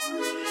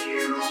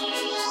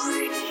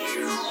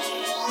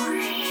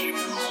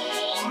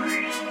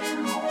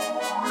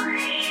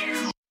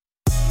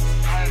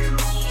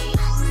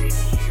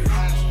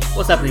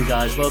What's happening,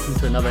 guys? Welcome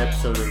to another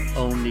episode of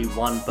Only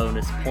One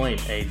Bonus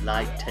Point, a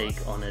light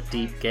take on a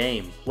deep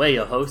game. We're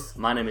your hosts.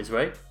 My name is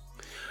Ray.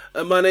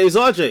 And my name's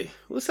RJ.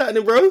 What's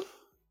happening, bro?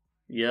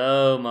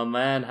 Yo, my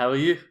man. How are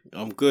you?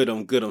 I'm good.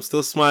 I'm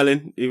still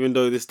smiling, even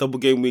though this double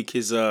game week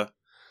is,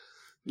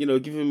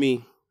 giving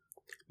me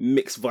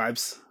mixed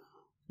vibes.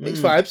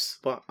 Mixed vibes,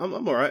 but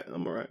I'm alright.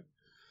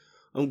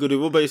 I'm good.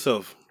 What about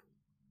yourself?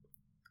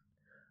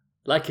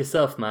 Like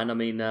yourself, man. I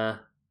mean,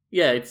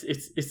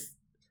 it's.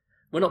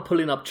 We're not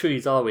pulling up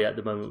trees, are we, at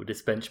the moment with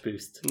this bench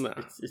boost? Nah.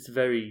 It's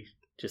very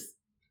just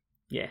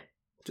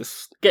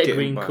Get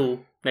green by. Cool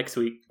next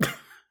week.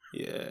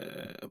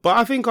 Yeah, but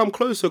I think I'm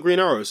close to a Green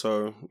Arrow,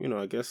 so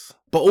I guess.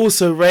 But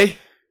also, Ray,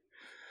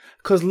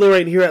 because Lou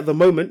ain't here at the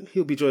moment,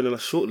 he'll be joining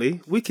us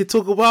shortly. We could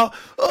talk about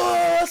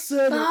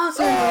Arsenal.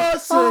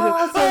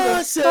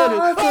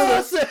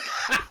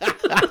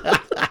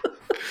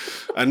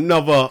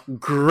 Another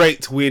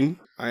great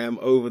win. I am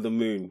over the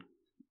moon.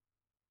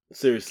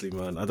 Seriously,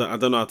 man, I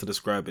don't know how to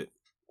describe it.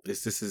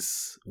 This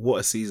is what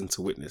a season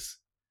to witness.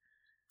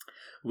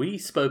 We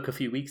spoke a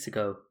few weeks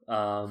ago,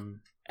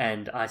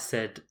 and I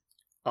said,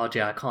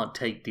 RJ, I can't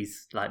take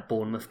these like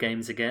Bournemouth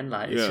games again.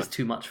 It's just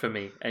too much for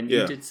me. And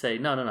you did say,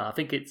 no. I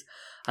think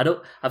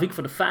I think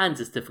for the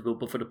fans it's difficult,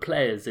 but for the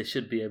players they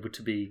should be able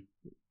to be,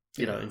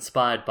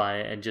 inspired by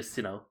it and just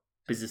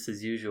business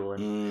as usual.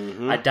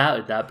 And I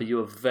doubted that, but you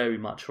were very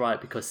much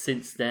right, because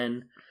since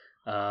then.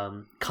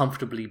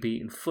 Comfortably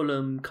beaten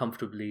Fulham,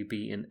 comfortably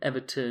beaten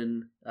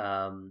Everton,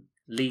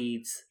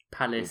 Leeds,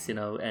 Palace,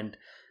 and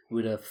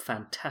with a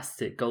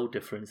fantastic goal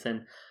difference.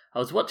 And I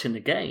was watching the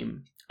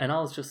game, and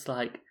I was just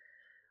like,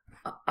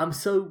 I'm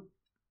so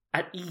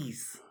at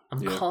ease.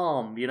 I'm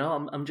calm.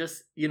 I'm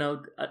just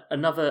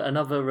another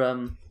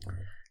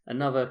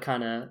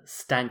kind of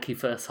stanky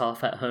first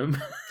half at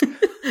home.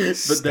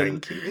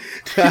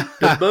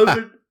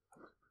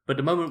 But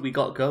the moment we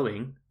got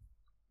going.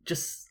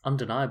 Just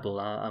undeniable.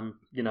 I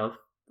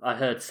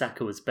heard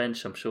Saka was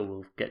benched. I'm sure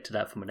we'll get to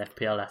that from an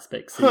FPL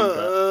aspect soon.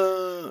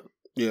 But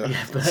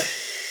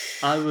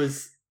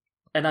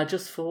I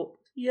just thought,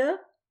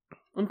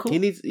 I'm cool. He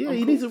needs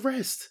a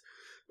rest.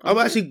 I'm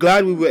actually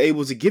glad we were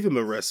able to give him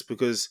a rest,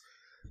 because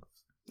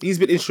he's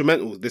been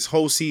instrumental this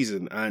whole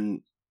season,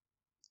 and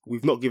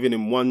we've not given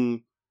him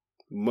one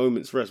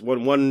moment's rest,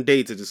 one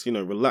day to just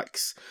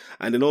relax.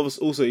 And then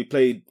also he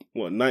played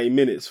 90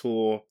 minutes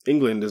for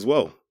England as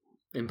well.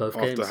 In both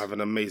games. After having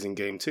an amazing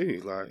game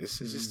too. It's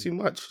just too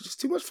much. Just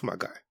too much for my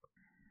guy.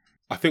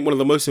 I think one of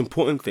the most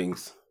important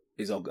things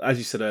is, as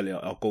you said earlier,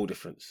 our goal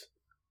difference.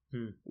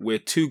 We're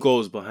 2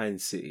 goals behind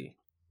City.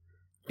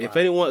 Wow. If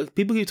anyone,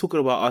 people keep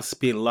talking about us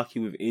being lucky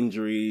with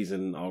injuries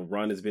and our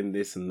run has been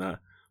this and that.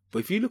 But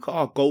if you look at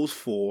our goals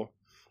for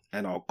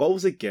and our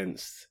goals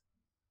against,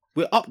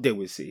 we're up there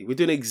with City. We're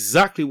doing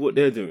exactly what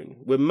they're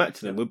doing. We're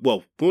matching them.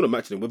 We're not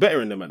matching them. We're better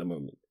than them at the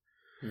moment.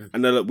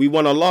 And we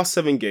won our last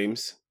 7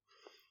 games.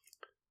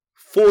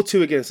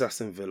 4-2 against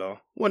Aston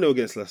Villa, 1-0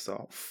 against Leicester,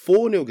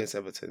 4-0 against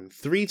Everton,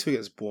 3-2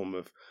 against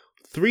Bournemouth,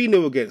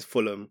 3-0 against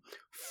Fulham,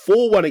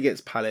 4-1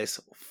 against Palace,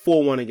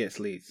 4-1 against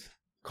Leeds.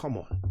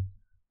 Come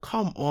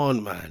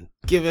on, man.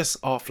 Give us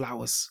our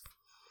flowers.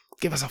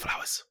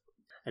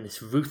 And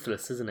it's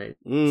ruthless, isn't it?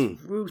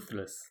 It's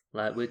ruthless.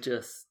 We're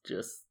just...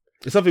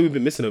 It's something we've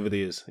been missing over the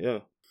years,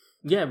 yeah.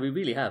 Yeah, we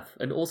really have.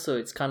 And also,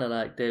 it's kind of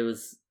like there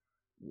was...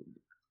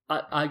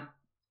 I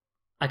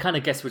kind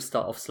of guess we'd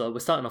start off slow. We're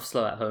starting off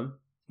slow at home.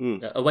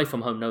 Away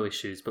from home, no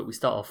issues, but we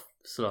start off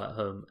slow at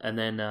home. And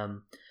then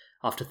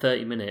after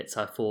 30 minutes,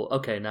 I thought,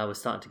 okay, now we're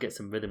starting to get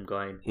some rhythm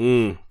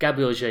going.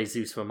 Gabriel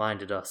Jesus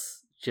reminded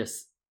us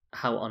just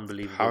how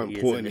unbelievable he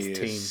is in this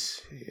team.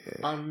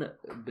 Yeah.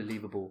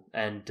 Unbelievable.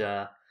 And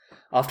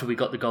after we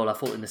got the goal, I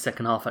thought in the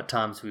second half at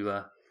times we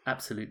were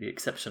absolutely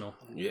exceptional.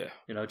 Yeah.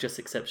 Just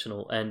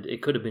exceptional. And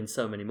it could have been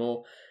so many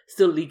more.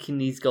 Still leaking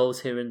these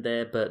goals here and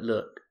there, but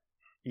look,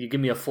 you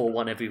give me a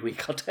 4-1 every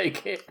week, I'll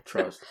take it.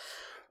 Trust.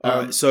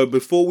 Alright, so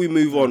before we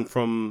move on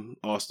from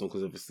Arsenal,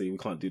 because obviously we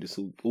can't do this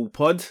all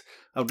pod,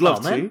 I'd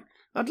love to.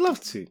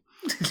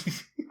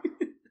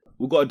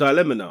 We've got a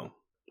dilemma now.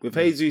 With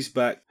Jesus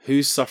back,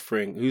 who's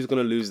suffering? Who's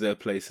going to lose their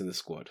place in the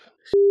squad?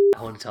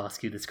 I wanted to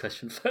ask you this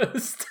question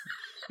first.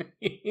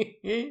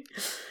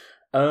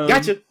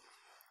 Gotcha.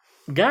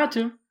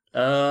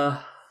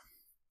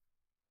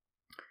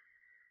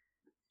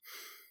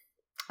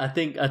 I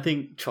think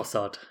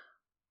Trossard.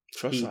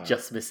 He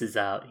just misses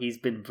out. He's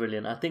been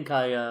brilliant. I think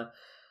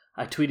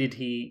I tweeted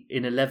he,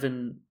 in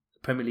 11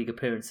 Premier League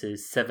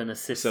appearances, 7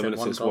 assists and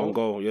 1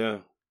 goal. Yeah.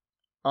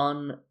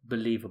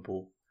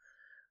 Unbelievable.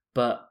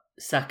 But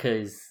Saka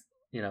is,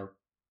 you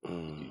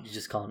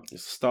just can't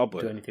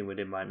do anything with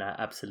him right now,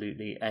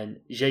 absolutely. And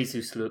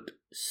Jesus looked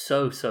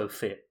so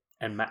fit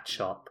and match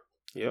sharp.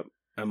 Yep.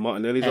 And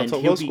Martinelli's our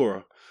top goal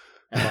scorer.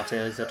 And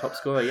Martinelli's our top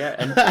scorer, yeah.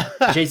 And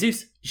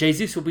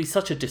Jesus will be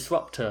such a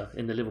disruptor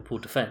in the Liverpool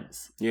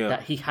defence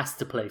that he has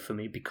to play for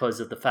me, because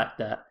of the fact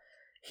that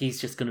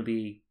he's just going to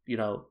be,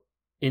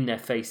 in their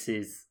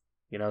faces,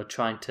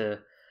 trying to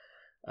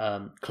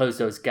close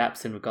those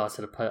gaps in regards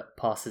to the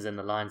passes and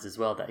the lines as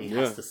well, that he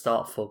has to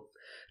start for.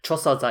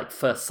 Trossard's like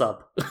first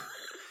sub.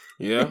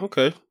 Yeah,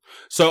 okay.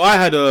 So I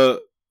had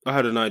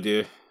an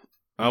idea.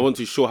 I wasn't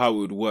too sure how it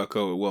would work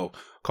out. Well,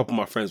 a couple of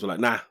my friends were like,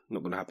 nah,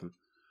 not going to happen.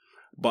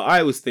 But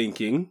I was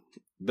thinking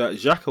that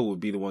Xhaka would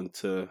be the one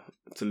to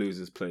lose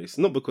his place.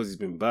 Not because he's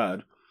been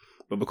bad,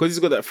 but because he's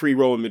got that free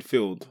role in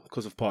midfield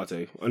because of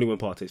Partey. Only when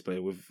Partey's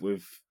playing.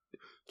 With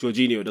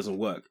Jorginho, it doesn't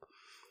work.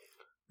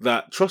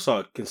 That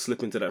Trossard can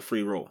slip into that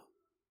free role.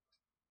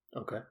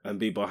 Okay. And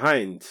be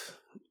behind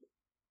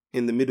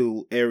in the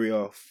middle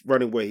area,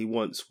 running where he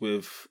wants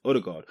with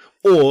Odegaard.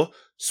 Or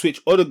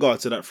switch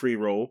Odegaard to that free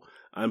role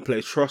and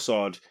play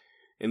Trossard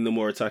in the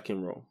more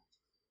attacking role.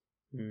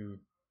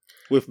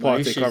 With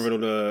Partey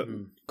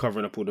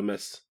covering up all the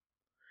mess.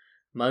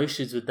 My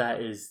issues with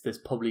that is there's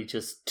probably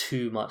just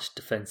too much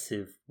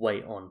defensive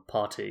weight on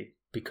Partey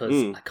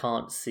because I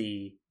can't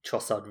see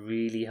Trossard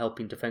really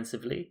helping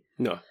defensively.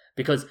 No.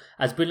 Because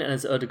as brilliant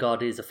as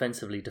Odegaard is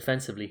offensively,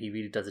 defensively he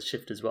really does a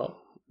shift as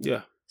well.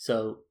 Yeah.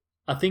 So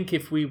I think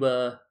if we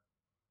were...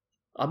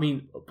 I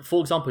mean,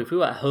 for example, if we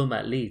were at home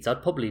at Leeds,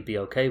 I'd probably be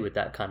okay with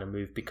that kind of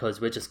move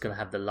because we're just going to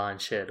have the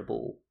lion's share of the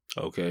ball.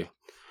 Okay.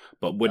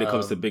 But when it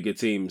comes to bigger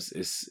teams,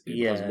 it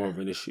becomes more of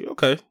an issue.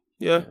 Okay.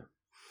 Yeah.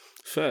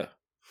 Fair.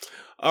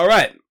 All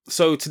right.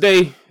 So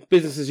today,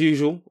 business as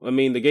usual. I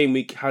mean, the game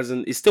week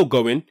it's still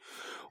going.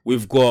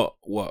 We've got,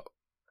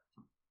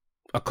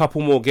 a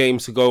couple more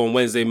games to go on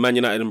Wednesday. Man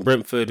United and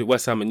Brentford,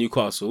 West Ham and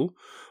Newcastle.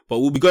 But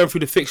we'll be going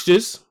through the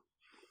fixtures.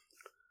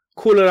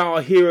 Calling out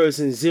our heroes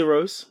and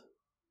zeros.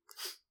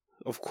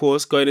 Of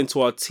course, going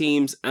into our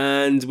teams.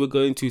 And we're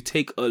going to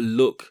take a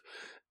look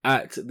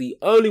at the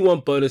Only One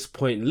Bonus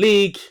Point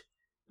League.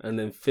 And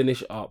then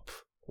finish up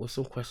with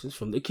some questions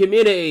from the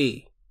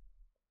community.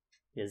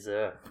 Yes,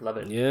 sir. Love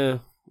it. Yeah.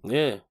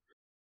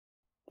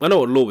 I know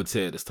what Law would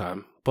say this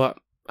time, but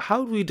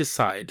how do we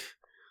decide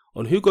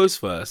on who goes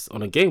first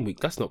on a game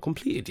week that's not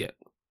completed yet?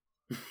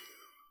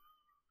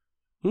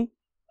 I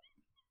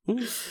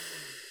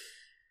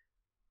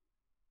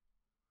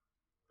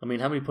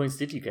mean, how many points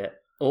did you get?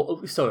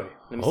 Sorry.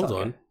 Let me Hold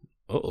on.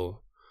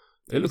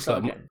 It looks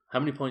like... How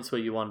many points were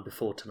you on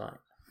before tonight?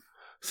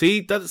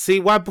 See,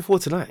 why before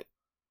tonight?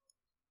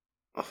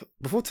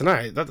 Before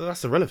tonight,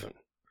 that's irrelevant.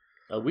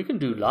 We can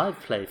do live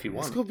play if you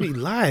want. It's got to be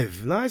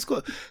live. No, it's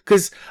got...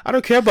 Because I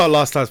don't care about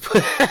last night's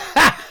play.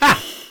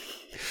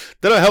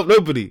 They don't help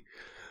nobody.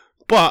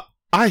 But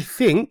I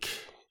think...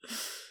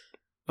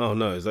 Oh,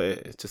 no. Is that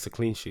it? It's just a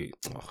clean sheet.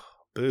 Oh,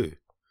 boo.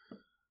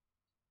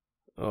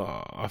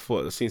 Oh, I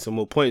thought I'd seen some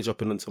more points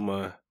dropping onto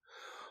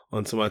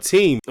my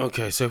team.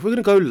 Okay, so if we're going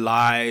to go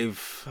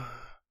live...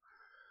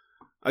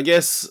 I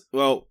guess,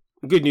 well,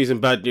 good news and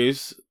bad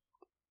news.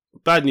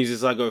 Bad news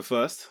is I go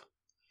first.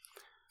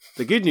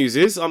 The good news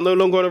is I'm no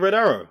longer on a red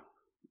arrow.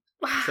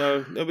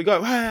 So there we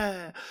go.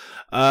 I've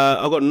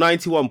got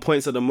 91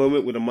 points at the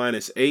moment with a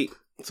 -8,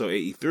 so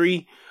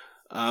 83.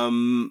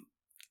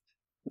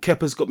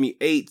 Kepa's got me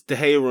 8, De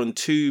Gea on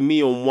 2,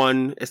 me on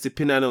 1,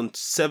 Estupiñán on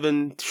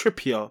 7,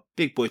 Trippier,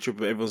 big boy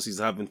Trippier, everyone seems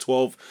to have in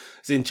 12,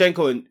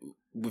 Zinchenko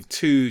with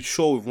 2,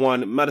 Shaw with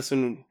 1,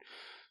 Maddison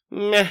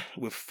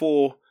with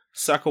 4,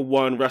 Saka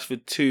 1,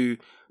 Rashford 2,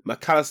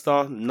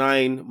 McAllister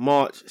 9,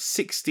 March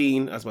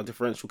 16 as my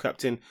differential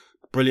captain.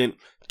 Brilliant.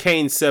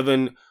 Kane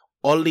 7,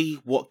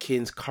 Ollie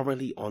Watkins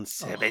currently on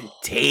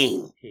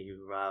 17.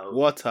 Hero.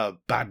 What a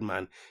bad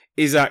man.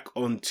 Isaac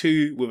on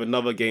 2 with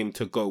another game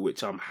to go,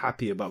 which I'm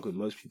happy about because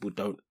most people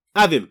don't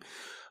have him.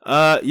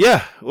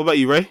 Yeah. What about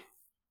you, Ray?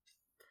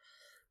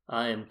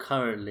 I am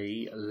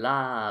currently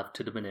live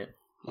to the minute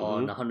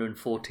on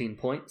 114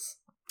 points.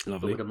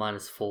 Lovely. With a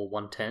 -4,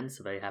 110,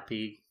 so very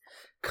happy.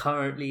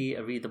 Currently,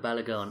 Aretha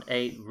Balaga on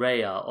 8.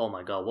 Raya, oh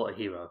my god, what a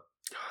hero.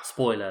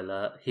 Spoiler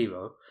alert,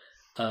 hero.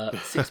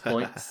 6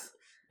 points.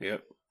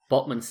 Yep.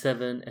 Botman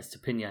 7,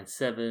 Estupiñán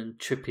 7,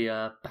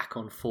 Trippier back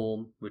on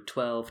form with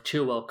 12,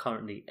 Chilwell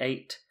currently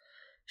 8,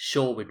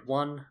 Shaw with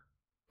 1,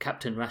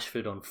 Captain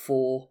Rashford on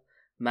 4,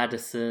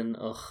 Maddison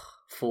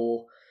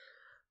 4,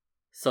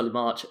 Solly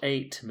March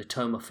 8,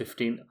 Mitoma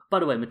 15. By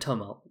the way,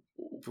 Mitoma,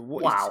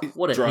 wow,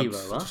 what a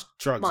drugs, hero, huh?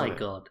 Drugs, my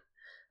god.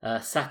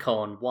 Saka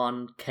on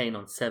 1, Kane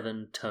on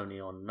 7, Tony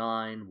on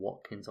 9,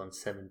 Watkins on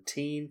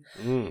 17.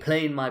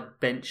 Playing my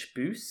bench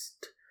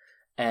boost.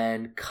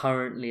 And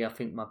currently, I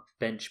think my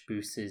bench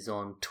boost is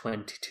on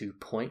 22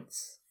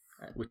 points,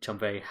 which I'm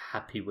very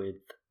happy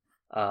with.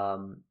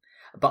 But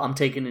I'm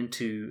taking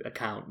into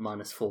account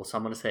 -4, so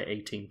I'm going to say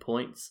 18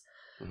 points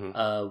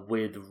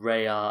with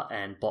Raya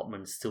and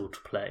Botman still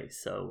to play.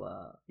 So,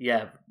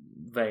 yeah,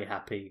 very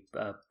happy.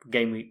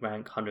 Game week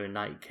rank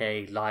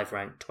 190k, live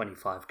rank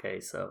 25k.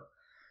 So,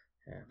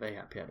 yeah, very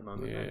happy at the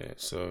moment. Yeah, man.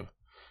 So,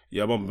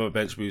 yeah, I'm on my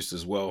bench boost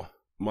as well.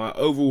 My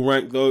overall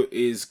rank, though,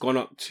 is gone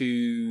up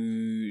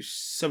to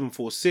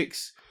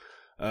 746.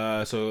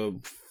 So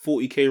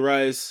 40k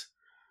rise.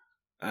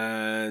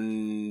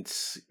 And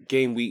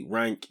game week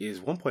rank is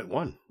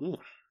 1.1.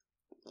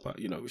 But,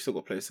 you know, we've still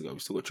got players to go.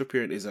 We've still got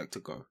Trippier and Isaac to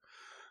go.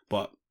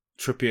 But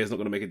Trippier is not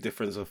going to make a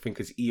difference, I think,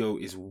 his EO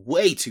is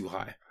way too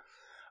high.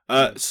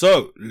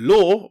 So,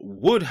 Law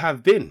would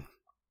have been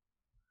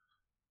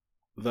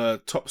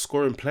the top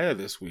scoring player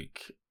this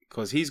week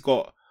because he's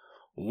got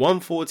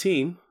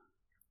 114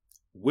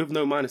 with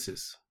no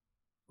minuses.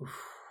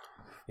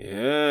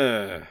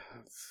 Yeah,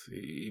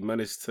 he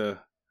managed to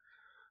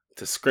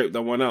scrape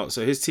that one out.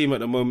 So his team at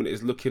the moment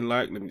is looking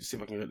like, let me see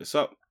if I can get this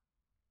up.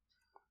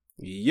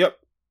 Yep,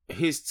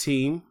 his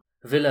team.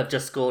 Villa have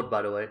just scored,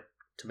 by the way,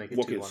 to make it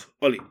 2-1.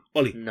 Ollie.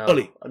 No.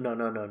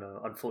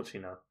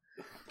 Unfortunately, no.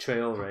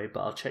 Traore,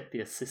 but I'll check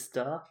the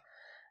assister,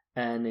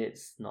 and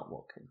it's not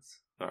Watkins.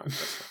 All right,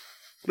 that's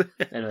fine.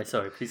 Anyway,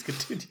 sorry, please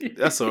continue.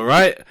 That's all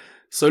right.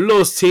 So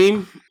Law's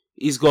team,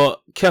 he's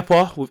got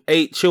Kepa with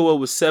 8, Chilwell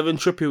with 7,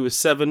 Trippier with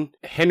 7,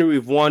 Henry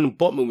with 1,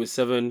 Botman with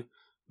 7,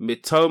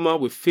 Mitoma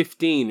with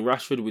 15,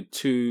 Rashford with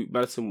 2,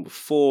 Maddison with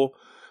 4,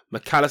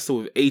 McAllister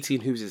with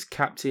 18, who's his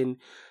captain,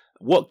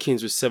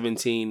 Watkins with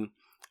 17,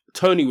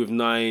 Tony with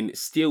 9,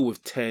 Steele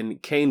with 10,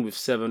 Kane with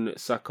 7,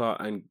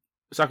 Saka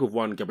with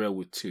 1, Gabriel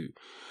with 2.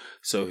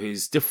 So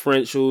his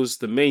differentials,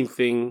 the main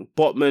thing,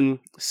 Botman,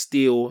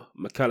 Steele,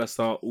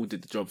 McAllister all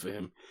did the job for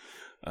him.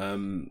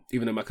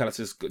 Even though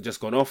McAllister's just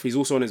gone off, he's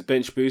also on his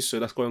bench boost, so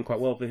that's going quite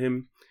well for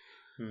him.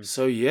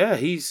 So yeah,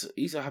 he's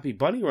a happy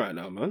bunny right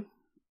now, man.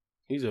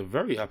 He's a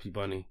very happy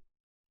bunny.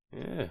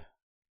 Yeah.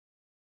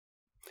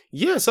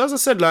 Yeah, so as I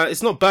said, like,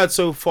 it's not bad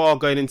so far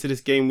going into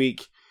this game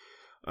week.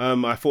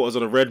 I thought I was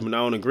on a red, but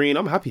now on a green.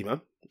 I'm happy, man.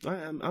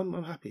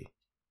 I'm happy.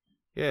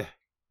 Yeah.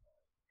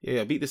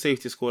 Yeah, beat the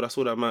safety score. That's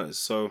all that matters.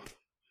 So,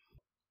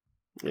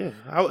 yeah.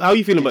 How are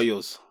you feeling about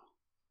yours?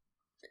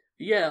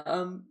 Yeah,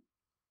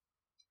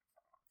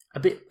 a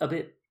bit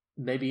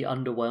maybe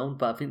underwhelmed,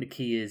 but I think the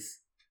key is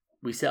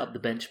we set up the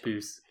bench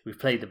boost. We've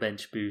played the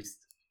bench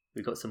boost.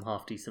 We got some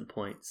half decent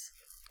points.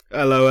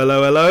 Hello.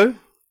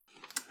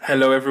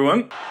 Hello,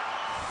 everyone.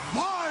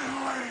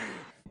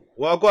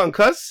 Well, go on,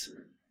 cuz.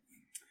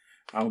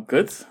 I'm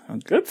good.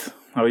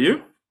 How are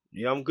you?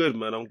 Yeah, I'm good,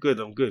 man. I'm good.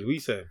 What are you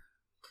saying?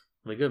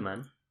 We're good,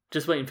 man.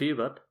 Just waiting for you,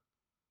 bud.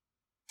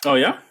 Oh,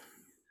 yeah?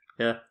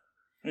 Yeah.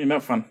 Ain't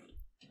that fun?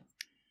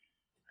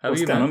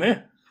 What's going on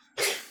here?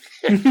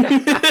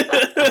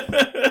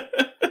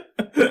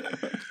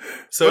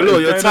 So,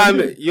 look,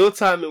 your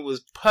timing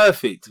was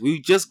perfect.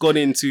 We've just gone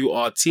into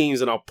our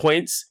teams and our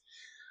points.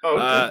 Oh,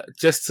 okay.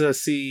 Just to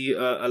see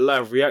a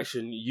live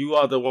reaction. You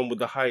are the one with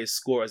the highest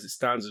score as it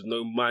stands with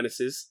no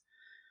minuses.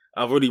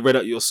 I've already read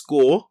out your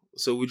score.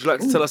 So would you like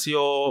to tell us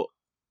your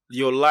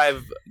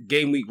live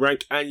game week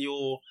rank and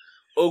your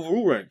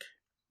overall rank?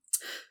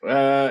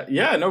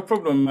 Yeah, no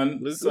problem,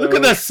 man. Look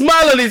at the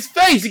smile on his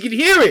face. You can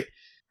hear it.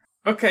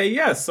 Okay,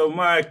 yeah. So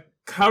my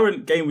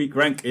current game week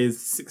rank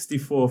is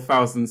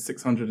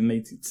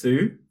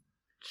 64,682.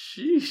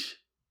 Sheesh.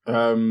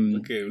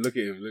 Look at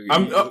him.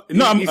 I'm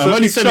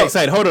only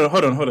semi-excited. Hold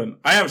on.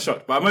 I am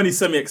shocked, but I'm only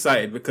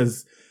semi-excited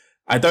because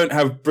I don't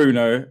have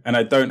Bruno and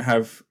I don't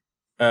have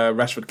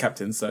Rashford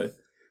captain, so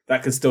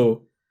that could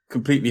still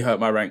completely hurt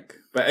my rank.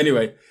 But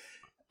anyway,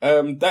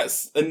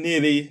 that's a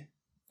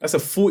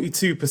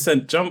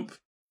 42% jump.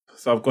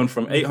 So I've gone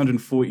from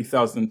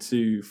 840,000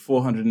 to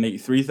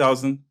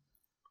 483,000.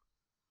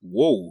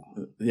 Whoa.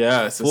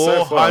 Yeah, so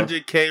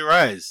 400k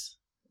rise.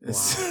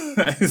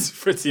 It's a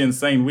pretty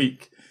insane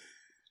week.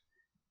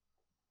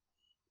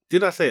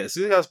 Did I say it? As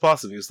soon as I was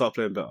passing, you'll start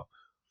playing better.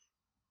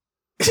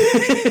 This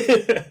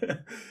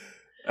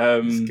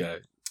guy.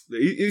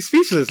 He's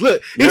speechless.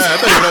 Look. Yeah, I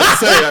don't even know what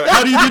to say.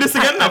 How do you do this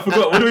again? I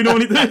forgot. What do we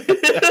normally do?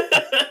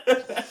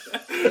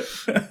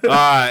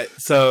 Alright,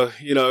 so,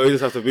 we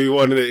just have to move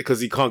on in it because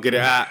he can't get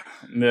it out.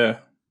 Yeah.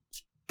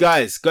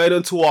 Guys, going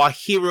on to our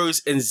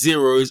heroes and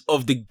zeros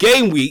of the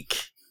game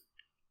week.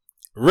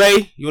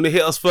 Ray, you want to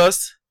hit us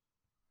first?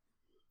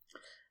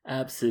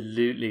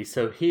 Absolutely.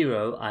 So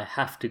hero, I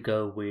have to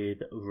go with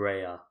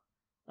Raya.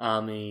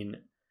 I mean,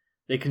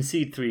 they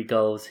conceded 3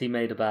 goals. He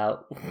made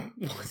about,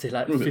 what was it,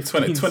 like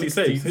 15, 20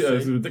 saves? Yeah, it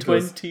was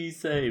ridiculous. 20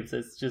 saves.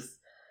 It's just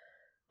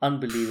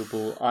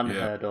unbelievable,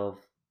 unheard of.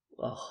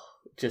 Oh,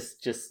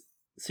 just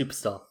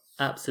superstar.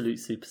 Absolute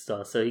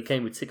superstar. So he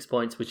came with 6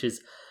 points, which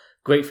is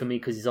great for me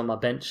because he's on my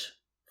bench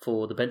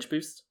for the bench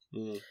boost.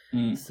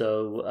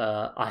 So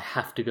I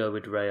have to go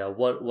with Raya.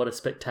 What a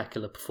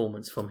spectacular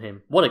performance from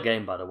him. What a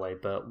game, by the way,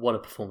 but what a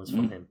performance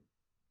from him.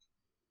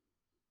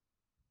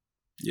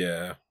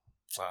 Yeah,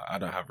 I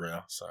don't have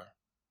Raya, so.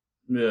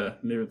 Yeah,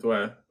 neither do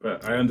I.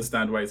 But I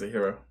understand why he's a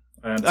hero.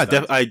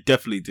 I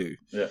definitely do.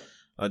 Yeah.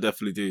 I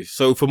definitely do.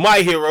 So for my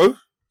hero,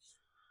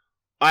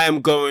 I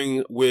am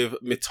going with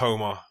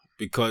Mitoma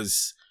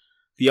because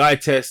the eye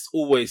test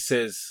always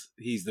says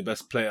he's the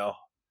best player.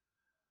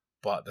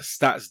 But the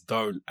stats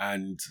don't,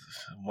 and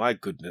my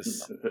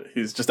goodness.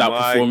 He's just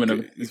outperforming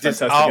him. He's just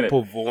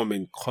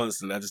outperforming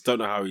constantly. I just don't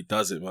know how he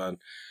does it, man.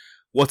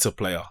 What a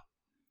player.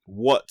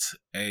 What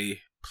a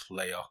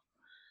player.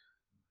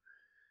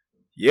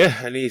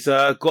 Yeah, and he's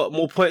got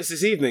more points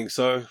this evening,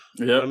 so,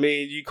 I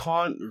mean, you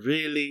can't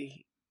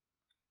really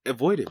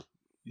avoid him.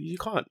 You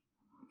can't.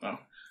 No.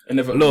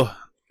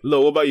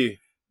 Lo, what about you?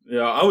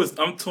 Yeah,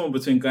 I'm torn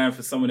between going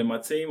for someone in my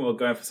team or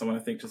going for someone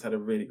I think just had a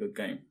really good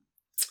game.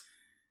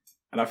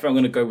 And I think I'm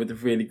going to go with the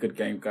really good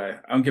game guy.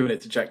 I'm giving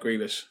it to Jack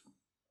Grealish.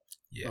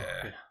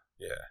 Yeah.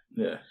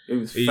 It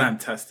was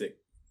fantastic.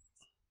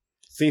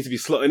 Seems to be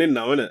slotting in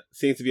now, isn't it?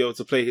 Seems to be able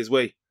to play his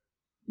way.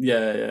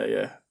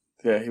 Yeah.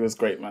 Yeah, he was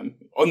great, man.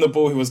 On the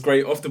ball, he was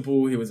great. Off the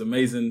ball, he was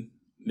amazing.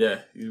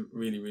 Yeah, he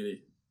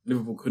really.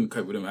 Liverpool couldn't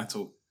cope with him at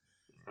all.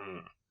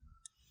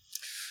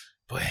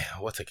 Boy,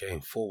 what a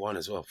game. 4-1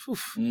 as well.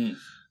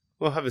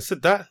 Well, having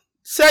said that,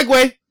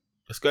 segue.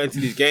 Let's go into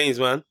these games,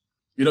 man.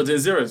 You're not doing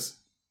zeros?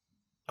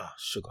 Ah,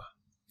 sugar.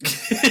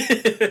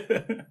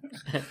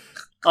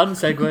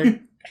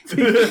 Unsegue.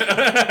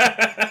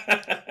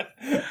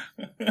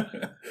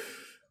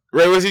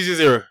 Ray, what's your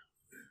zero?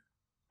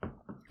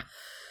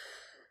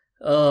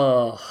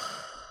 Oh,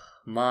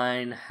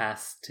 mine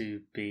has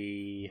to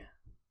be...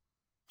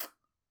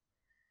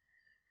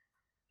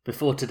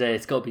 Before today,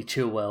 it's got to be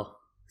Chilwell.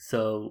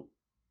 So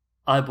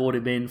I brought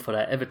him in for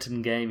that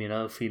Everton game,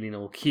 feeling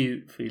all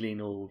cute,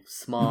 feeling all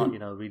smart,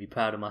 really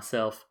proud of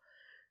myself.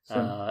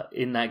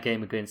 In that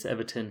game against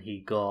Everton, he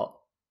got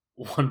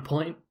 1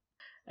 point.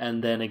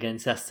 And then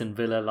against Aston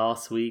Villa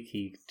last week,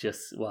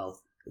 this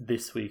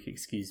week,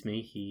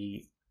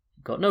 he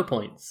got no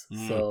points.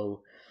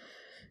 So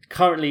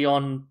currently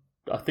on,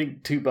 I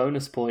think, 2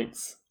 bonus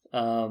points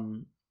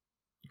because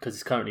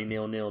it's currently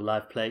 0-0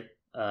 live play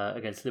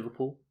against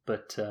Liverpool.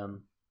 But,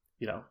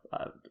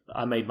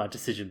 I made my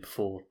decision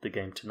before the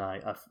game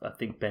tonight. I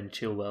think Ben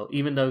Chilwell,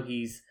 even though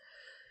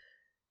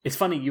it's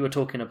funny you were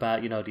talking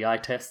about, the eye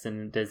test,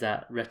 and there's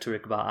that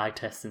rhetoric about eye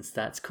tests and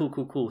stats. Cool,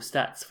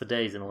 stats for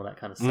days and all that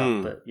kind of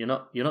stuff. But you're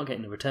not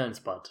getting the returns,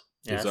 bud.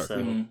 Yeah,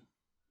 exactly.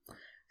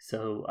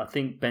 So I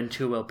think Ben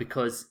Chilwell,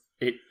 because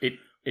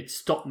it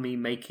stopped me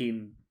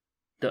making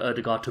the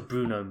Odegaard to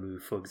Bruno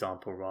move, for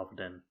example, rather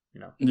than,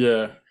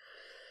 Yeah.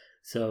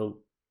 So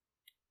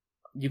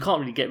you can't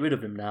really get rid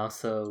of him now,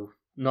 so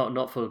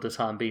not for the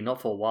time being, not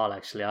for a while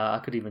actually. I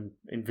could even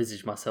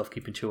envisage myself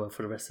keeping Chilwell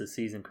for the rest of the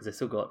season because they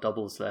still got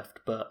doubles left.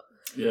 But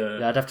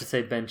yeah, I'd have to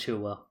say Ben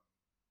Chilwell.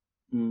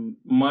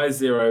 My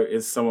zero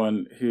is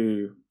someone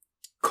who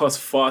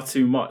costs far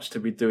too much to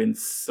be doing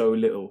so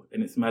little,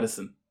 and it's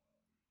Maddison.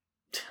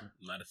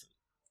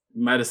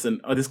 Maddison.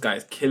 Oh, this guy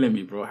is killing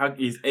me, bro.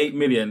 He's 8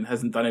 million,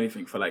 hasn't done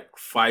anything for like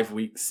 5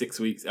 weeks, 6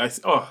 weeks.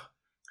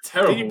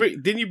 Terrible.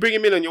 Didn't you bring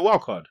him in on your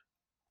wild card?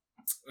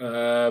 I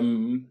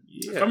can't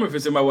remember if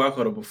it's in my wild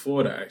card or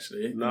before that,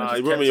 actually. Nah,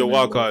 you brought me your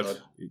wild card.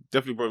 You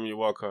definitely brought me your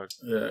wild card.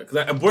 Yeah, because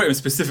I brought him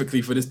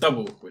specifically for this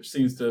double, which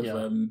seems to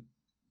have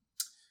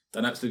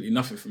done absolutely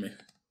nothing for me.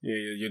 Yeah,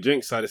 your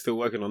drink side is still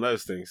working on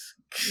those things.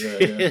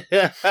 Yeah.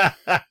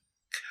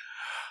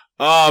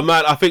 Oh,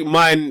 man, I think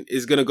mine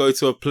is going to go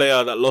to a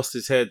player that lost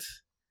his head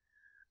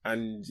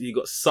and he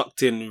got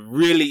sucked in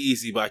really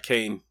easy by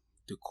Kane,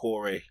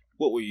 Decore.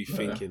 What were you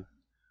thinking?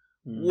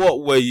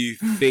 What were you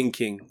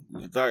thinking?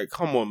 Like,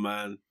 come on,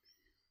 man.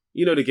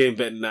 You know the game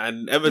better than that.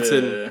 And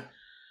Everton,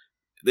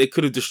 they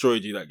could have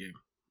destroyed you that game.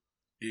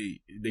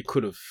 They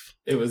could have.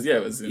 It was.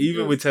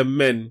 Even with 10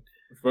 men,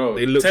 bro,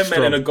 they look 10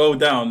 strong. men and a goal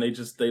down, they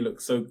look.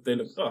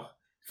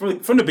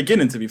 From the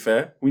beginning, to be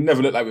fair, we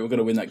never looked like we were going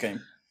to win that game.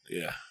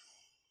 Yeah.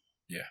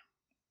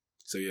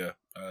 So,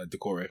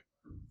 Decore.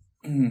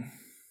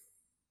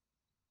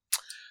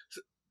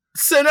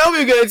 So now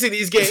we're going to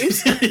these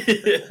games.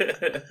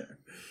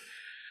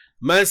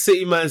 Man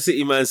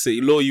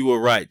City. Law, you were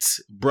right.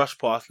 Brush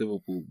past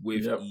Liverpool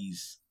with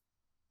ease.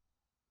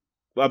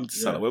 What happened to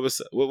Salah? Where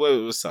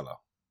was Salah?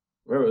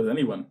 Where was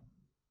anyone?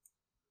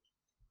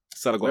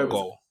 Salah got a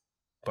goal.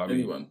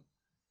 Anyone?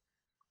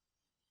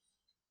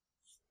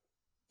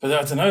 But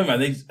I don't know,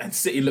 man.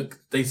 City look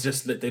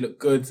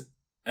good,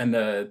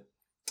 and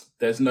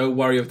there's no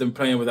worry of them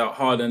playing without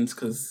Haaland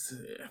because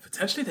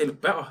potentially they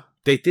look better.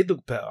 They did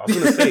look better. I was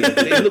going to say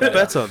they look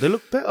better. They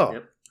look better.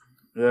 Yep.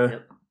 Yeah.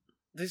 Yep.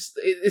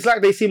 It's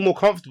like they seem more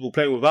comfortable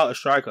playing without a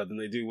striker than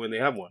they do when they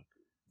have one.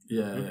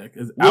 Yeah.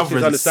 Because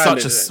Alvarez is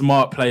such a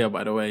smart player,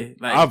 by the way.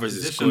 Like, Alvarez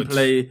is good.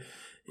 Play,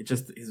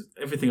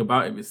 everything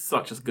about him is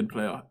such a good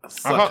player.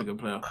 Such a good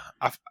player.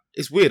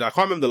 It's weird. I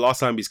can't remember the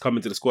last time he's come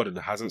into the squad and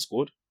hasn't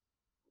scored.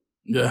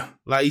 Yeah.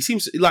 Like, he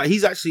seems like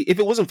he's actually, if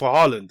it wasn't for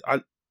Haaland,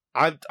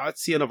 I'd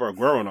see another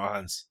Aguero on our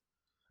hands.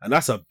 And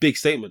that's a big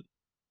statement.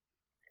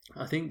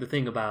 I think the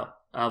thing about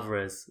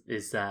Alvarez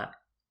is that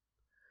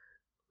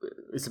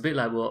it's a bit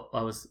like what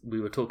we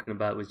were talking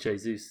about with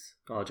Jesus.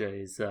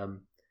 RJ is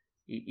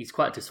he's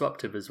quite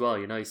disruptive as well.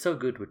 He's so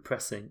good with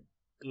pressing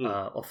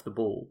off the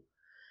ball,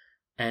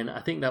 and I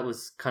think that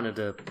was kind of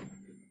the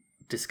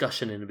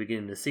discussion in the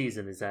beginning of the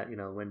season. Is that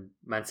when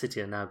Man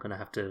City are now going to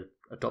have to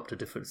adopt a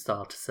different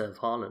style to serve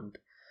Haaland.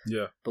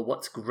 Yeah. But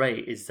what's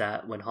great is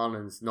that when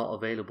Haaland's not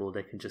available,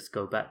 they can just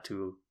go back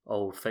to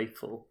Old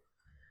Faithful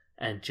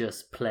and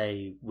just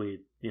play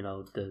with,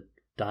 the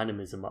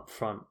dynamism up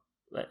front.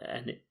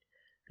 And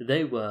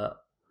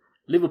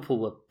Liverpool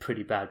were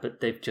pretty bad,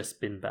 but they've just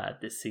been bad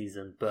this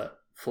season. But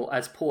for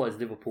as poor as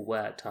Liverpool were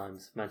at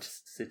times,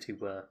 Manchester City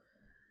were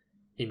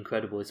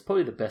incredible. It's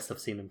probably the best I've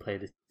seen them play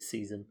this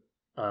season.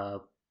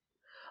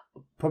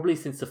 Probably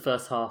since the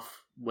first half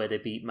where they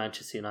beat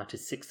Manchester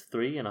United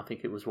 6-3, and I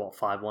think it was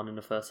 5-1 in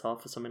the first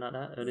half or something like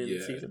that earlier in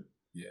the season.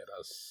 Yeah,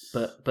 that's.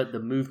 But the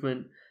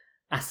movement,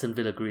 Aston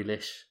Villa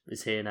Grealish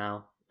is here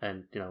now,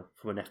 and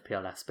from an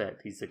FPL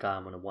aspect, he's the guy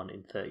I'm going to want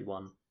in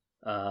 31.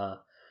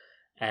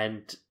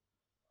 And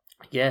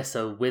yeah,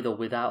 so with or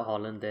without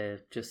Haaland, they're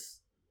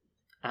just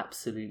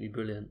absolutely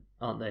brilliant,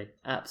 aren't they?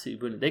 Absolutely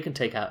brilliant. They can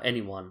take out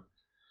anyone,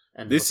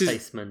 and the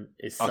replacement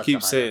is. I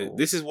keep saying level.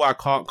 This is why I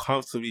can't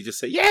comfortably just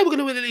say, "Yeah, we're going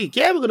to win the league.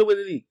 Yeah, we're going to win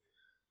the league."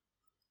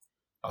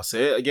 I'll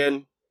say it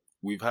again.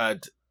 We've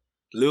had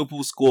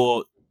Liverpool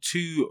score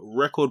 2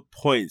 record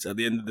points at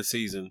the end of the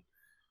season,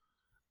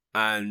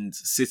 and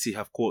City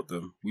have caught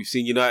them. We've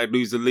seen United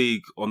lose the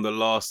league on the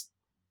last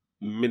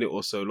minute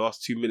or so,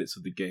 last 2 minutes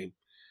of the game.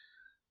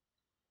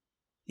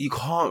 You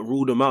can't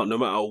rule them out no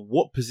matter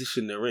what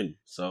position they're in.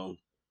 So,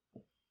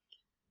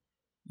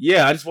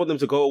 yeah, I just want them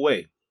to go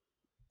away.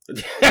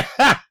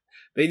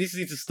 They just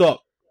need to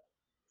stop.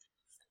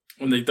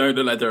 When they don't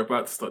look like they're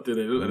about to start, do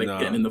they? Look like they're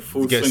getting in the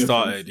full swing. Get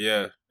started,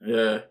 yeah.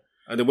 Yeah.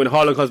 And then when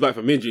Haaland comes back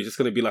from injury, it's just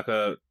going to be like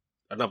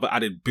another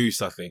added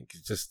boost, I think.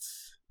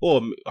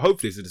 Or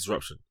hopefully it's a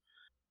disruption.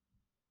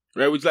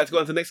 Right, would you like to go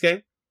on to the next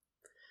game?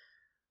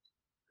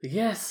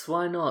 Yes,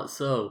 why not?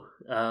 So,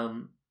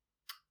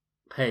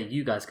 hey,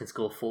 you guys can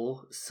score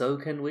 4, so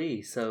can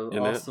we. So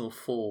Arsenal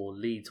 4,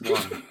 Leeds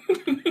 1.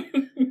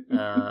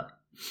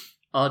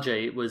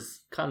 RJ, it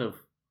was kind of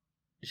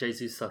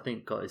Jesus, I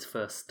think, got his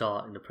first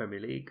start in the Premier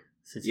League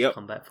since he's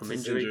come back from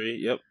injury.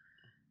 Yep.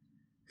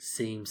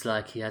 Seems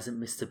like he hasn't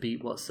missed a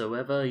beat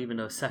whatsoever, even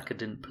though Saka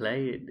didn't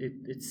play.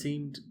 It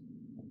seemed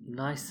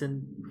nice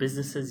and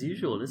business as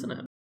usual, isn't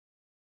it?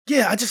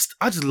 Yeah, I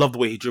just love the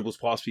way he dribbles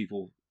past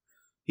people.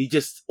 He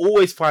just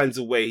always finds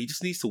a way. He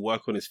just needs to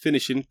work on his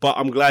finishing, but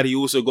I'm glad he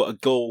also got a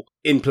goal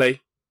in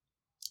play.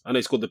 I know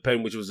he scored the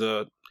pen, which was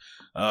a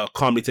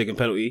calmly taken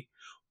penalty.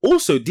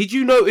 Also, did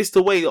you notice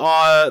the way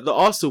the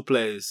Arsenal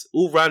players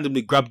all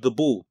randomly grabbed the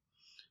ball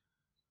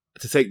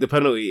to take the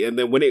penalty, and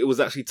then when it was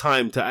actually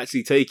time to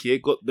actually take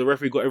it, the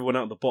referee got everyone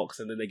out of the box,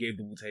 and then they gave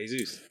the ball to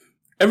Jesus.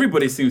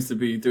 Everybody seems to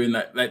be doing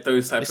that, like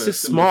those type of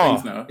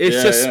smart things now.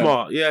 It's just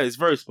smart. Yeah, it's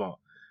very smart.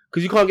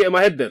 Because you can't get in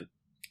my head then.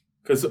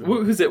 Because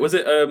what was it? Was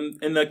it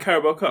in the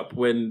Carabao Cup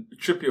when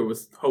Trippier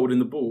was holding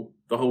the ball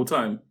the whole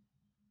time?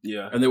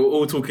 Yeah. And they were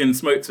all talking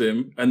smoke to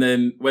him, and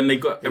then when they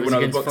got everyone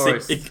out of the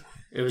box,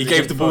 he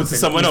gave the ball to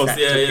someone else.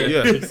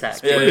 Yeah.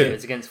 Exactly. Yeah. It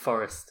was against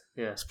Forest.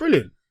 Yeah. It's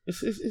brilliant.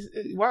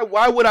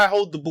 Why would I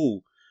hold the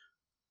ball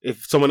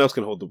if someone else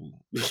can hold the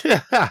ball?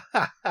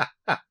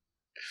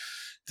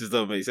 Just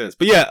doesn't make sense.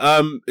 But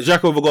yeah,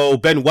 Xhaka with a goal,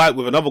 Ben White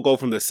with another goal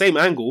from the same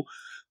angle,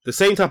 the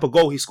same type of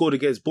goal he scored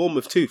against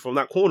Bournemouth too, from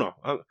that corner.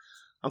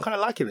 I'm kind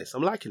of liking this.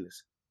 I'm liking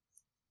this.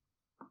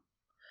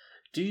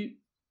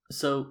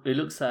 So it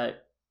looks like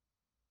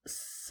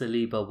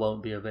Saliba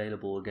won't be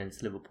available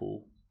against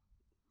Liverpool.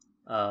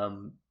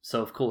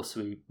 So of course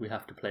we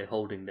have to play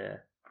holding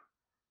there.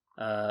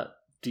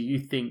 Do you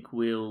think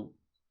we'll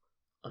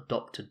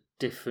adopt a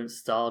different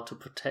style to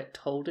protect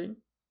holding?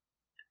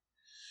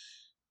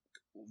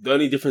 The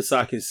only difference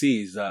I can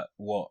see is that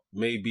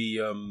maybe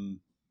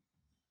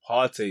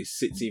Partey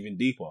sits even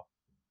deeper,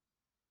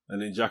 and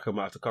then Xhaka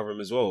might have to cover him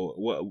as well.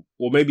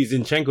 Or maybe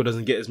Zinchenko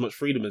doesn't get as much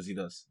freedom as he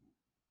does.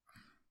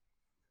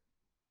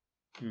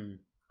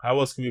 How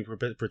else can we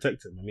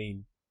protect him? I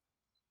mean,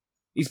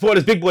 he's put on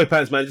his big boy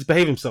pants, man. Just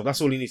behave himself. That's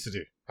all he needs to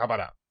do. How about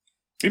that?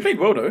 He played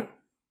well though.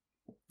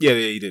 Yeah,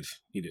 he did.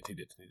 He did.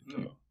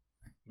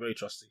 Very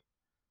trusty.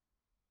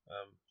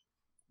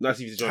 Nice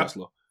of you to join us,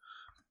 Law.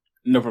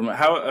 No problem.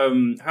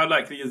 How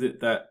likely is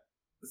it that?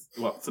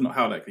 Well, so not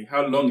how likely.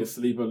 How long is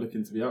Saliba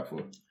looking to be out for?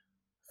 I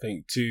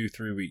think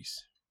 2-3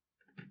 weeks.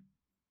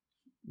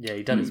 Yeah,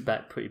 he done his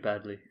back pretty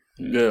badly.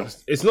 Yeah,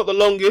 it's not the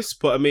longest,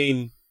 but I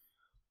mean,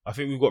 I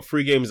think we've got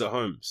 3 games at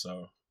home,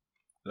 so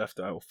left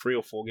out 3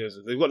 or 4 games.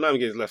 They've got 9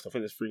 games left. I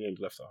think there's 3 games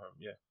left at home.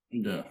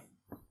 Yeah.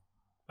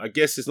 I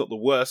guess it's not the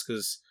worst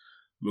because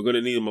we're going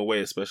to need them away,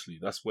 especially.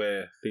 That's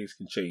where things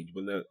can change.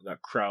 When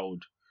that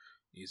crowd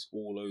is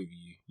all over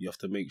you, you have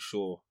to make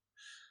sure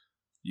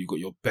you've got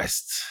your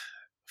best.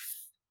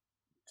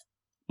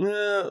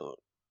 Yeah,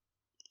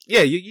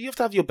 you have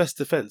to have your best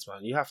defense,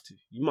 man. You have to.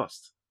 You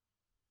must.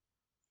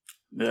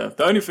 Yeah.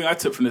 The only thing I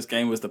took from this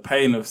game was the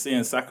pain of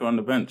seeing Saka on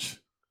the bench.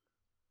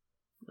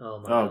 Oh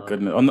my God.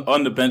 Goodness!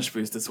 On the bench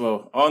boost as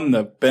well. On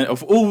the bench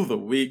of all the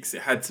weeks,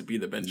 it had to be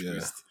the bench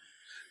boost.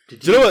 Do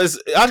you know what?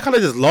 I kind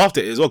of just laughed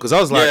at it as well because I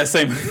was like, yeah,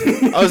 same.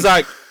 I was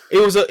like, it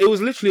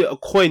was literally a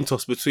coin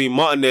toss between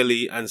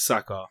Martinelli and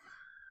Saka,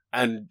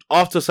 and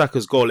after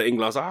Saka's goal at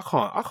England, I was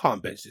like, I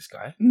can't bench this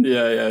guy.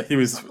 Yeah, he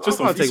was just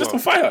on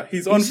fire.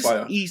 He's on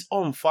fire. He's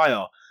on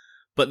fire.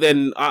 But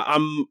then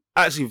I'm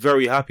actually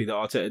very happy that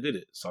Arteta did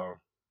it. So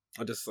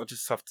I just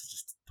have to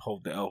just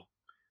hold the L.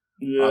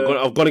 Yeah.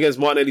 I've gone against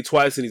Martinelli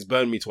twice and he's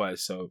burned me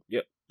twice. So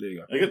yep, there you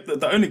go. I guess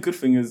the only good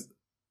thing is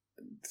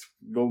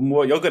you're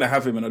going to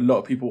have him, and a lot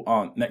of people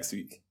aren't next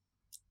week. Do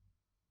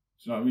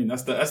you know what I mean?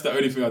 That's the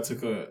only thing I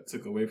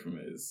took away from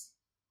it is,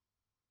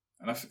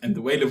 and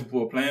the way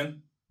Liverpool are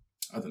playing,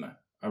 I don't know.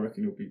 I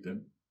reckon you'll beat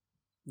them.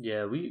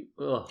 Yeah,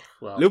 well.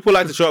 Liverpool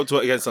like to show up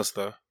against us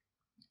though.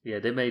 Yeah,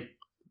 they made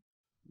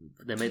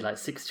they made like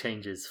 6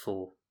 changes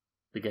for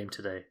the game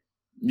today.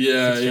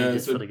 Yeah, 6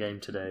 changes for the game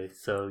today,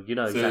 so you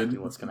know exactly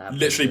what's going to happen.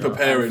 Literally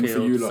preparing Anfield,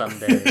 for you lot.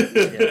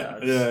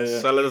 Sunday. Yeah.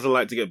 Salah doesn't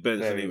like to get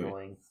benched Very anyway.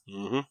 annoying.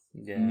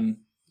 Mm-hmm.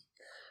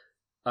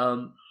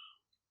 Yeah.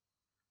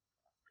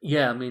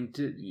 Yeah, I mean,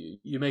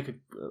 you make a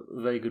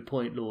very good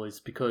point, Lois,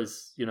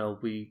 because, you know,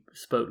 we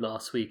spoke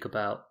last week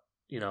about,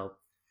 you know,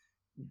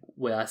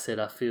 where I said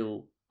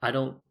I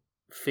don't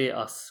fear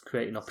us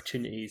creating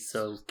opportunities,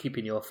 so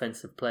keeping your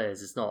offensive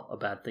players is not a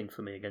bad thing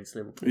for me against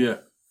Liverpool. Yeah.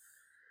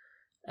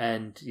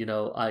 And, you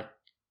know, I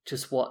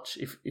just watch,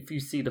 if you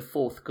see the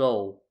 4th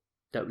goal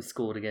that we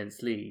scored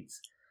against Leeds,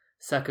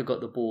 Saka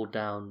got the ball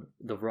down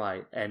the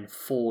right and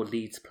 4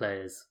 Leeds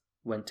players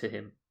went to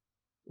him,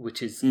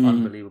 which is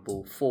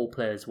unbelievable. 4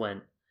 players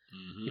went.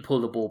 He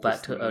pulled the ball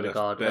back to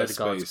Odegaard.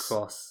 Odegaard's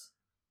cross.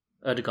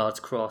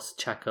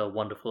 Xhaka,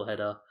 wonderful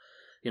header.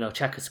 You know,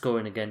 Xhaka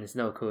scoring again is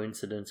no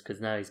coincidence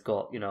because now he's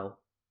got, you know,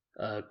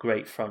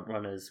 great front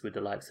runners with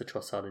the likes of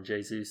Trossard and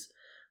Jesus.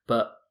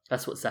 But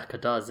that's what Saka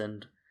does.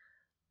 And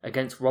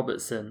against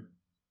Robertson,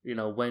 you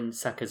know, when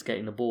Saka's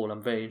getting the ball,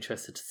 I'm very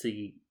interested to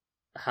see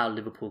how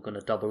Liverpool are going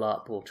to double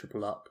up or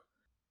triple up.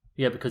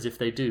 Yeah, because if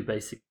they do,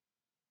 basically,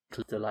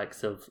 the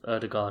likes of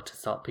Odegaard to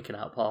start picking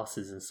out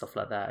passes and stuff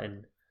like that.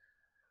 And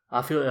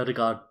I feel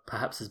Odegaard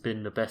perhaps has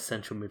been the best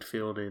central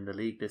midfielder in the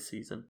league this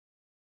season.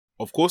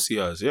 Of course he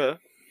has, yeah.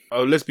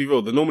 Oh, let's be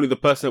real. Normally the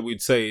person that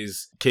we'd say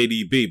is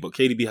KDB, but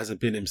KDB hasn't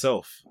been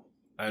himself.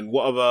 And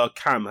what other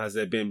Cam has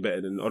there been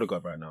better than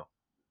Odegaard right now?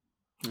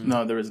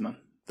 No, there is none.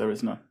 There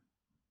is none.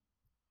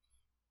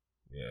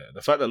 Yeah,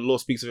 the fact that Law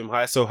speaks of him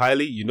so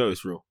highly, you know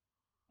it's real.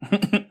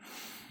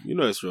 You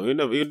know it's real.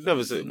 You'd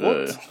never say,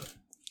 what?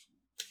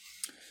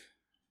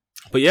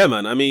 But yeah,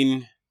 man, I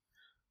mean,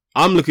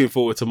 I'm looking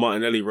forward to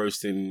Martinelli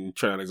roasting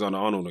Trent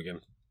Alexander-Arnold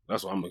again.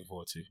 That's what I'm looking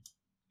forward to.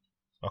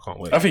 I can't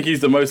wait. I think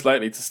he's the most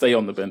likely to stay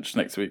on the bench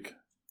next week.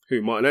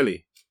 Who,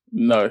 Martinelli?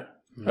 No,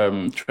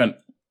 Trent.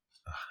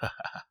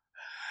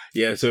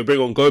 Yeah, so bring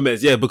on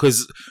Gomez. Yeah,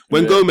 because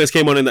when Gomez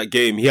came on in that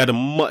game, he had a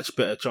much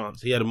better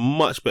chance. He had a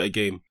much better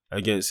game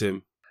against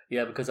him.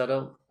 Yeah, because I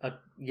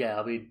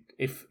mean,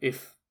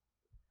 if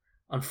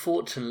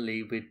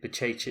unfortunately with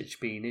Bacecic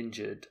being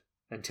injured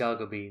and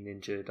Thiago being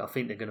injured, I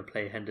think they're going to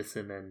play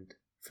Henderson and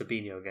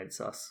Fabinho against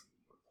us.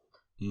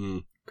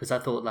 Because I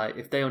thought, like,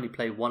 if they only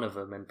play one of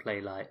them and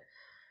play, like,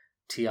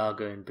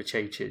 Thiago and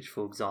Bacecic,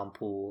 for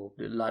example,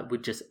 like,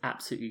 would just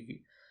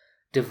absolutely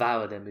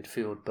devour their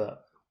midfield.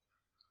 But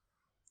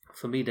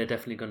for me, they're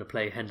definitely going to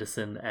play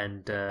Henderson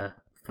and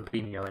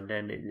Fabinho, and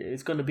then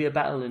it's going to be a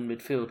battle in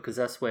midfield because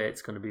that's where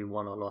it's going to be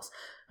won or lost.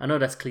 I know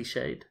that's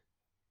cliched,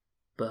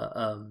 but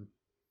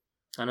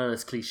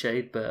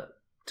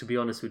to be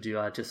honest with you,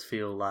 I just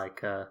feel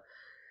like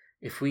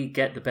if we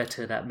get the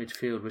better of that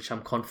midfield, which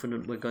I'm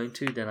confident we're going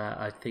to, then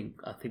I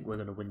think we're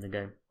going to win the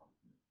game.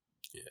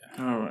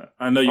 Yeah. All right.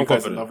 I know you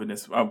guys are loving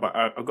this, but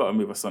I've got to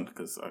move us on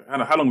because I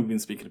know how long we've been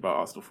speaking about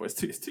Arsenal for. It's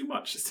too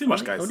much. It's too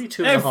much, guys. Only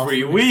 2.5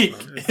 every week.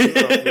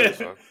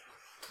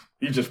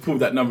 You just pulled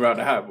that number out of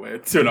the hat, boy.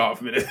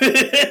 2.5 minutes.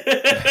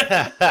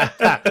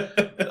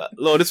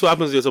 Lord, this is what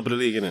happens at the top of the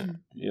league, isn't it?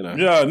 You know.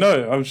 Yeah,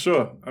 no, I'm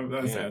sure. I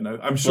know.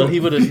 I'm sure. Well,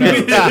 he wouldn't know.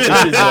 This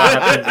is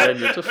what happens when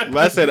you're just...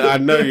 I said, I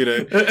know, you know.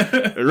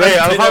 Ray,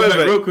 I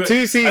remember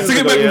 2 seasons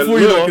ago, before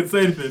you can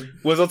say anything.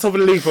 Was on top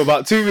of the league for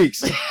about 2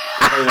 weeks.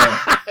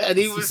 And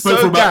he was so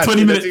for about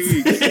 20 minutes. 2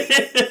 weeks.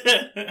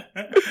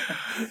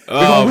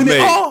 Oh,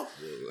 mate.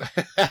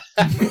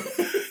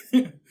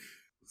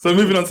 So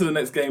moving on to the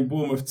next game,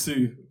 Bournemouth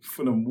 2,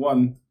 Fulham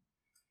 1.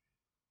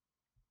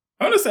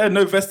 I want to say I had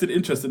no vested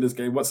interest in this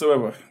game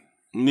whatsoever.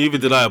 Neither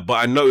did I, but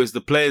I noticed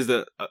the players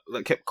that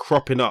kept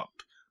cropping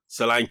up.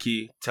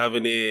 Solanke,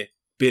 Tavernier,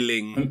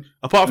 Billing.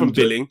 Apart from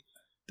Billing,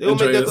 they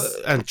all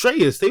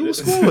Andreas, they all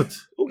scored.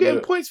 All getting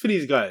points for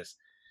these guys.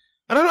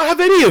 And I don't have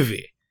any of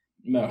it.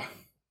 No.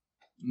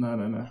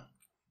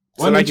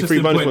 Solanke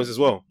 3 bonus points as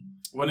well.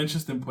 One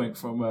interesting point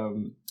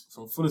from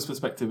Fulham's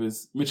perspective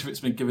is Mitrovic's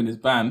been given his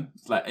ban.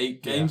 It's like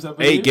 8 games, I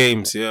believe. 8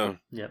 games, yeah.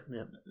 Yep.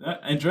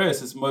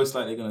 Andreas is most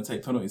likely going to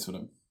take penalties for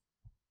them.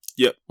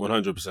 Yep,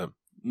 100%.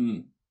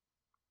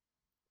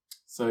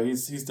 So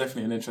he's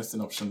definitely an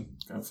interesting option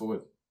going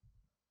forward.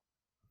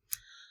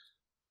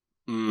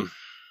 I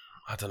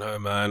don't know,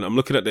 man. I'm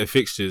looking at their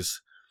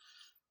fixtures.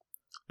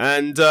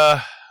 And,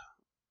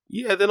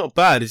 yeah, they're not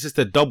bad. It's just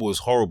their double is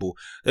horrible.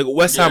 They got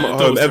West Ham at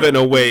home, Everton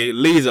away,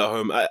 Leeds at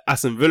home,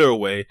 Aston Villa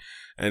away,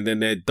 and then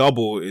their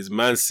double is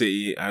Man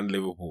City and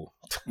Liverpool.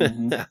 But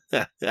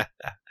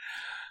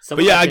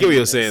yeah, I get what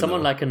you're saying.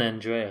 Someone like an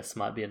Andreas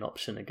might be an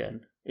option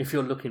again if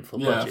you're looking for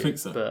budget. Yeah, I think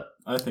so. But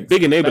I think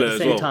big enabler as well. At the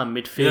same time,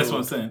 midfield. Yeah, that's what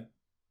I'm saying.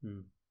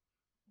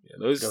 Yeah,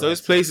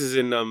 those places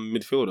in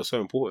midfield are so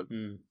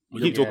important.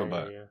 We keep talking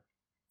about it.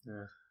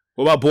 Yeah.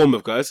 What about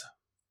Bournemouth, guys?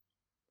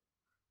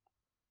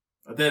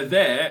 They're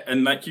there,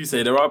 and like you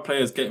say, there are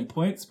players getting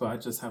points, but I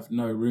just have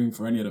no room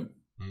for any of them.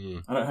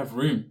 I don't have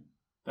room.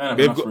 They don't have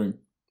enough room.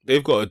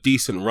 They've got a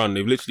decent run.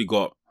 They've literally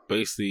got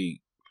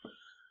basically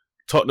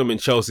Tottenham and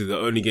Chelsea, the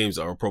only games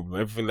that are a problem.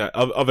 Everything that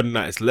other than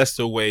that, it's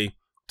Leicester away,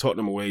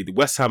 Tottenham away, the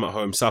West Ham at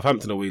home,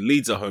 Southampton away,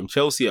 Leeds at home,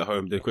 Chelsea at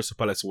home, then Crystal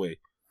Palace away.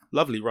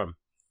 Lovely run.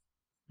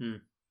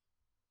 And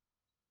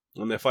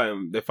they're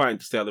fighting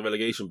to stay out of the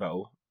relegation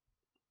battle.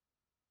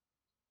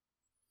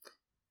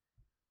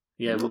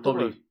 Yeah, we'll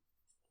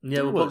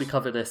probably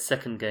cover their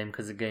second game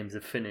because the games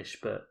are finished,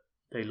 but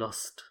they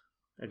lost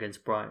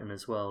against Brighton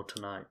as well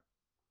tonight.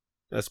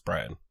 That's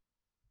Brighton.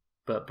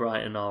 But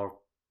Brighton are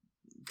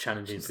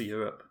challenging for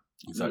Europe.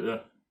 Exactly.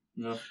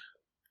 Yeah.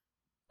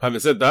 Having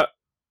said that,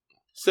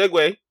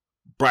 segue.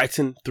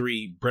 Brighton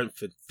 3,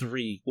 Brentford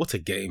 3. What a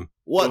game.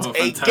 What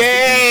a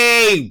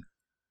game!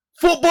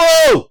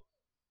 Football!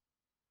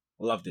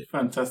 Loved it.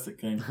 Fantastic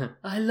game.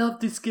 I love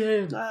this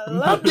game. I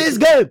love this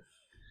game.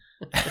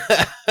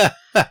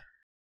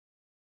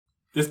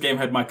 This game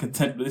had my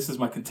content. This is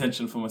my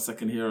contention for my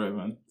second hero,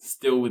 man.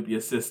 Still with the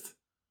assist.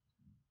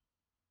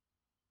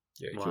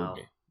 Yeah, wow.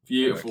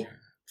 Beautiful.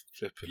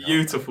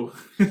 Beautiful.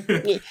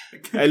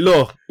 Hey,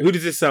 Law, who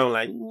does this sound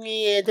like?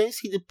 Yeah, I don't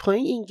see the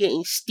point in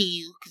getting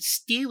Steel, because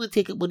Steel will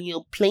take up one of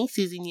your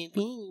places in your...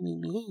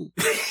 Who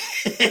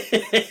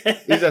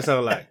does that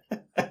sound like?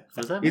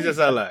 Who does that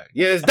sound like?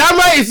 Yes, damn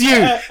right it's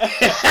you!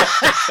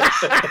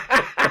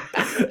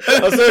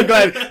 I'm so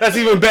glad. That's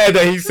even better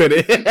that he said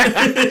it.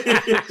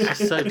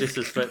 She's so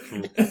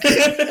disrespectful.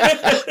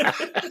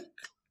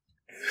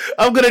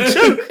 I'm going to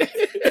choke.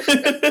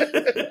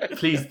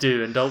 Please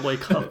do, and don't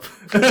wake up.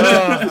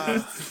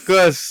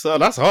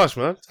 That's harsh,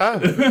 man.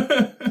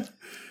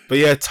 But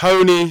yeah,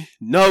 Tony,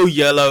 no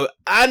yellow,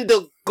 and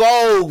the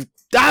goal.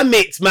 Damn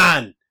it,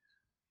 man.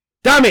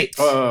 Damn it.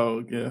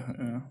 Oh,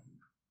 yeah.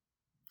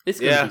 It's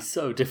going to be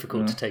so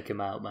difficult to take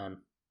him out, man.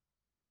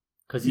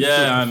 Because he's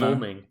still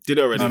performing. Did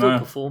it already. Still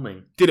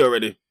performing. Did it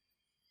already.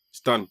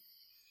 It's done.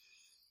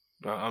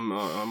 I'm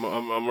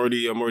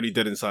already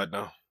dead inside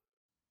now.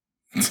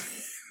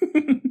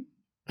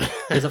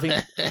 Because I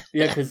think,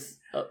 because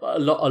a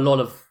lot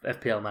of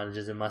FPL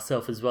managers and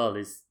myself as well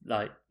is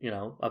like,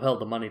 I've held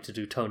the money to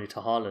do Tony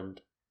to Haaland.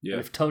 Yeah.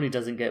 If Tony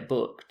doesn't get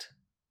booked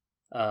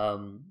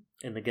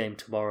in the game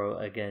tomorrow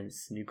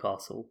against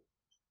Newcastle,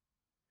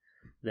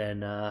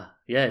 then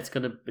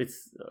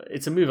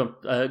it's a move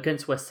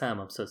against West Ham.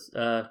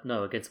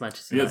 Against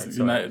Manchester United.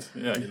 United.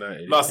 Yeah,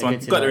 United. Last one,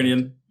 got there in the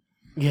end.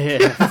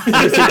 Yeah.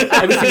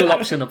 Every single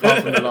option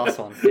apart from the last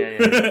one.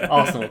 Yeah.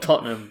 Arsenal,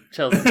 Tottenham,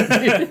 Chelsea.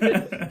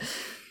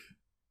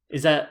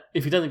 Is that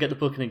if he doesn't get the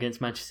booking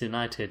against Manchester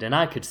United, and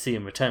I could see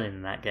him returning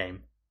in that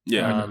game.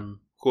 Yeah, of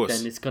course.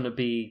 Then it's going to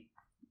be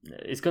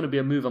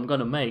a move I'm going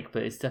to make,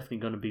 but it's definitely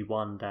going to be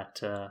one that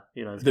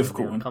is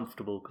difficult, and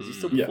uncomfortable because he's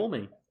still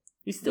performing.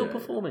 He's still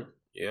performing.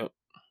 Yeah.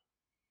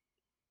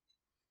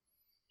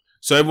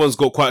 So everyone's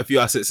got quite a few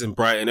assets in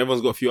Brighton.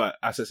 Everyone's got a few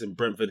assets in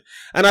Brentford,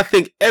 and I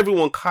think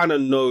everyone kind of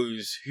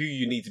knows who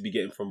you need to be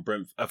getting from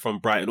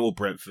Brighton or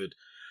Brentford.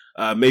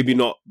 Maybe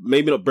not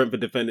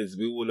Brentford defenders.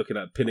 We were looking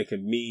at Pinnock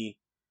and me,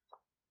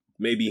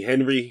 maybe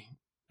Henry,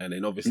 and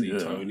then obviously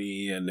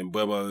Tony, and then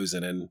Buemos,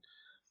 and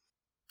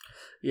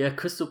then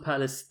Crystal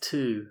Palace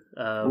 2.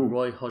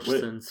 Roy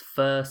Hodgson's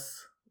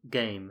first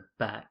game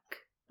back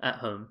at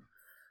home.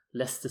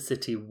 Leicester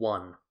City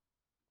 1.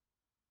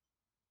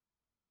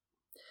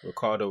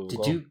 Ricardo.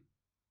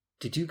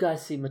 Did you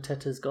guys see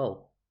Mateta's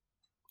goal?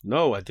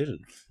 No, I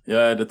didn't.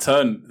 Yeah, the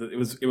turn. It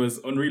was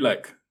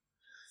Henry-like.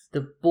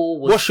 The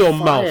ball was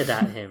fired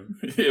at him.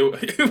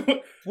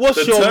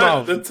 What's your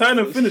mouth? The turn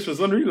and finish was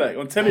Henry-like.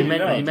 I'm telling you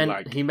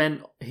now. He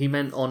meant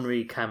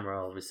Henry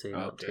Camara, obviously,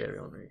 not Thierry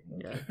Henry.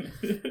 Yeah.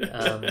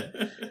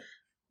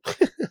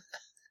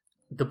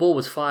 The ball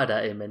was fired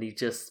at him, and he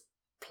just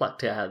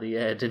plucked it out of the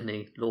air, didn't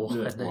he?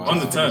 And then on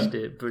the turn.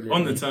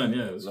 On the turn,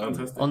 it was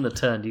fantastic. On the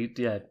turn,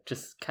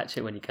 just catch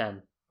it when you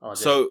can.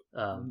 So,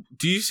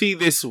 do you see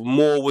this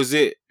more? Was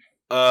it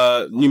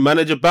new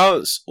manager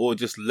bounce or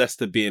just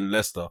Leicester being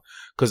Leicester?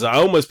 Because I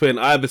almost put in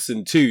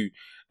Iverson too,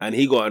 and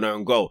he got an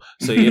own goal.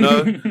 So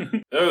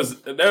there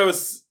was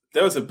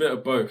a bit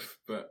of both,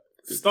 but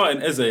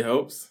starting Eze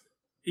helps.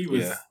 He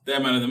was their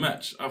man of the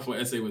match. I thought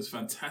Eze was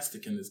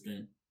fantastic in this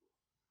game.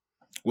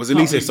 Was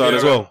Elise started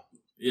as well?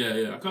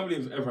 Yeah. I can't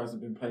believe Evra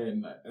hasn't been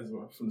playing like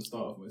Ezra from the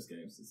start of most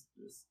games.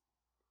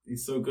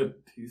 He's so good.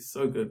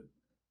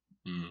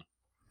 Mm.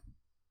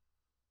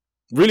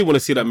 Really want to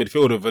see that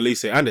midfield of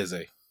Elise and Eze.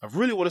 I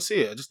really want to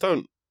see it. I just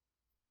don't.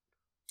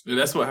 Yeah,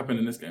 that's what happened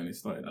in this game. He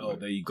started. Oh,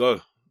 there you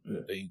go.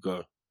 Yeah. There you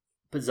go.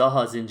 But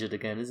Zaha's injured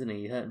again, isn't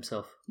he? He hurt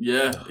himself.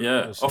 Yeah.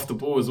 Off the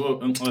ball as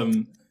well.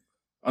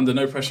 Under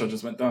no pressure,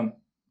 just went down.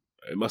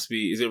 It must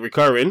be. Is it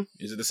recurring?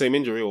 Is it the same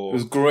injury or? It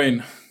was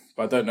groin.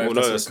 But I don't know if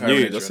that's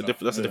new. That's a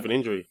different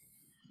injury.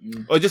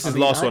 Mm. Oh, just his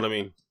last one, I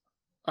mean.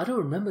 I don't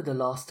remember the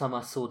last time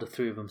I saw the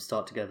three of them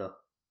start together.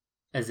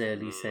 Eze,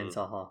 Elise, and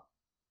Zaha.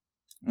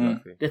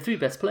 They're three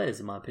best players,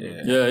 in my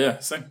opinion. Yeah,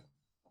 same.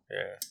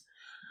 Yeah.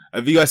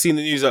 Have you guys seen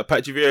the news that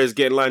Patrick Vieira is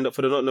getting lined up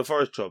for the Nottingham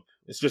Forest job?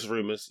 It's just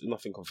rumours,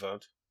 nothing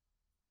confirmed.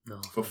 No.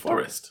 For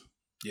Forest?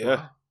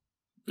 Yeah.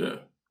 Yeah.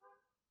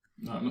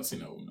 No, I've not seen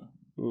that one.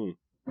 No.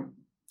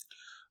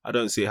 I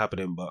don't see it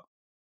happening, but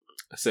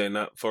saying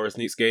that, Forest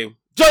next game.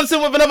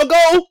 Johnson with another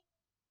goal!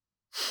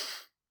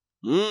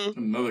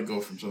 Another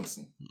goal from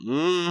Johnson.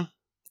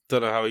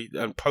 Don't know how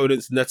and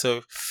Podence,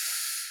 Neto.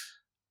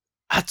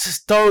 I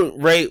just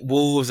don't rate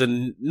Wolves,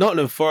 and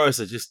Nottingham Forest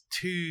are just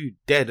too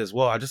dead as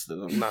well. I'm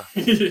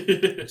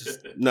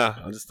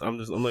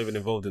not even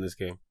involved in this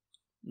game.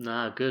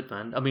 Nah, good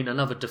man. I mean,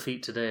 another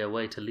defeat today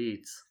away to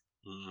Leeds.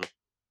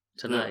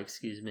 Tonight,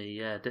 excuse me.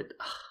 Yeah,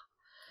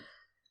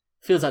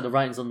 feels like the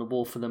writing's on the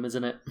wall for them,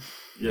 isn't it?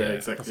 Yeah,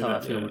 exactly. That's how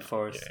I feel with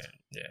Forest.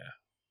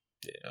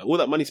 Yeah. All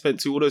that money spent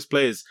to all those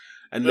players,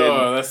 and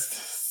then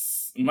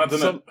that's mad,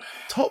 some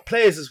top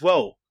players as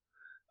well.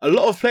 A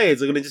lot of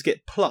players are going to just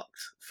get plucked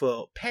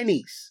for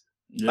pennies.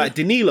 Yeah. Like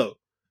Danilo.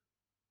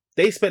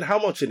 They spent how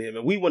much on him,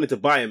 and we wanted to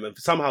buy him, and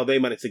somehow they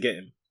managed to get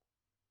him.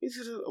 He's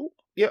just,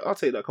 I'll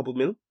take that couple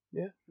mil.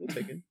 Yeah, we'll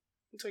take him.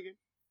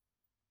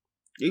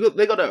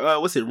 They got a,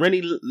 what's it,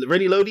 Rennie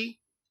Lodi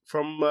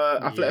from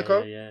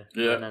Atletico? Yeah.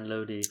 Renan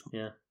Lodi,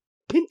 yeah.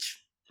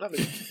 Pinch. Love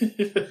it.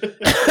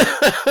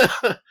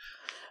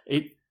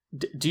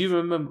 Do you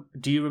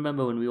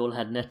remember when we all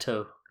had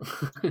Neto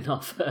in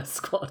our first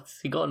squads?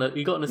 He got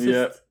an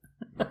assist.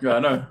 Yeah, I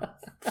know.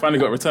 Finally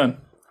got a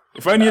return.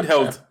 If only he'd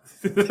held.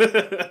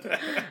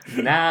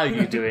 Now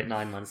you do it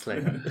 9 months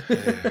later.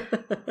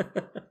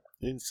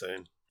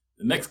 Insane.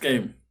 The next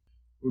game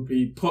would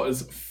be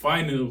Potter's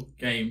final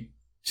game.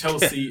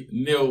 Chelsea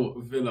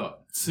 0, Villa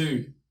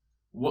 2.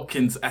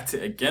 Watkins at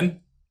it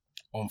again.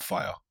 On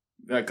fire.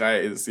 That guy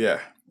is, he's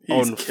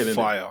on killing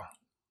fire.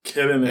 It.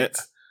 Killing it.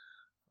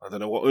 I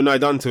don't know what Unai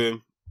done to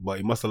him, but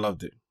he must have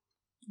loved it.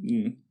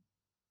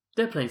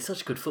 They're playing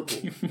such good football.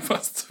 He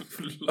must have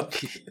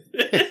loved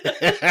it.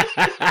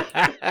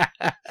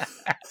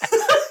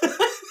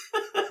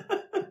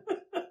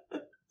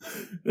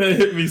 That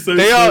hit me so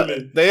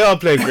silly. They are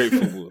playing great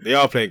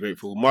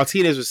football.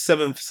 Martinez with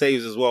 7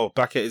 saves as well,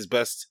 back at his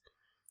best.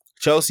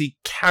 Chelsea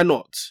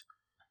cannot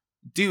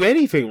do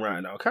anything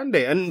right now, can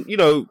they? And,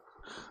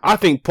 I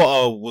think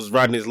Potter was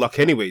riding his luck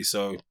anyway,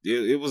 so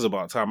it was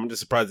about time. I'm just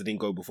surprised it didn't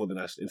go before the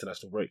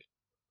international break.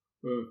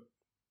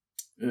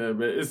 Yeah,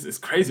 but it's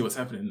crazy what's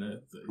happening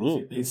there.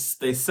 They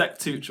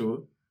sacked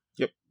Tuchel.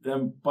 Yep.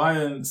 Then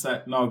Bayern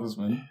sacked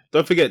Nagelsmann.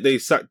 Don't forget they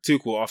sacked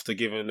Tuchel after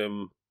giving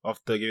them a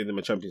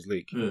Champions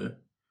League. Yeah.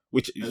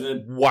 Which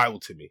is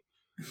wild to me.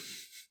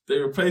 They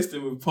replaced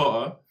him with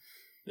Potter.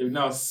 They've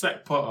now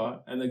sacked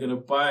Potter, and they're going to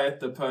buy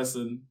the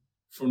person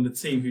from the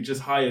team who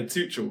just hired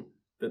Tuchel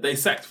that they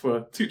sacked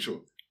for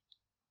Tuchel.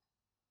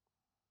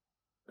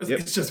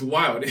 It's just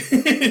wild.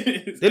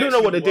 They don't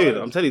know what they're doing.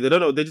 I'm telling you, they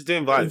don't know. They're just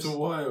doing vibes. It's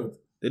wild.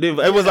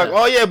 Everyone's like,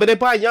 oh yeah, but they're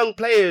buying young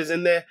players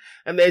and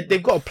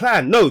they've got a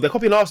plan. No, they're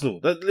copying Arsenal.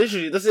 That's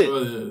it.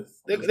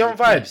 They're on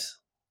vibes.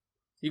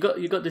 You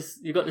got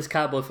this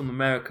cowboy from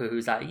America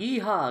who's like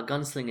yeehaw,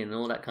 gunslinging and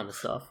all that kind of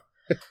stuff.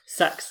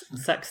 Sacks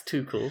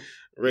Tuchel.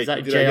 Rick, he's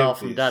like JR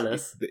from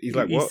Dallas. He's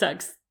like what?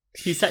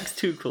 He sacks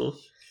Tuchel,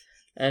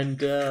 and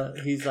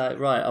he's like,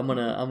 right, I'm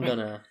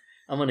gonna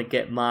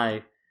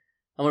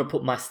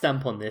put my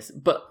stamp on this.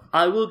 But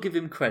I will give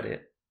him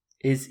credit.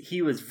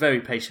 He was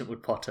very patient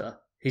with Potter.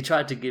 He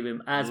tried to give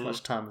him as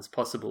much time as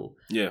possible.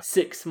 Yeah.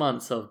 6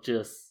 months of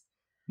just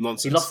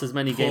nonsense. He lost as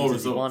many games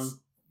as he won.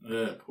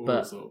 Yeah, poor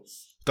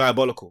results.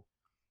 Diabolical.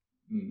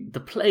 The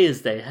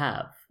players they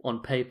have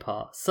on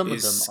paper, some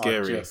of them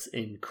scary. are just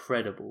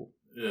incredible.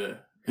 Yeah.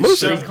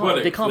 Most of them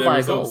they can't buy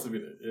a goal.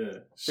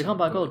 They can't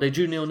buy a goal. They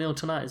drew 0-0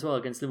 tonight as well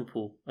against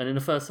Liverpool. And in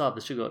the first half,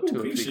 they should have got 2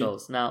 or 3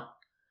 goals. Now,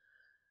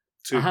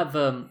 2. I have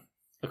a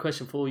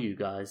question for you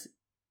guys.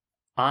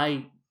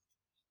 I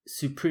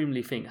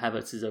supremely think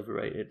Havertz is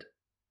overrated.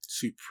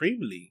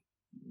 Supremely?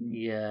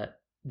 Yeah.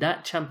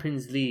 That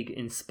Champions League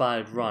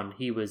inspired run,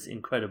 he was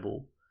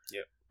incredible.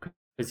 Yeah.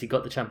 Because he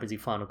got the Champions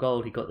League final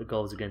goal, he got the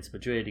goals against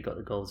Madrid, he got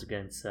the goals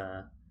against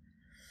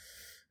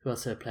who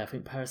else did I play? I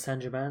think Paris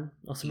Saint-Germain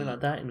or something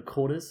like that in the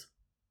quarters.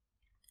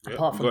 Yeah.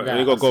 Apart from that, and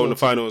he got a goal in the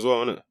final as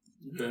well, isn't it?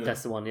 Yeah.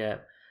 That's the one, yeah.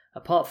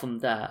 Apart from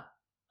that,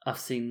 I've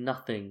seen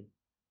nothing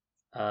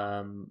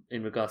in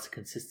regards to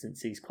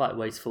consistency. He's quite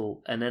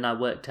wasteful. And then I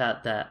worked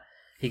out that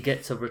he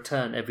gets a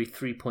return every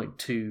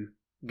 3.2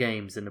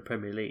 games in the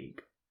Premier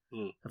League.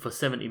 And for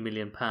 £70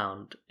 million,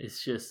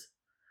 it's just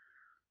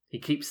he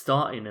keeps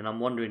starting, and I'm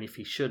wondering if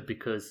he should,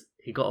 because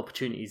he got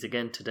opportunities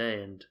again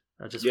today, and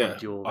I just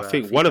wanted your I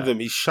think one of them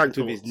he shanked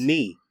with his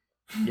knee.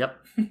 Yep.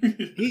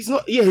 He's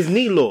not. Yeah, his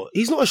knee law.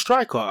 He's not a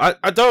striker.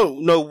 I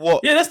don't know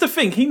what. Yeah, that's the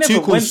thing. He never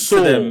Tuchel went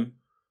to them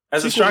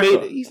as a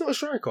striker. He's not a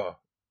striker.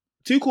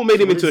 Tuchel made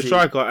him into a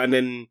striker, and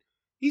then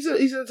he's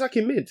an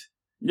attacking mid.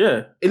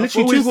 Yeah. And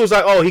literally, Tuchel's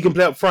like, oh, he can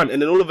play up front,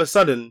 and then all of a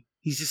sudden,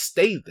 he's just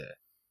stayed there.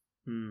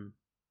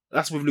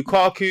 That's with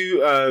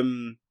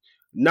Lukaku.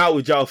 Now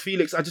with João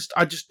Felix,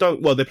 I just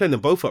don't. Well, they're playing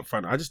them both up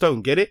front. I just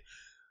don't get it.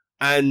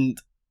 And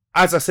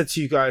as I said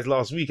to you guys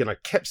last week, and I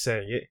kept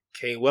saying it,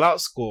 Kane will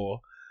outscore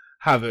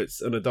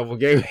Havertz in a double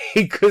game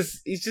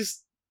because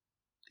he's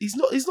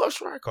not a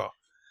striker.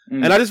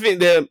 And I just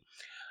think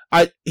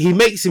he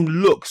makes him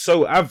look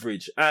so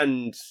average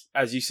and,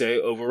 as you say,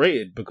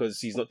 overrated because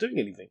he's not doing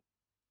anything.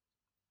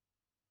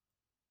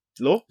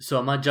 Law? So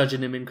am I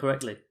judging him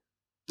incorrectly?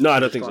 No, I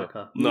don't think so.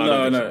 striker. No, I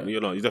don't think so.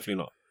 You're not. You're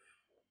definitely not.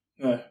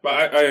 No, but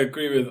I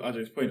agree with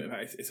Ajay's point.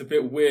 That it's a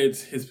bit weird.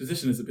 His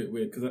position is a bit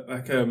weird because,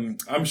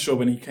 I'm sure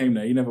when he came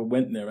there, he never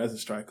went there as a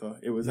striker.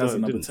 It was as a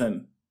number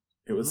 10.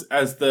 It was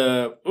as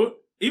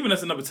even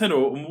as a number 10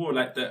 or more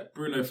like that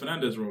Bruno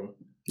Fernandes role.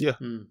 Yeah.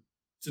 Do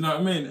you know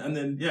what I mean? And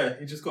then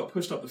he just got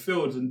pushed up the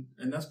field, and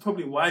that's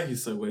probably why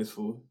he's so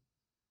wasteful.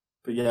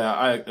 But yeah,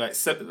 I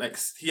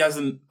he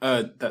hasn't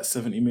earned that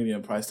 70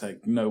 million price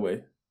tag. No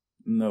way.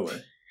 Yeah,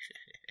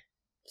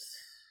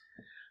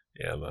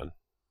 man.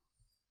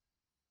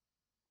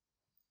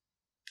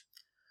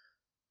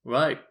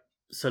 Right.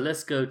 So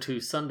let's go to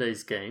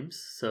Sunday's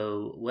games.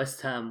 So West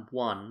Ham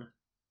 1,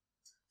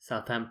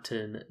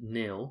 Southampton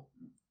 0.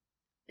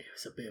 It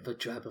was a bit of a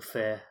drab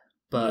affair,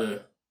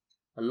 but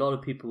a lot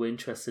of people were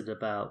interested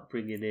about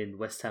bringing in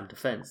West Ham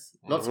defence.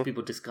 Lots of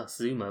people discussed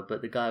Zuma,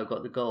 but the guy who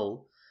got the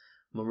goal,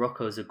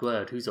 Morocco's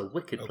Aguerd, who's a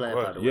wicked player,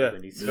 by the way. Yeah,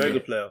 when he's very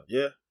good player.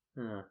 Yeah.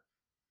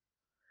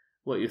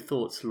 What are your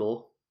thoughts,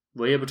 Law?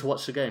 Were you able to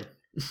watch the game?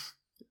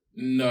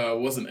 No, I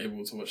wasn't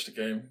able to watch the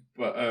game,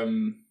 but I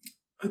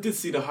did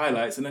see the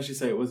highlights, and as you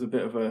say, it was a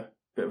bit of a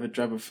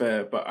drab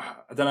affair. But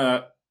I don't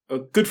know.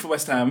 Good for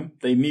West Ham;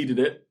 they needed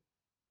it.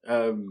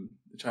 They're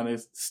trying to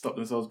stop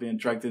themselves being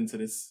dragged into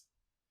this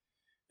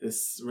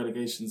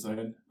relegation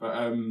zone. But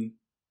I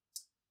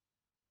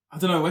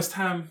don't know. West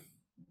Ham,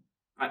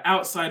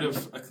 outside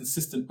of a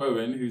consistent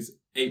Bowen, who's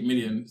 8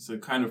 million, so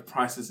kind of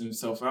prices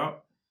himself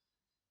out.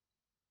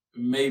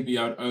 Maybe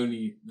I'd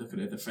only look at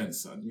their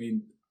defence. I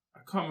mean, I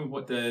can't remember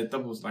what their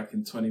double was like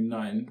in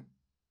 29.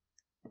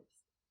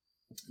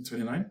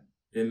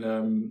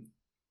 In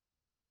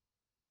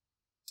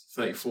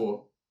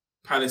 34.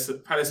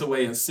 Palace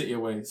away and City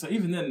away. So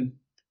even then,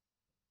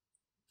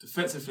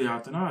 defensively, I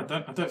don't know. I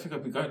don't think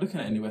I've been looking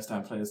at any West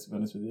Ham players, to be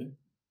honest with you.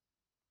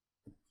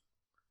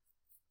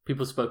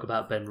 People spoke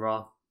about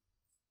Benrahma.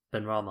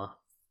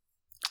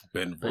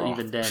 But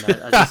even then,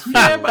 I I just feel...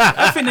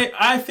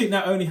 I think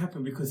that only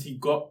happened because he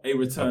got a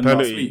return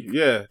last week.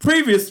 Yeah.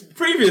 Previous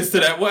to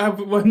that, what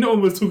happened? Well, no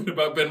one was talking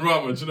about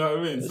Benrahma. Do you know what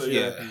I mean? So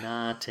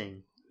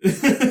Nothing.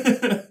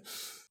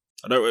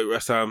 I don't rate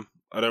West Ham.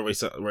 I don't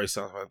rate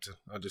Southampton.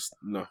 I just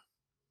no.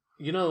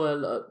 You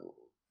know,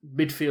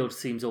 midfield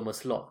seems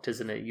almost locked,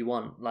 isn't it? You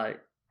want like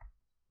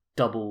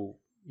double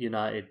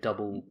United,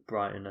 double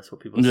Brighton. That's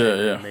what people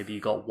say. Yeah. Maybe you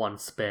got one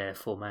spare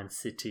for Man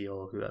City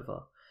or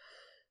whoever.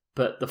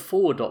 But the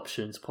forward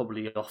options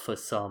probably offer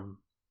some,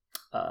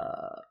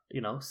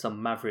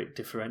 some maverick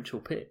differential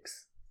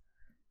picks.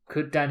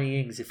 Could Danny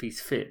Ings, if he's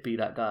fit, be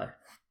that guy?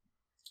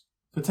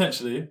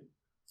 Potentially.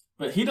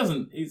 But he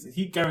doesn't.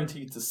 He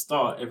guaranteed to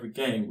start every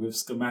game with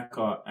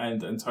Scamacca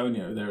and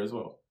Antonio there as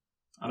well.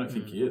 I don't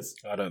think he is.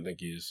 I don't think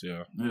he is.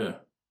 Yeah. Yeah.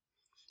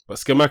 But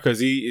Scamacca, is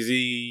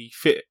he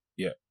fit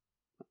yet?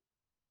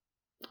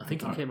 I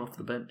think he came off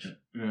the bench.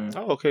 Yeah.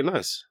 Oh, okay,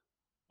 nice.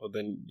 Well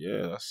then,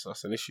 yeah,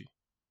 that's an issue.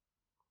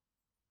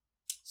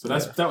 So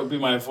that would be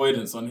my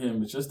avoidance on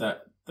him. It's just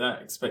that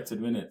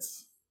expected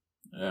minutes.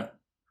 Yeah.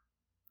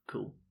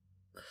 Cool.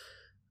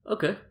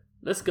 Okay.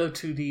 Let's go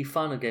to the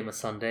final game of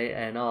Sunday,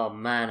 and oh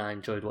man, I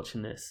enjoyed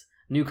watching this.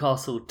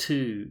 Newcastle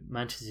 2,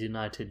 Manchester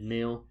United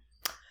 0.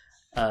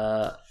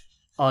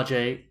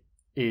 RJ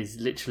is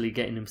literally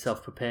getting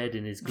himself prepared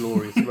in his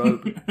glorious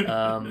robe.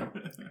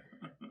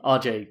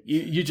 RJ,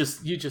 you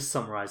just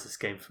summarise this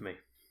game for me.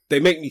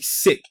 They make me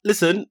sick.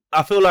 Listen,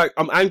 I feel like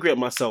I'm angry at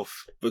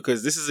myself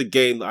because this is a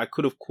game that I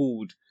could have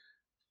called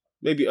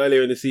maybe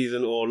earlier in the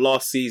season or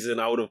last season.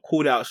 I would have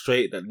called out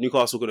straight that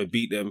Newcastle were going to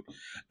beat them,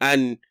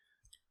 and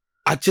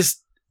I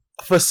just,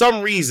 for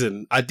some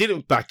reason, I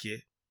didn't back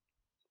it,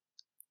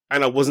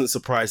 and I wasn't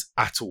surprised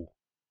at all.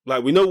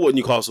 Like, we know what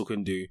Newcastle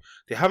can do.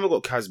 They haven't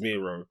got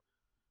Casemiro.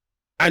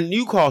 And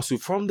Newcastle,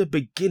 from the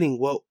beginning,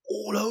 were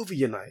all over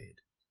United.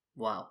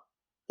 Wow.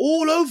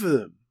 All over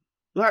them.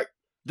 Like,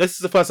 this is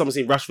the first time I've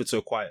seen Rashford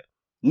so quiet.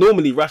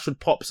 Normally,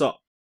 Rashford pops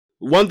up.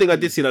 One thing I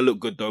did see that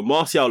looked good, though,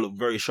 Martial looked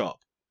very sharp.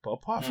 But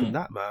apart from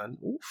that, man,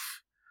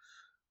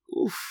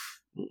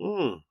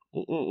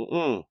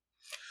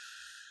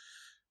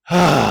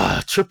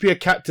 Trippier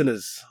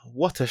captainers.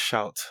 What a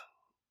shout.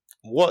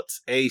 What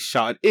a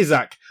shout.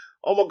 Isaac.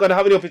 Oh my God,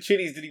 how many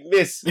opportunities did he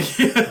miss?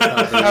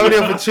 How many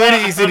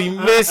opportunities did he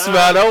miss,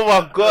 man? Oh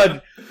my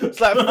God. It's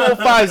like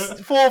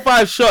four or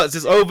five shots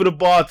just over the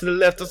bar to the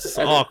left. Just,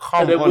 come on,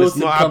 it's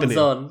not happening.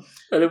 And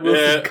then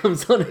Wilson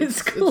comes on and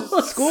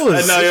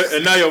scores.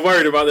 And now you're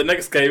worried about the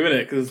next game,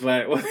 innit? Because it's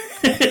like...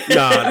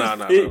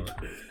 No.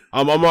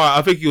 I'm alright.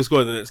 I think he'll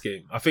score in the next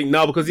game. I think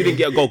now because he didn't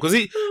get a goal. Because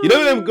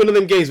one of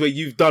them games where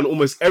you've done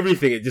almost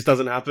everything, it just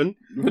doesn't happen.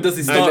 But does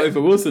he start over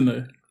Wilson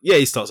though? Yeah,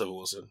 he starts over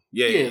Wilson.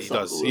 Yeah, he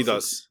does. He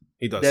does.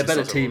 They're a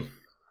better team.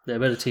 They're a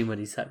better team when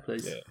he's sacked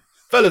plays. Yeah.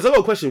 Fellas, I've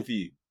got a question for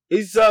you.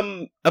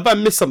 Have I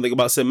missed something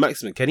about St.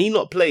 Maximin? Can he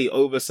not play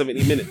over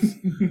 70 minutes?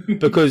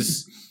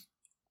 Because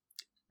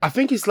I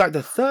think it's like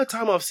the third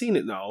time I've seen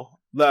it now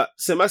that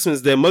St.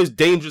 Maximin's their most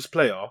dangerous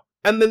player,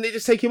 and then they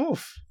just take him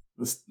off.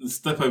 The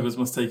stepovers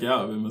must take it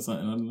out of him or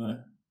something. I don't know.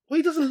 Well,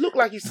 he doesn't look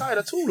like he's tired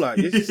at all. Like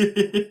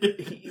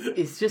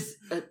it's just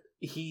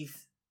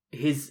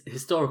his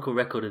historical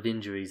record of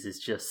injuries is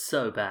just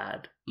so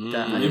bad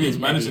that I Maybe he's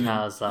think managing Eddie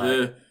Howe's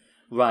like,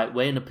 right,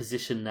 we're in a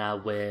position now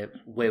where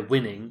we're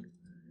winning,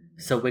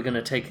 so we're going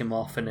to take him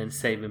off and then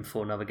save him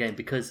for another game,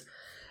 because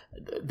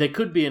there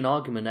could be an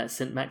argument that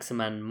St.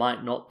 Maximin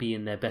might not be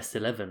in their best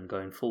 11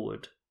 going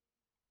forward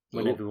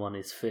when everyone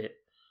is fit.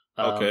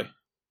 Okay.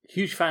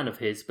 Huge fan of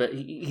his, but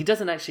he's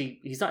not actually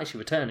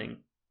returning.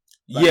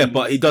 Like,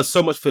 but he does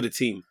so much for the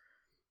team.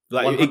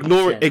 Like,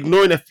 ignoring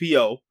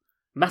FPL.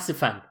 Massive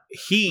fan.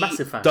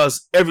 Massive fan.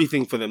 Does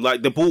everything for them.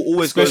 Like, the ball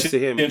always goes to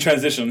him. In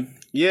transition.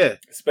 Yeah.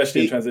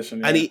 Especially in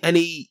transition. Yeah. And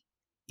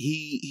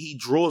he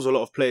draws a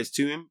lot of players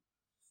to him.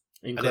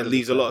 And it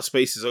leaves a lot of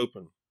spaces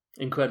open.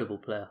 Incredible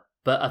player.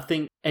 But I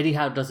think Eddie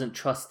Howe doesn't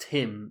trust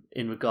him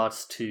in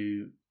regards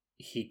to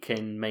he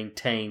can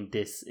maintain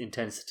this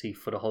intensity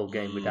for the whole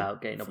game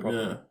without getting a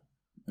problem. Yeah.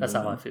 That's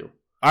how I feel.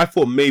 I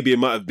thought maybe it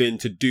might have been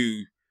to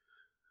do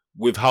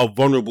with how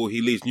vulnerable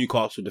he leaves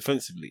Newcastle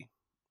defensively.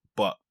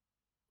 But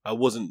I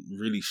wasn't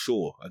really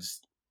sure.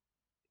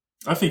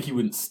 I think he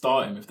wouldn't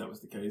start him if that was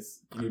the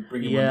case. He would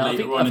bring him on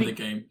later on in the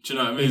game. Do you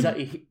know what I mean?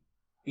 Exactly.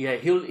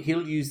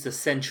 He'll use the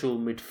central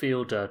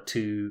midfielder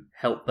to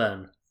help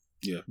Burn.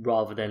 Yeah.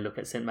 Rather than look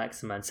at St.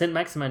 Maximin. St.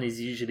 Maximin is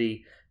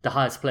usually the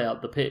highest player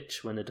up the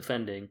pitch when they're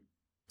defending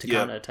to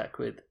counter-attack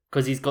with.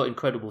 Because he's got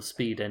incredible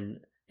speed and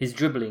his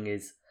dribbling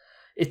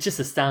it just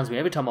astounds me.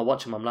 Every time I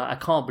watch him, I'm like, I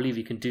can't believe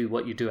you can do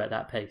what you do at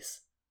that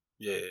pace.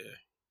 Yeah.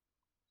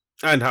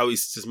 And how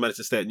he's just managed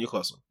to stay at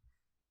Newcastle.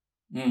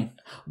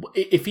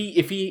 If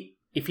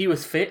he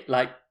was fit,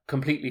 like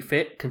completely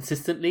fit,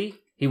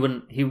 consistently, he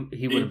wouldn't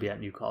be at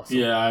Newcastle.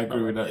 Yeah, I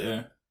agree with that,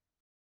 yeah.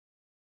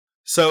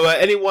 So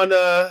anyone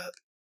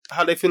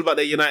how they feel about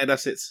their United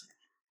assets?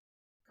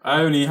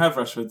 I only have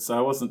Rashford, so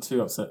I wasn't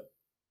too upset.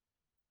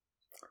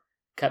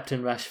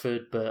 Captain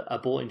Rashford, but I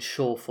bought in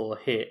Shaw for a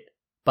hit.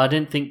 But I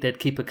didn't think they'd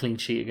keep a clean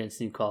sheet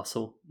against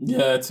Newcastle.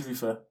 Yeah, to be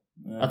fair.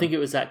 Yeah. I think it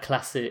was that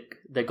classic,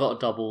 they got a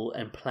double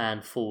and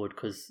planned forward,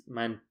 because,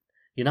 man,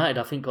 United,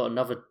 I think, got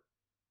another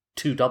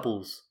 2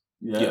 doubles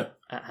at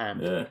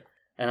hand. Yeah.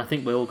 And I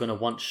think we're all going to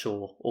want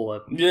Shaw or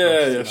a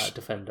United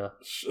defender.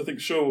 I think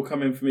Shaw will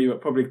come in for me,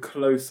 but probably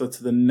closer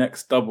to the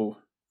next double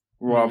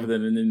rather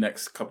than in the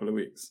next couple of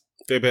weeks.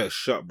 They better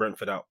shut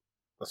Brentford out.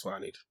 That's what I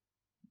need.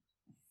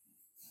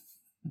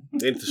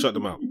 They need to shut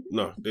them out.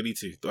 No, they need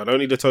to. I don't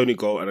need a Tony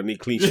goal and I need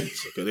clean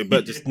sheets. Okay? They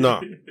better just,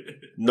 no,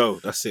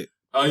 that's it.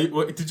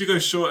 Did you go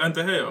Shaw and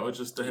De Gea or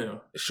just De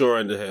Gea? Shaw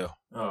and De Gea.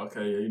 Oh,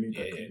 okay. Yeah, you need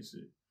that clean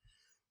sheet.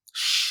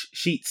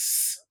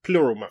 Sheets.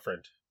 Plural, my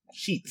friend.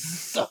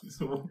 Sheets.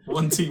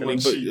 One team, one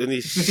sheet.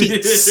 And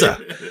sheets.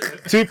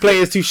 2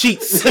 players, 2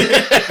 sheets.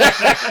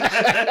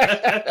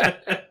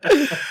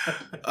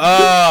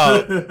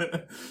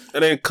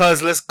 And then,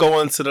 let's go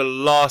on to the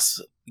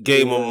last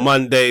game on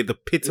Monday, the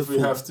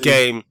pitiful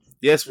game.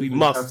 Yes, we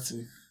must.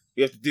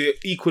 We have to do it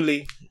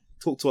equally.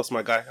 Talk to us,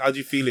 my guy. How are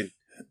you feeling?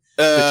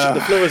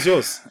 The floor is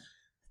yours.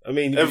 I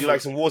mean, would you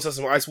like some water,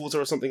 some ice water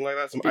or something like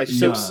that? Some ice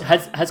chips?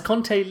 Has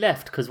Conte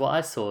left? Because what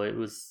I saw, it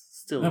was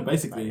still... No,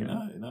 basically,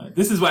 no.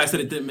 This is why I said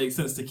it didn't make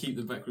sense to keep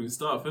the backroom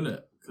staff,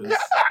 innit? Because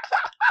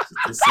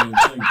it's the same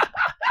thing.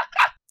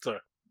 Sorry.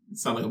 You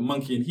sound like a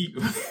monkey in heat.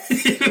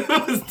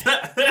 What was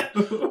that?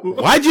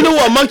 Why do you know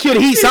what a monkey in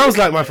heat sounds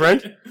like, my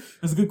friend?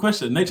 That's a good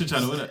question. Nature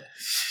Channel, isn't it?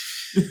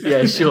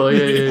 Yeah, sure.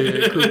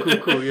 Yeah.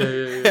 Cool.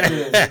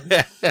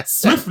 Yeah.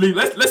 Swiftly,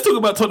 let's talk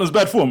about Tottenham's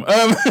bad form.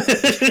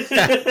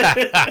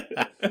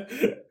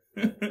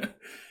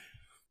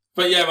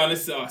 But yeah, man,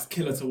 it's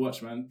killer to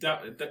watch, man.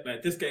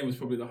 This game was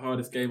probably the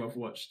hardest game I've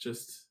watched.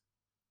 Just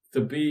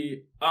to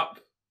be up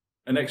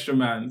an extra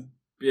man,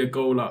 be a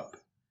goal up,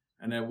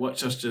 and then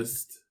watch us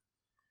just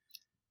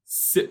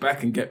sit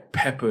back and get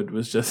peppered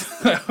was just...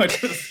 I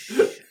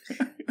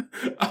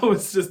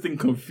was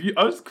confused.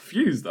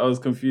 I was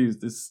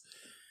confused.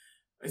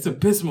 It's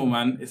abysmal,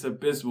 man. It's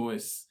abysmal.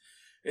 It's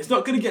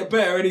not going to get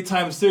better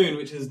anytime soon,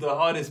 which is the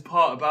hardest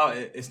part about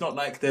it. It's not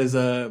like there's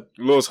a...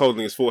 Law's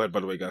holding his forehead,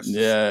 by the way, guys.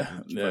 Yeah,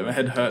 my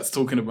head hurts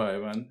talking about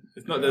it, man.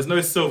 There's no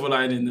silver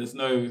lining.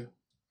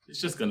 It's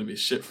just going to be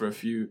shit for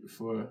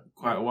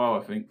quite a while,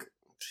 I think.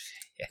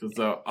 Because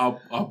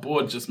our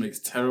board just makes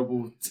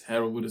terrible,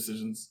 terrible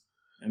decisions.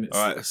 And it's...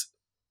 All right.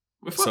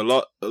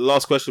 So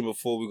last question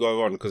before we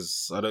go on,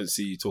 because I don't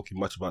see you talking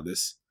much about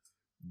this.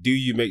 Do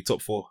you make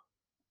top 4?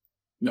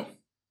 No.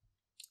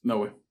 No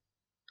way.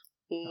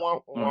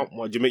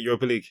 What do you make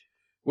Europa League?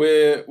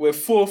 We're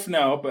 4th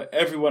now, but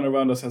everyone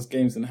around us has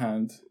games in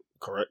hand.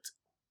 Correct.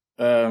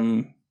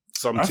 Some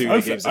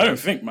 2 games. I don't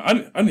think,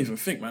 man. I don't even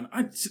think, man.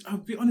 I'll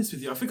be honest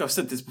with you. I think I've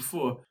said this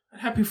before. I'm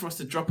happy for us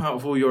to drop out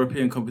of all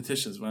European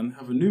competitions, man.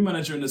 Have a new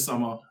manager in the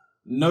summer,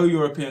 no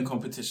European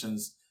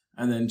competitions,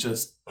 and then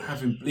just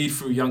have him bleed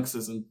through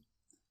youngsters and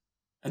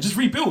just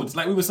rebuild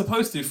like we were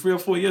supposed to 3 or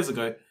 4 years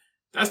ago.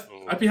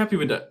 I'd be happy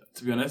with that,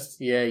 to be honest.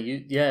 Yeah,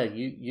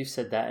 you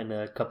said that in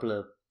a couple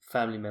of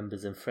family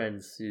members and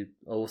friends who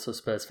are also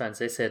Spurs fans.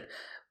 They said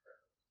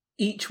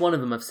each one of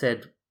them have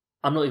said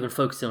I'm not even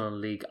focusing on the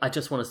league. I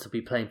just want us to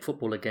be playing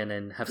football again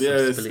and have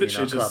some stability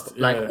in our club.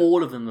 Yeah. Like,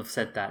 all of them have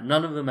said that.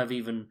 None of them have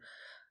even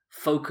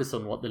focused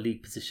on what the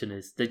league position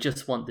is. They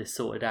just want this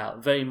sorted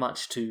out. Very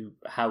much to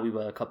how we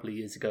were a couple of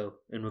years ago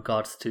in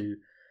regards to,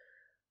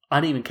 I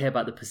don't even care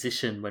about the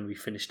position when we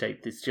finished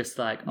 8th. It's just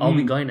like, are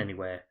we going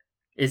anywhere?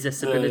 Is there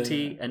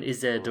stability and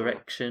is there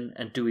direction,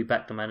 and do we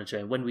back the manager?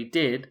 And when we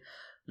did,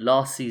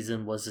 last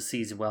season was the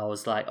season where I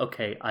was like,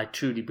 okay, I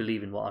truly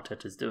believe in what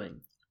Arteta's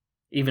doing.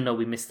 Even though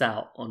we missed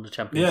out on the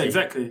Champions League. Yeah,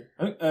 exactly.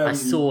 I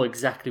saw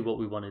exactly what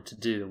we wanted to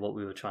do and what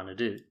we were trying to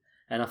do.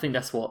 And I think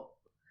that's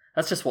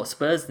just what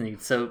Spurs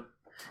need. So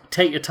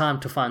take your time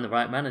to find the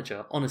right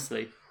manager,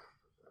 honestly.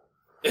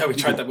 Yeah, we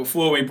tried that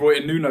before. We brought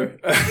in Nuno.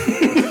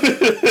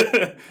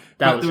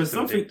 That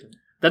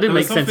didn't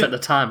make sense at the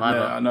time either.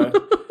 Yeah, I know.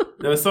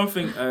 There was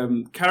something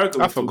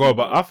Carragher. I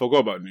forgot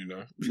about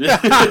Nuno. He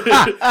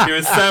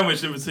was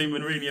sandwiched in between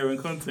Mourinho and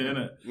Conte,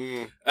 innit?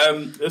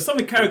 There was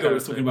something Carragher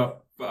was talking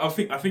about, but I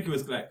think he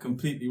was like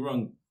completely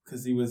wrong,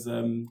 because he was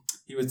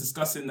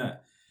discussing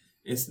that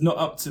it's not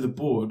up to the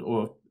board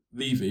or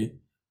Levy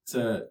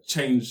to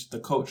change the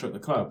culture at the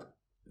club,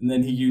 and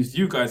then he used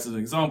you guys as an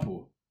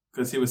example,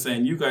 because he was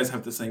saying you guys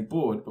have the same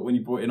board, but when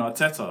you brought in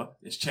Arteta,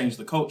 it's changed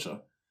the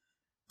culture.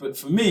 But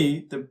for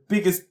me, the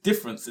biggest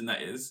difference in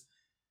that is,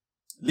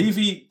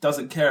 Levy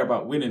doesn't care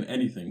about winning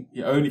anything.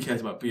 He only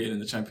cares about being in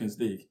the Champions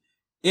League.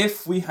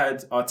 If we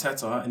had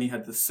Arteta and he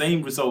had the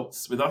same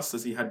results with us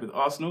as he had with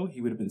Arsenal,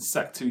 he would have been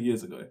sacked 2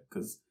 years ago.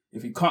 Because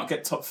if he can't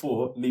get top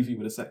 4, Levy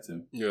would have sacked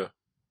him. Yeah.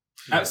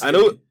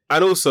 Absolutely.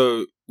 And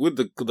also, with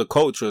the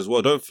culture as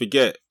well, don't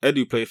forget,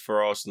 Edu played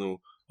for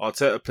Arsenal,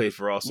 Arteta played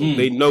for Arsenal.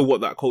 They know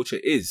what that culture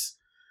is.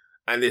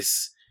 And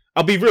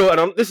I'll be real,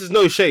 and this is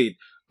no shade,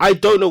 I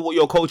don't know what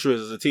your culture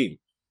is as a team.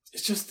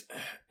 It's just...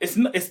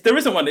 there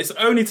isn't one. It's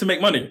only to make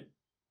money.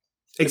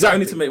 Exactly. It's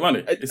only to make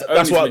money.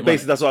 That's what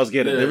I was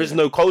getting. Yeah. There is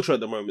no culture at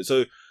the moment.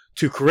 So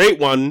to create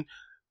one,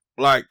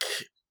 like,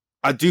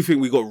 I do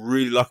think we got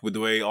really lucky with the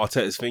way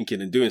Arteta's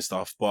thinking and doing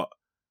stuff. But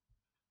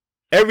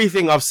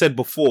everything I've said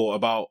before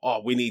about,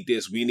 we need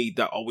this, we need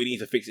that, we need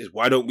to fix this.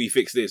 Why don't we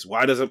fix this?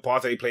 Why doesn't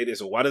Partey play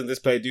this? Or why doesn't this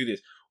player do this?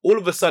 All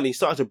of a sudden, he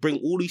started to bring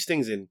all these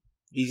things in.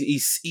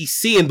 He's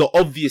seeing the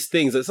obvious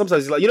things. And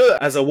sometimes he's like,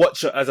 as a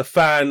watcher, as a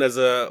fan, as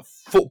a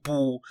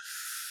football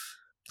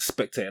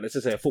spectator, let's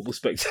just say a football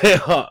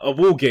spectator of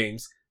all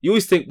games, you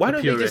always think, why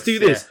don't they just do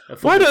this?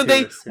 Why don't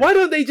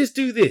they just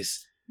do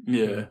this?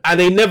 Yeah. And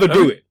they never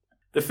do it.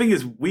 The thing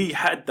is, we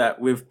had that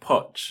with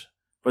Poch,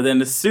 but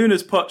then as soon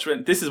as Poch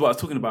went, this is what I was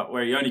talking about,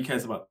 where he only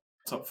cares about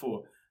top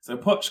 4. So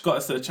Poch got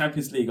us to the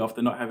Champions League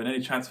after not having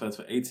any transfers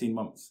for 18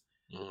 months.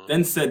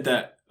 Then said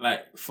that,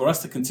 like, for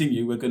us to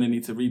continue, we're going to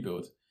need to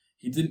rebuild.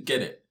 He didn't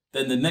get it.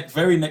 Then the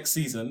very next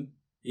season,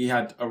 he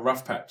had a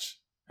rough patch,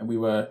 and we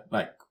were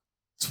like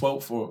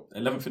 12th or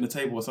 11th in the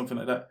table or something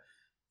like that.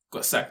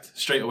 Got sacked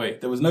straight away.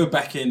 There was no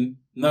back in,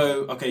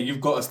 okay,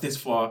 you've got us this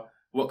far.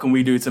 What can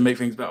we do to make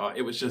things better?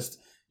 It was just,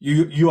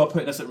 you are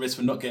putting us at risk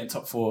for not getting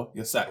top 4.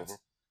 You're sacked.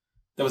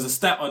 There was a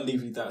stat on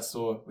Levy that I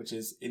saw, which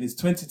is in his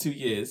 22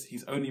 years,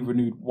 he's only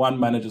renewed one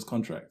manager's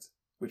contract,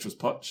 which was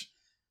Poch,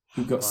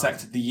 who got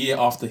sacked the year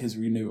after his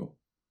renewal.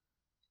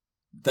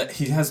 That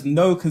he has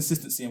no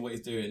consistency in what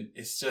he's doing.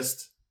 It's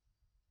just,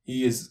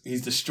 he's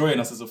destroying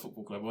us as a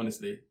football club,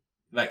 honestly.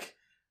 Like,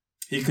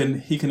 he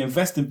can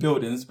invest in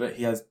buildings, but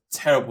he has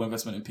terrible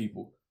investment in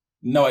people.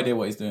 No idea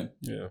what he's doing.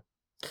 Yeah.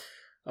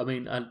 I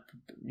mean, and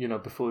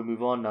before we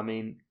move on, I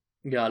mean,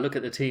 I look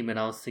at the team and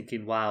I was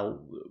thinking, wow,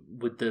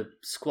 with the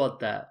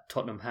squad that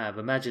Tottenham have,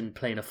 imagine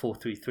playing a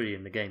 4-3-3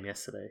 in the game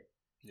yesterday.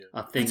 Yeah.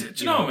 I think do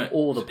you know what,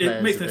 all the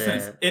players it makes no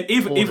sense. And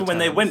even when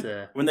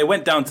they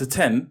went down to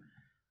 10,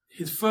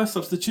 his first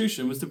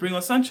substitution was to bring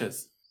on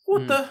Sanchez.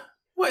 What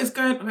is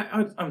going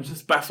on? I'm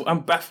just baffled.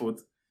 I'm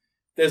baffled.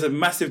 There's a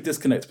massive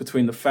disconnect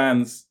between the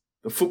fans,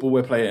 the football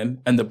we're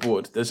playing, and the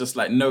board. There's just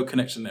like no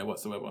connection there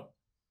whatsoever.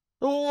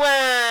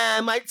 Wow,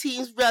 my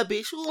team's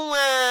rubbish.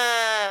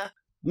 Wow.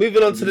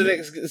 Moving on to the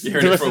next. You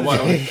heard it for a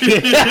while.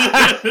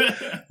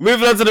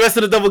 Moving on to the rest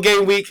of the double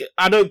game week.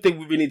 I don't think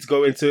we really need to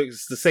go into it.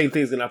 It's the same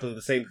thing's going to happen to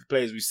the same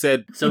players we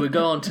said. So we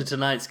go on to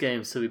tonight's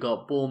game. So we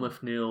got Bournemouth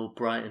 0,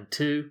 Brighton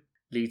 2.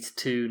 Leeds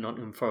 2,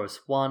 Nottingham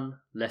Forest 1,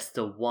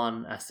 Leicester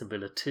 1, Aston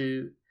Villa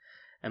 2,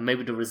 and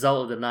maybe the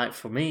result of the night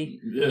for me,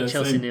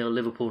 Chelsea 0,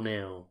 Liverpool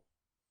 0.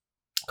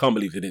 Can't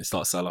believe they didn't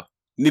start Salah.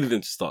 Needed them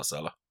to start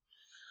Salah.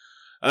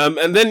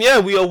 And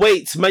then, we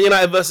await Man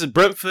United versus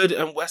Brentford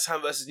and West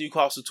Ham versus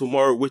Newcastle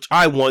tomorrow, which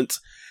I want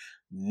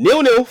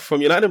 0-0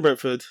 from United and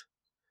Brentford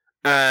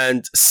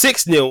and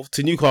 6-0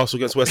 to Newcastle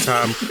against West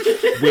Ham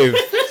with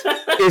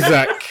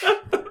Isaac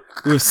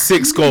with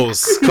 6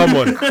 goals. Come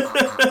on. Come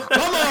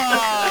on!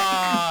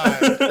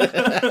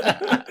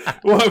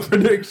 What a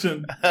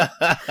prediction.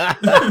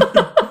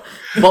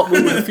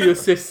 Botman with a few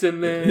assists in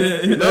there.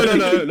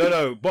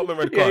 No. Botman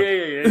red card.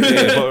 Yeah,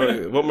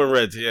 Botman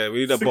red. Yeah, we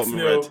need that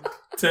Botman red.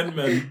 10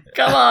 men.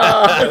 Come on.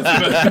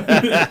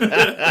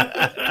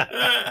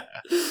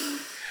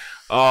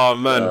 Oh,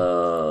 man.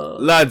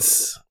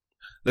 Lads,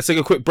 let's take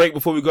a quick break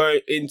before we go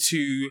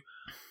into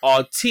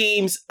our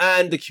teams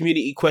and the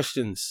community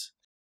questions.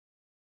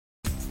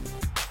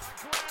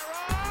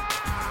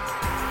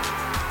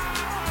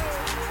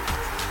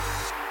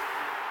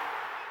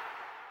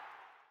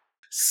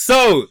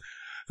 So,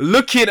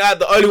 looking at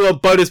the Only One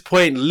Bonus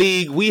Point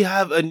League, we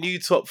have a new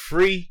top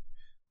 3.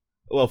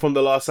 Well, from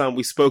the last time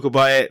we spoke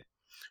about it,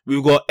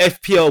 we've got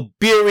FPL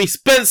Beery.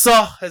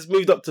 Spencer has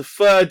moved up to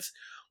 3rd.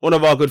 One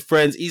of our good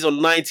friends. He's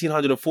on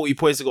 1,940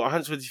 points. He got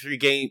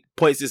 123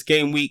 points this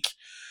game week.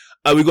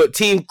 We've got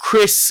Team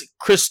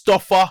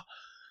Christopher.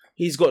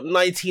 He's got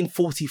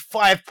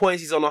 1,945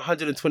 points. He's on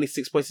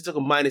 126 points. He took a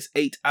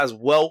 -8 as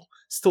well.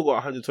 Still got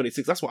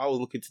 126. That's what I was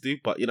looking to do.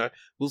 But,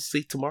 we'll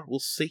see tomorrow. We'll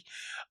see.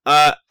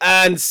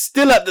 And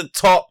still at the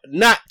top,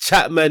 Nat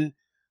Chapman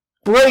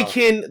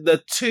breaking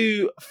the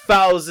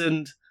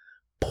 2,000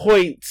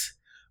 point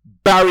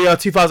barrier.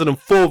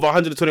 2004 with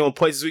 121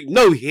 points this week.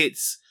 No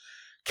hits.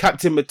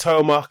 Captain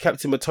Matoma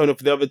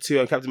for the other two,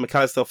 and Captain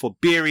McAllister for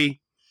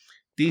Beery.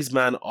 These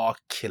men are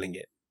killing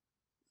it.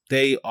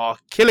 They are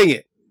killing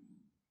it.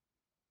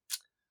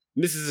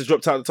 Mrs. has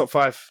dropped out of the top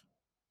 5.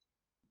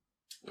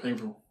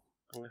 Painful.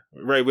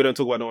 Ray, we don't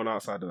talk about no one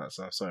outside of that,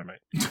 so sorry,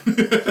 mate.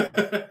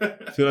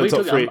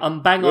 Top 3.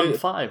 I'm bang on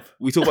 5.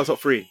 We talk about top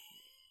 3.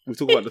 We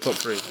talk about the top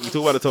 3. We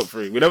talk about the top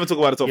 3. We never talk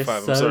about the top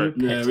 5. I'm sorry.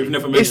 Yeah, we've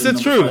never mentioned.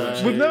 It's the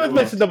truth. We've never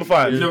mentioned number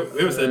 5. We've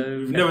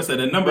never said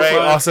that. Number Ray,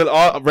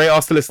 5. Ray,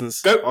 ask the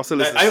listeners. I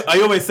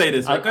always say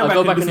this. I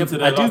go back and listen to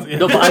the last.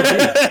 No,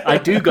 but I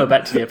do go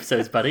back to the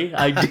episodes, buddy.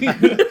 I do.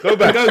 Go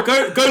back.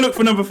 Go look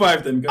for number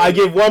 5 then. I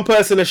give one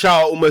person a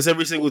shout out almost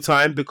every single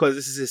time because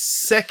this is his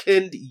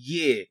 2nd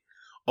year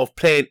of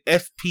playing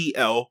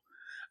FPL,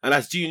 and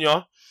that's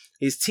Junior.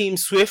 His team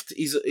Swift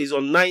is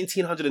on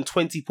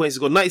 1,920 points. He's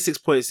got 96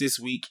 points this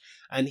week,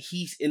 and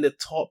he's in the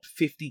top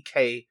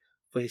 50k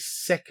for his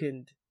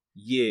 2nd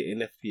year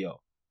in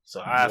FPL.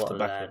 So I have to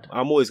back him.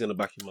 I'm always going to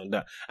back him on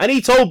that. And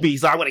he told me,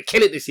 he's like, I'm going to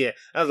kill it this year.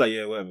 I was like,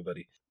 yeah, whatever,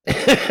 buddy.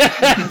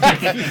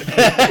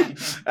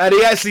 And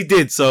he actually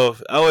did, so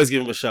I always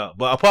give him a shout.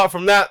 But apart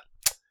from that,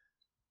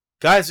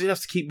 guys, we have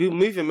to keep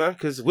moving, man,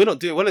 because we're not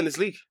doing well in this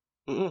league.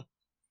 Mm-mm.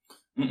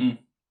 Mm-mm.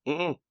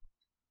 Mm-mm.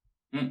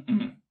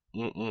 Mm-mm.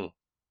 Mm-mm.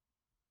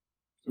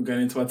 We're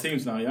getting into our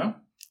teams now, yeah?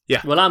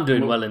 Yeah. Well, I'm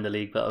doing well in the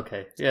league, but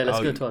okay. Yeah, let's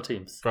go to our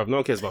teams. Bro, no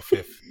one cares about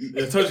 5th.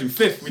 I told you,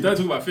 5th. We don't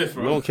talk about 5th,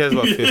 bro. No one cares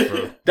about 5th,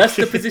 bro. That's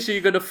the position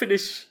you're going to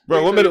finish.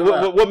 Bro, what medal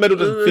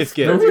does 5th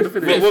get?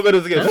 What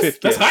medal does 5th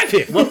get? That's high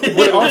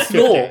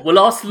 5th. We'll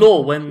ask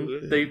Law when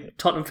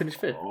Tottenham finish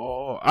 5th.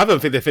 Oh, I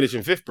don't think they're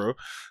finishing 5th, bro. No,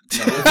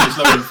 we'll finish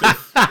lower than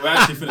 5th. We'll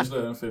actually finish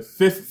lower than 5th.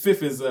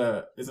 5th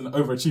is an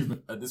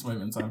overachievement at this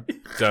moment in time.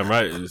 Damn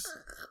right it is.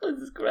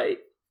 This is great.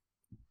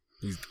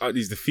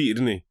 He's defeated,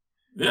 isn't he?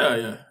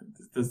 Yeah.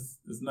 There's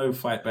no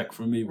fight back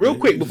from me. Real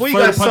quick, before you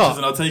throw guys start,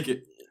 and I'll take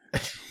it.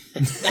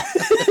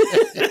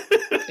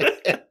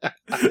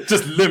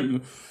 Just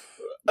limp.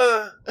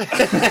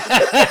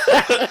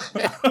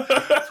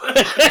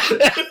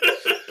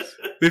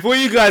 Before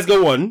you guys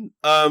go on,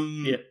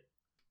 yeah.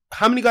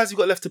 How many guys have you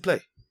got left to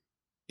play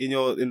in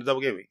the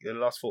double game week? In the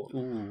last 4?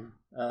 Ooh,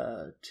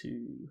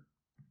 2.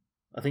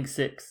 I think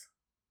 6.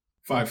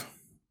 5.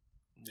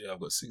 Yeah, I've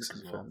got 6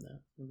 as well. Let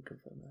me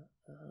confirm that.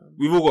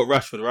 We've all got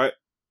Rashford, right?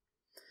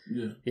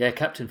 Yeah,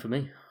 captain for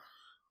me.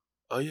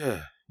 Oh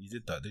yeah, you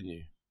did that, didn't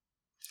you?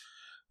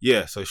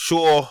 Yeah, so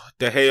Shaw,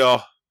 De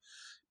Gea,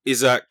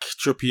 Isaac,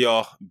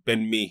 Trippier,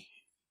 Ben Mee,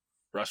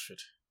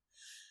 Rashford.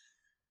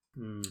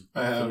 For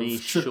me,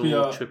 Shaw,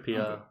 Trippier.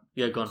 Okay.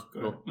 Yeah, go on.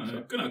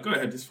 Go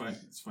ahead. It's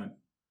fine.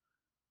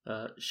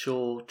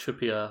 Shaw,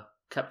 Trippier,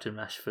 Captain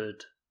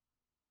Rashford,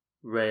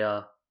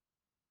 Raya,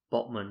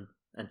 Botman,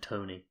 and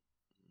Tony.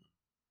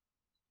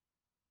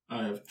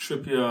 I have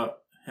Trippier,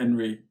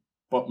 Henry,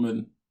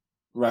 Botman,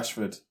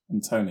 Rashford,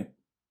 and Tony.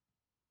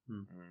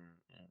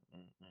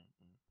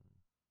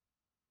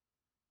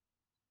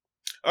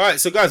 All right,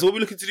 so guys, what are we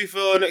looking to do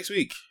for next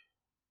week?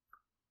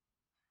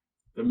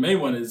 The main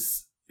one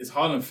is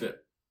Haaland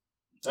fit?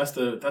 That's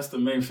the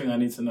main thing I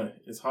need to know.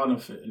 Is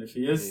Haaland fit? And if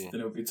he is, then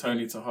it'll be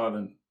Tony to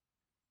Haaland.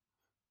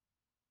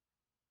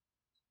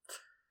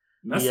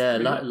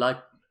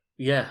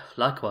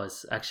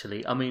 Likewise,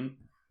 actually. I mean,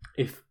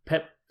 if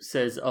Pep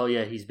says, oh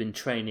yeah, he's been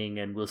training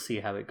and we'll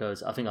see how it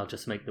goes, I think I'll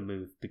just make the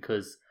move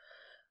because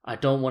I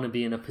don't want to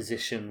be in a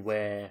position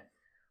where,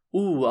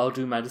 I'll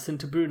do Maddison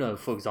to Bruno,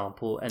 for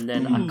example, and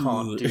then I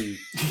can't do.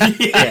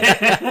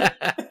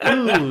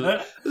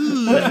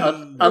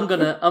 I'm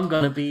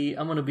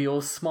gonna be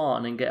all smart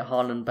and then get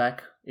Haaland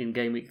back in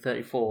game week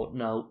 34.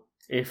 No,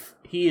 if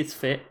he is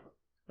fit,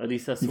 at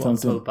least that's what I'm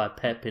told by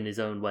Pep in his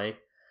own way.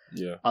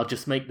 Yeah, I'll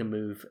just make the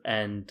move,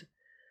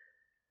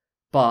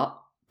 but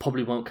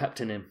probably won't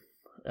captain him,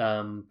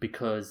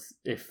 because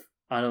if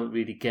I don't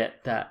really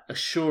get that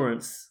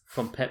assurance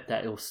from Pep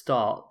that he'll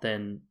start,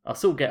 then I'll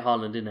still get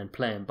Haaland in and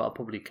play him, but I'll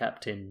probably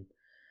captain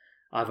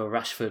either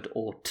Rashford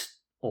or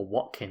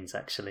Watkins,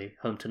 actually,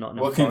 home to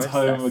Nottingham Watkins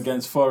Forest. Home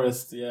against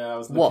Forest, yeah. I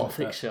was what a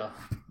fixture.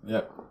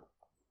 Yep.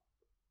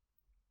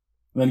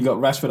 Then you got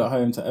Rashford at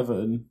home to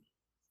Everton.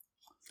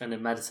 And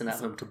then Maddison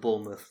at home to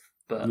Bournemouth.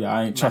 But yeah,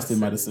 I ain't trusting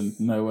Madison.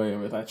 No way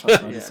would I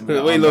trust Madison.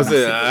 The way he loves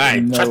it, I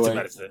ain't trusting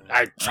Madison.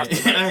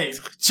 I ain't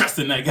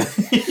trusting that guy.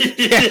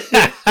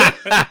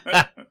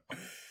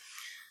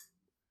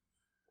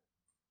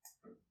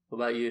 What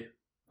about you?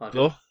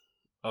 Law?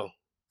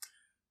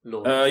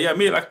 Law. Yeah,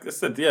 me, like I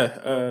said,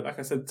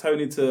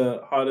 Tony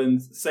to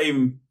Haaland,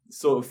 same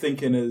sort of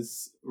thinking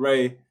as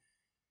Ray.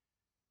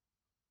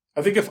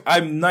 I think if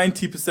I'm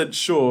 90%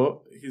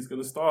 sure he's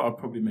going to start, I'll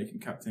probably make him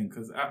captain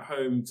because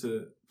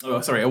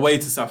away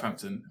to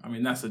Southampton. I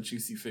mean, that's a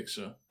juicy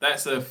fixture.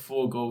 That's a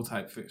 4-goal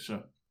type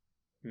fixture.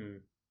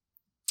 The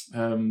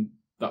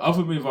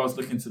other move I was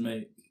looking to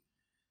make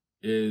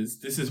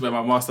this is where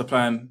my master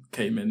plan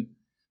came in,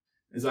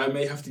 is I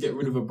may have to get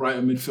rid of a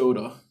Brighton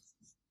midfielder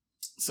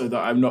so that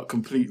I'm not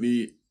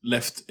completely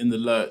left in the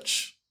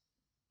lurch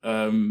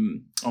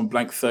on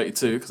blank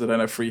 32 because I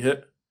don't have free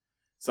hit.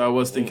 So I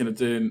was thinking of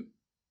doing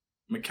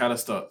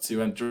McAllister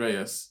to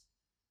Andreas,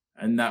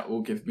 and that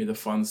will give me the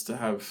funds to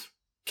have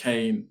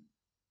Kane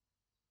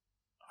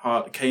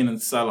and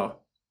Salah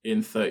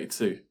in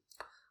 32.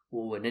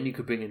 Oh, and then you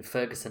could bring in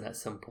Ferguson at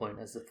some point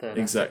as the third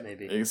asset,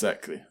 maybe.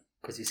 Exactly.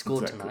 Because he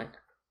scored tonight.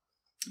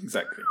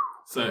 Exactly.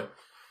 So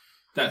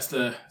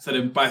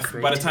then by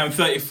the time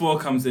 34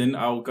 comes in,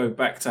 I'll go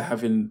back to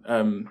having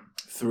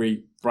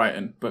 3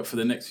 Brighton. But for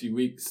the next few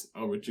weeks,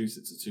 I'll reduce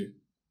it to 2.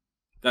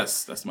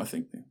 That's my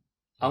thinking.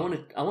 I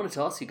wanted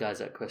to ask you guys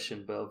that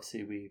question, but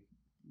obviously we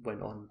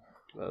went on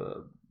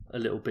a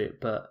little bit.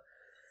 But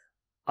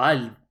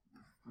I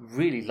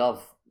really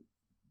love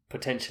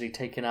potentially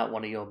taking out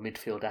one of your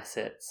midfield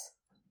assets,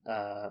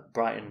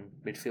 Brighton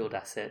midfield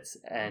assets,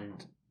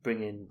 and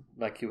bringing,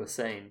 like you were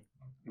saying,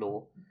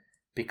 Law,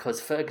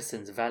 because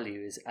Ferguson's value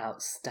is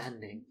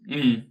outstanding.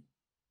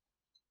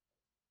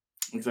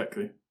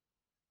 Exactly.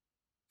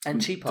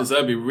 And cheaper. De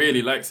Zerbi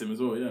really likes him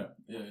as well, yeah.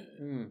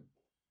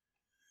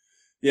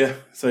 Yeah,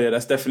 so yeah,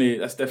 that's definitely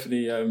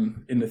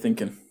in the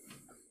thinking.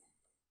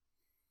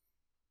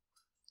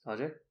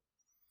 RJ?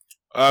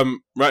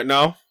 Right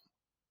now,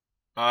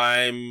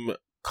 I'm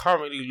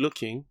currently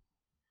looking.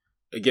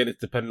 Again,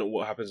 it's dependent on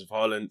what happens with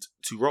Haaland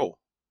to roll.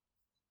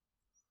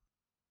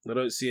 I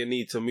don't see a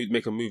need to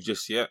make a move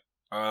just yet.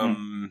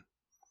 The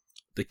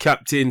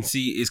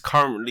captaincy is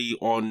currently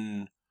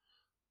on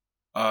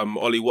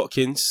Ollie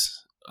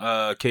Watkins,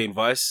 Kane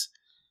Vice,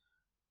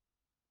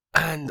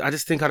 and I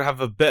just think I'd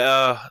have a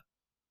better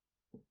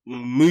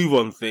move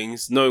on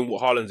things, knowing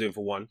what Haaland's doing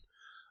for one,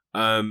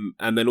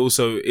 and then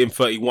also in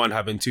 31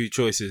 having 2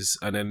 choices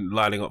and then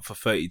lining up for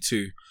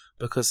 32.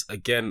 Because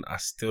again, I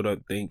still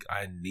don't think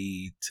I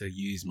need to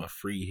use my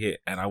free hit,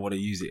 and I want to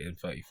use it in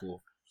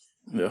 34.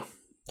 Yeah,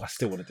 I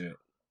still want to do it.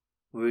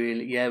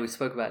 Really? Yeah, we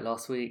spoke about it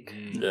last week.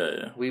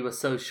 Yeah. We were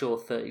so sure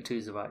 32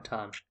 is the right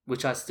time,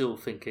 which I still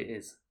think it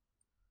is.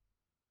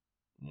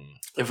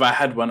 If I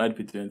had one, I'd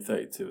be doing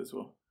 32 as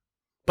well.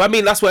 But I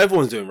mean, that's what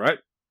everyone's doing, right?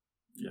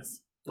 Yes.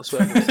 That's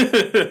what everyone's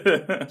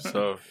doing.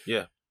 So,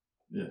 yeah.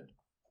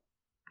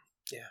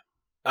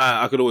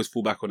 I could always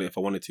fall back on it if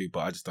I wanted to, but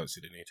I just don't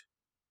see the need.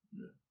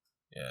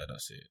 Yeah,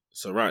 that's it.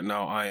 So right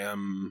now I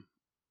am,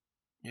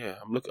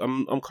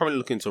 I'm currently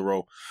looking to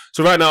roll.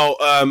 So right now,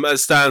 as it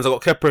stands, I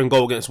got Kepa in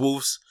goal against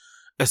Wolves,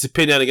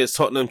 Estepinian against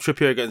Tottenham,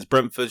 Trippier against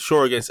Brentford,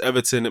 Shaw against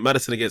Everton,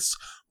 Maddison against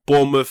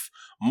Bournemouth,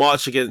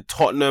 March against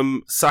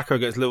Tottenham, Saka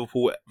against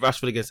Liverpool,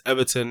 Rashford against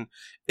Everton,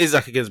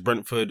 Isak against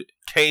Brentford,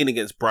 Kane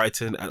against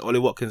Brighton, and Ollie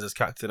Watkins as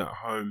captain at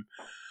home.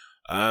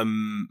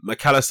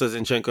 McAllister,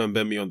 Zinchenko, and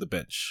Benmi on the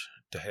bench.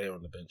 De Gea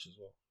on the bench as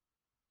well.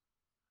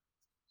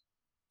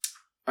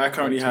 I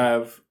currently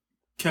have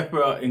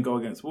Kepa in goal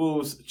against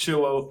Wolves,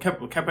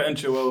 Kepa and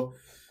Chilwell,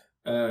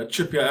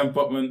 Trippier and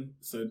Botman,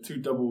 so 2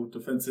 double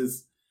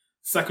defences.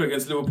 Saka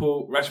against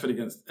Liverpool, Rashford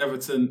against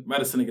Everton,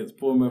 Maddison against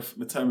Bournemouth,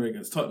 Matoma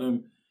against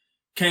Tottenham,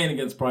 Kane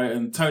against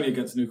Brighton, Tony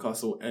against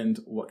Newcastle, and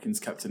Watkins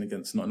captain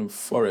against Nottingham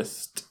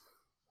Forest.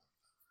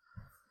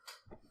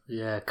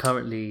 Yeah,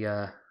 currently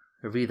Aretha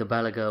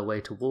Balaga away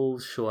to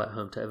Wolves, Shaw at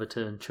home to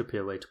Everton,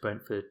 Trippier away to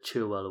Brentford,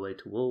 Chilwell away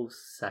to Wolves,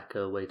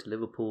 Saka away to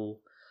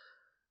Liverpool,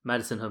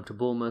 Maddison home to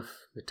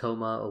Bournemouth,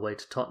 Matoma away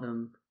to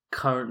Tottenham,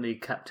 currently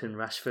captain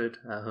Rashford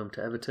at home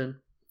to Everton,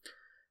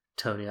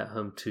 Tony at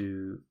home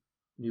to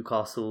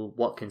Newcastle,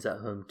 Watkins at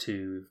home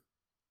to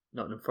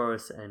Nottingham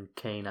Forest, and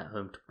Kane at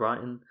home to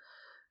Brighton.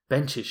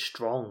 Bench is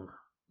strong.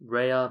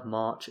 Raya,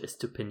 March,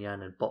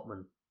 Estupinian, and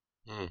Botman.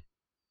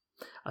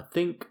 I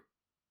think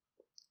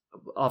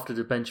after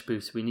the bench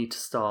boost, we need to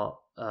start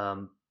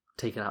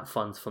taking out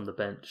funds from the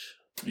bench.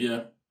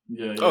 Yeah.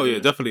 Oh, yeah,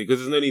 definitely, because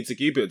there's no need to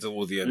keep it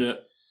towards the end.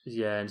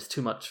 Yeah, and it's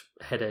too much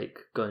headache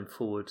going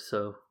forward.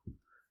 So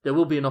there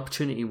will be an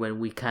opportunity when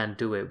we can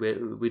do it.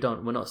 We're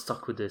not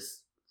stuck with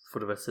this for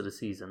the rest of the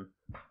season.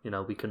 You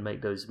know, we can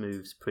make those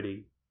moves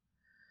pretty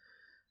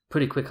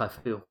quick, I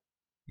feel.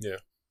 Yeah.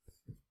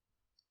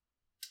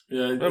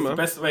 Yeah, it's the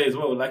best way as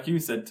well, like you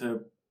said,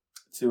 to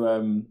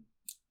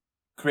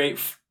create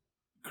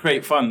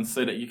funds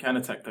so that you can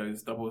attack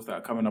those doubles that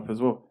are coming up as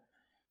well.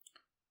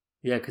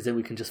 Yeah, because then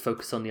we can just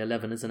focus on the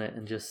 11, isn't it?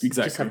 And just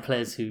have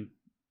players who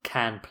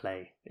can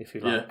play, if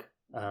you like.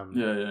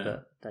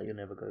 but that you'll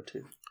never go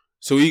to.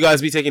 So will you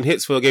guys be taking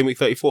hits for game week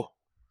 34?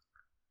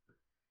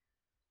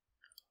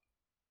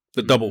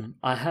 The double.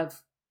 I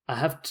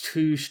have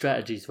two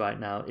strategies right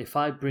now. If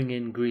I bring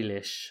in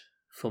Grealish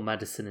for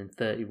Maddison in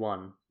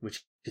 31,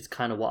 which is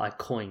kind of what I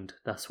coined,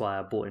 that's why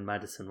I bought in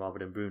Maddison rather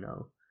than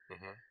Bruno,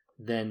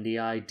 then the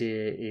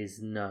idea is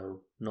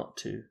no, not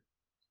to.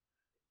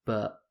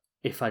 But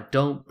if I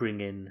don't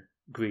bring in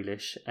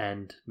Grealish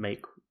and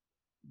make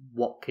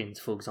Watkins,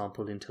 for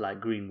example, into like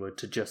Greenwood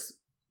to just,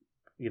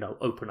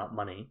 open up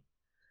money,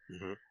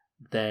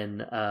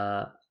 then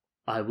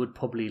I would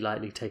probably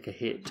likely take a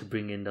hit to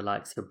bring in the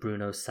likes of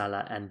Bruno,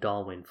 Salah and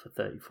Darwin for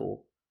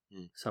 34.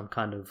 So I'm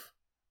kind of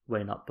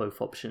weighing up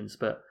both options.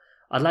 But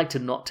I'd like to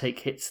not take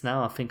hits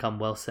now. I think I'm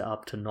well set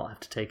up to not have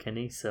to take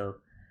any. So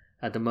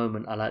at the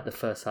moment, I like the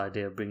first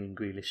idea of bringing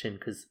Grealish in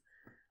because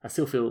I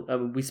still feel,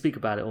 we speak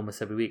about it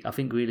almost every week. I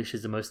think Grealish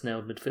is the most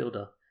nailed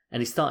midfielder.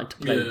 And he's starting to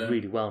play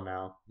really well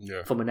now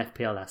from an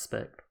FPL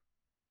aspect.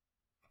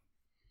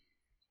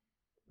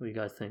 What do you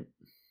guys think?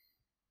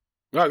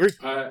 I agree.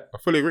 I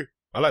fully agree.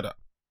 I like that.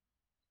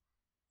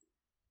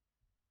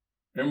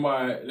 In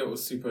my little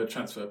super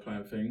transfer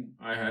plan thing,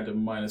 I had a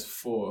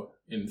 -4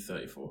 in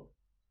 34.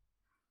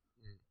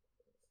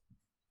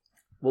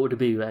 What would it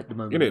be at the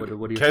moment?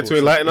 What Care to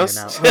enlighten us?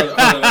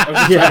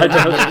 I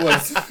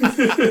don't.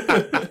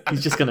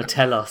 He's just going to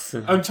tell us.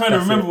 I'm trying to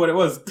remember what it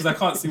was because I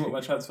can't see what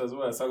my transfers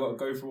were, so I've got to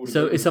go through all the.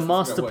 So it's a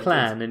master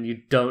plan, and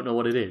you don't know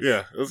what it is.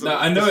 Yeah, no,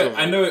 I know it.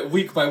 I know it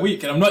week by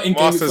week, and I'm not in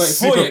game master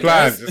super yet,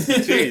 plan.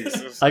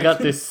 Jeez. I got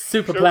this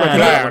super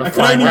plan. I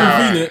can only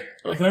reveal it.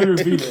 I can only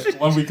reveal it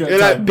 1 week at a time. You're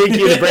like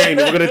Biggie in the brain.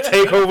 We're going to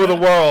take over the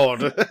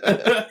world.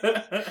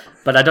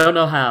 But I don't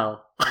know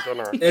how.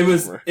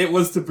 It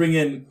was to bring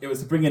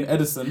in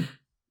Edison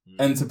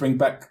and to bring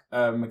back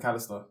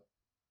McAllister.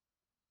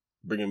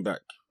 Bring him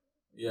back.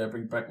 Yeah,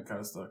 bring back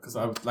McAllister because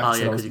I was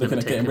looking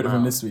at getting rid of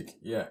him this week.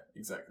 Yeah,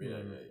 exactly.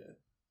 Yeah.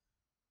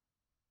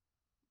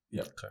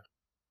 Yep. Okay.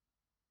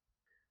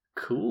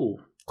 Cool.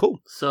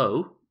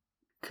 So,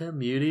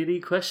 community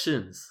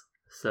questions.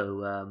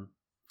 So,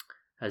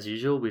 as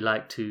usual, we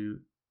like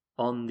to,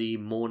 on the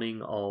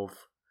morning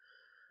of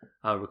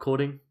our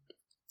recording,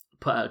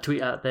 put out a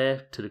tweet out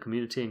there to the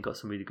community and got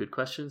some really good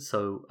questions.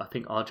 So I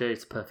think RJ,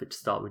 it's perfect to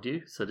start with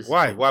you. So this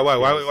why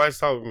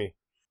start with me?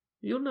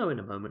 You'll know in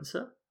a moment,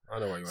 sir. I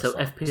know why you want to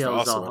start. So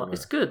FPL Zaha,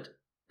 it's good.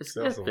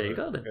 There you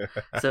go then.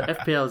 So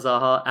FPL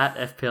Zaha at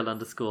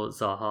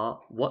FPL_Zaha.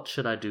 What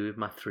should I do with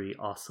my 3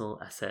 Arsenal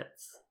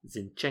assets?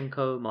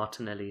 Zinchenko,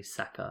 Martinelli,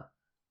 Saka.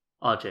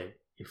 RJ,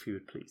 if you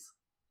would please.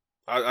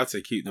 I'd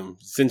say keep them.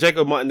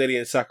 Zinchenko, Martinelli,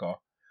 and Saka.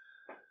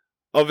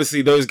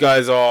 Obviously, those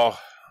guys are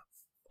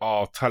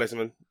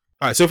talisman.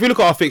 All right, so if we look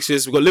at our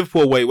fixtures, we've got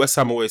Liverpool away, West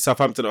Ham away,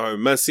 Southampton at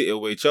home, Man City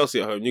away,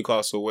 Chelsea at home,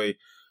 Newcastle away,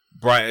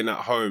 Brighton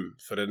at home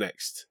for the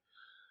next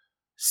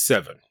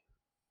 7.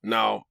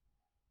 Now,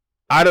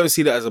 I don't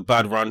see that as a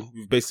bad run.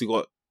 We've basically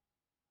got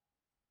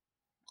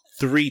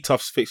 3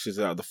 tough fixtures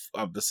out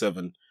of the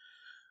 7.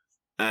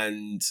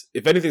 And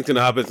if anything's going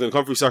to happen, it's going to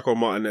come through Saka or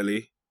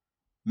Martinelli.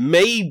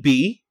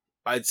 Maybe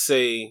I'd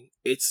say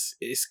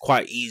it's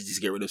quite easy to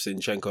get rid of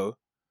Zinchenko.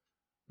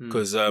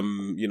 Because,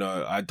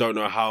 I don't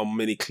know how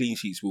many clean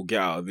sheets we'll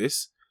get out of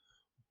this.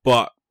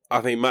 But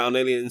I think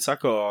Martinelli and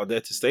Saka are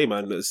there to stay,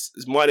 man.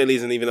 Martinelli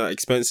isn't even that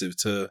expensive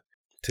to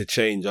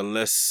change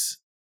unless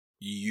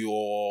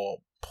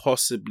you're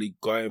possibly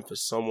going for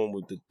someone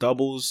with the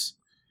doubles.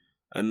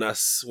 And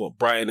that's what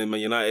Brighton and Man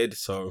United.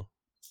 So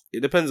it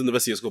depends on the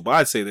rest of your squad. But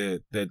I'd say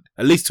they're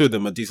at least 2 of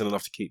them are decent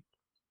enough to keep.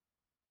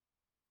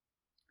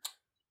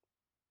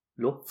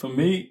 For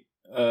me,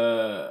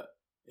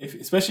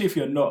 especially if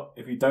you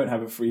don't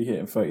have a free hit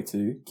in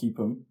 32, keep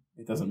them.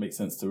 It doesn't make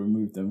sense to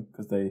remove them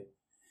because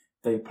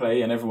they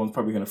play and everyone's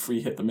probably going to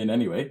free hit them in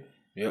anyway.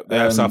 Yeah, they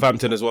have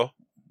Southampton as well.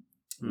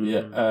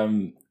 Yeah.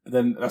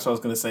 Then that's what I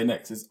was going to say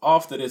next is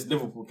after this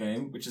Liverpool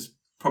game, which is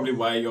probably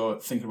why you're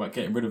thinking about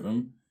getting rid of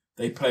them.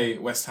 They play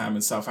West Ham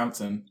and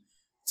Southampton.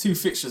 2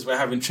 fixtures where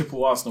having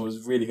triple Arsenal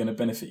is really going to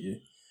benefit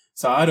you.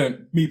 So I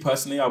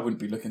wouldn't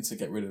be looking to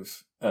get rid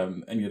of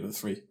any of the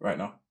 3 right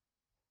now.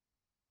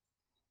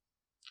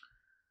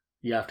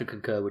 Yeah, I have to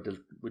concur with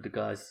the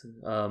guys.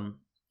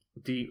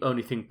 The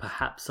only thing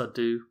perhaps I'd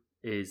do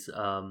is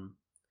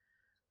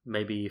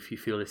maybe if you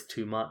feel it's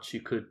too much,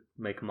 you could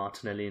make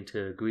Martinelli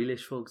into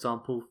Grealish, for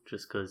example,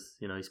 just because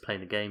he's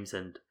playing the games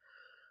and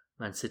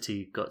Man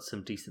City got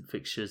some decent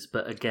fixtures.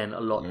 But again, a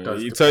lot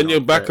does. You turn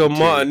your back on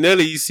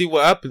Martinelli, you see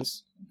what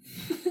happens.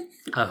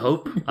 I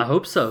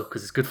hope so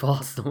because it's good for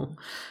Arsenal.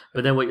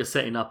 But then what you're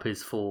setting up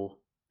is for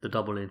the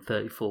double in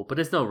 34, but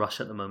there's no rush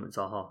at the moment,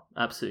 Zaha.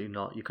 Absolutely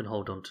not. You can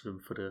hold on to them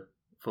for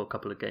a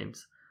couple of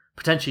games.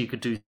 Potentially, you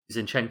could do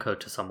Zinchenko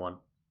to someone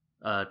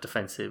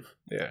defensive.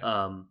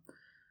 Yeah.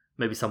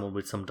 Maybe someone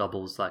with some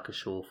doubles like a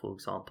Shaw, for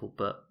example.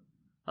 But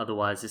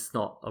otherwise, it's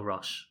not a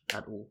rush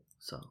at all.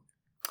 So,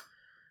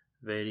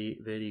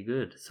 very, very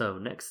good. So,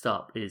 next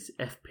up is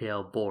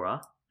FPL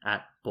Bora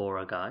at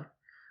Bora Guy.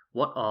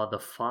 What are the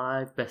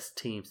 5 best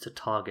teams to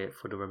target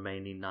for the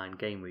remaining 9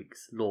 game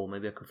weeks? Law,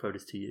 maybe I can throw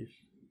this to you.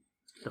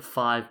 the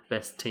 5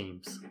 best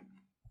teams.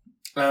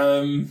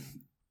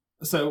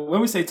 So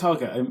when we say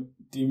target,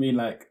 do you mean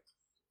like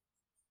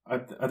I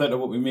don't know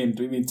what we mean.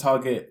 Do we mean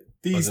target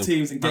these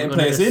teams and getting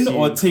players in,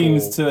 or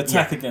teams to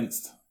attack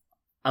against?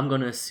 I'm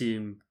going to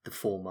assume the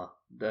former,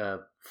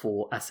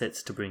 for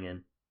assets to bring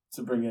in.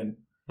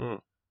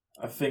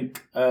 I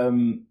think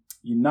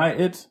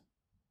United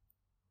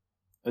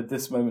at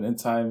this moment in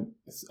time,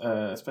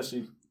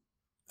 especially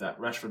that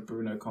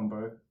Rashford-Bruno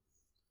combo.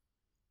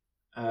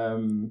 I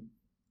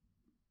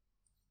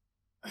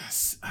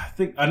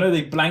know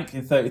they blank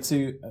in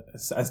 32,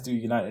 as do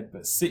United,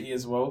 but City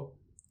as well,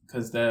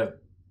 because their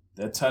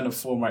turn of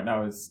form right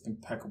now is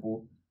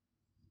impeccable.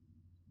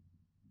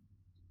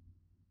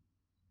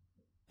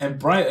 And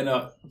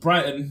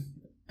Brighton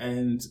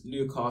and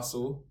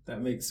Newcastle,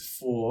 that makes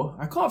 4.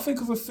 I can't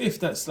think of a 5th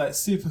that's like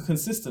super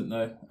consistent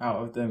though out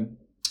of them.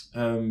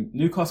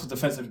 Newcastle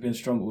defensively been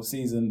strong all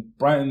season.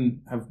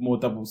 Brighton have more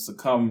doubles to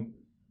come,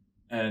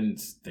 and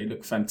they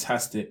look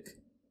fantastic.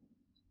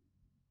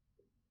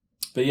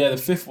 But yeah, the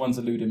 5th one's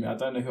eluding me. I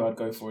don't know who I'd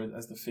go for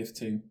as the 5th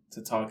team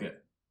to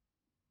target.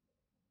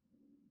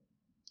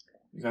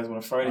 You guys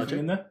want to throw anything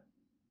in there?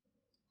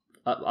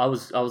 I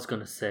was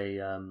going to say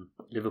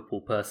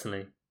Liverpool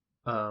personally.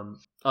 RJ,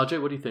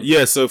 what do you think?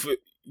 Yeah, so for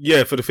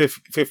the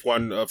fifth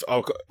one,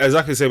 I'll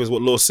exactly the same as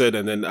what Law said,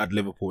 and then add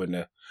Liverpool in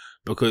there,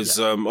 because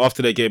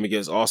after their game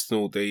against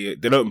Arsenal, they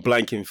don't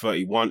blank in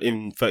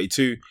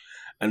 32,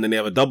 and then they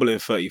have a double in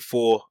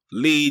 34.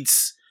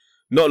 Leeds,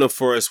 Nottingham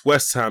Forest,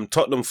 West Ham,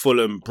 Tottenham,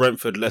 Fulham,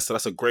 Brentford, Leicester.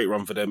 That's a great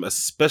run for them,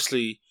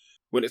 especially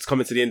when it's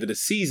coming to the end of the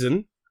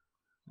season.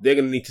 They're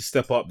going to need to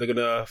step up. They're going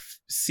to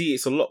see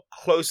it's a lot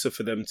closer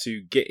for them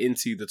to get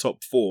into the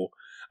top 4.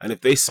 And if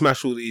they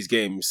smash all these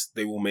games,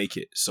 they will make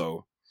it.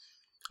 So,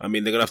 I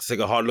mean, they're going to have to take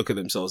a hard look at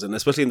themselves. And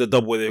especially in the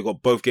double where they've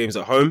got both games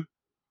at home.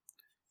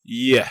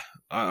 Yeah,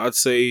 I'd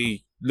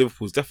say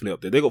Liverpool's definitely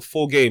up there. They got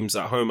 4 games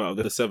at home out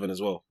of the 7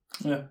 as well.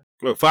 Yeah.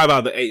 Well, 5 out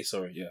of the 8,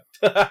 sorry. Yeah.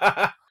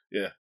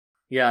 Yeah.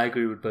 Yeah, I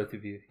agree with both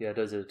of you. Yeah,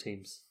 those are the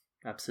teams.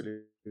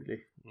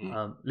 Absolutely.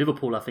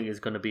 Liverpool, I think, is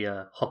going to be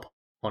a hop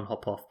on,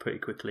 hop off pretty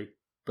quickly.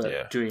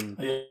 But during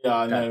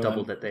that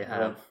double that they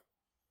have,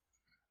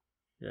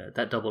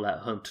 that double at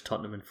home to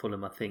Tottenham and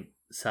Fulham, I think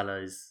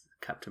Salah is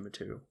captain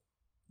material.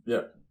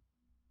 Yeah.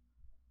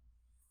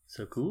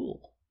 So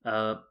cool.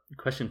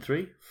 Question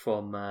 3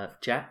 from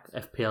Jack,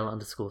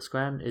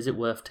 FPL_Scran. Is it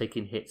worth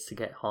taking hits to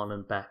get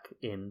Haaland back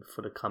in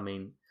for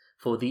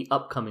the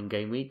upcoming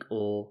game week,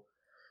 or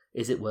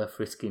is it worth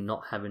risking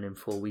not having him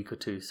for a week or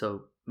two?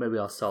 So maybe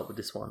I'll start with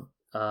this one.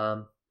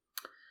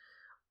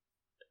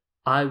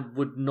 I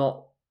would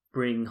not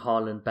bring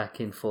Haaland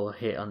back in for a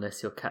hit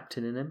unless you're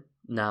captaining him.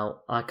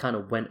 Now, I kind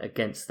of went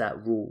against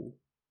that rule,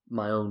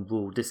 my own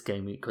rule this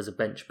game week, because of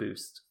bench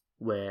boost,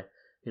 where,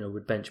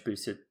 with bench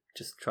boost, you're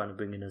just trying to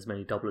bring in as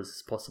many doublers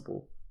as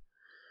possible.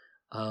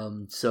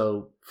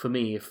 So for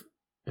me,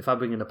 if I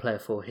bring in a player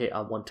for a hit,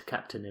 I want to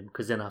captain him,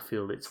 because then I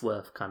feel it's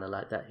worth kind of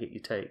like that hit you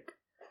take.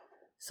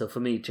 So for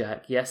me,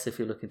 Jack, yes, if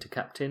you're looking to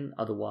captain,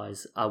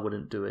 otherwise I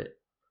wouldn't do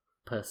it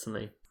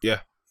personally.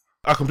 Yeah,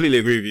 I completely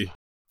agree with you.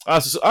 I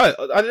saw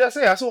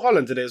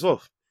Haaland today as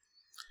well.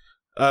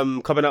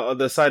 Coming out of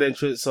the side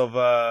entrance of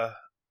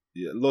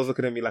Law's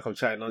looking at me like I'm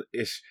chatting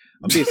ish.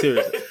 I'm being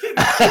serious.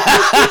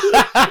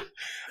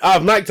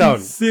 Out of Niketown.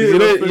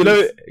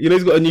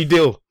 He's got a new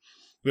deal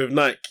with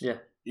Nike.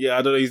 Yeah.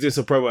 I don't know. He's doing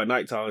some promo at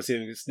Niketown. I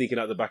see him sneaking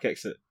out the back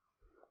exit.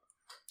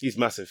 He's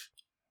massive.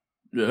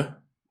 Yeah.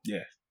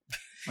 Yeah.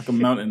 Like a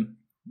mountain.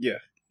 Yeah,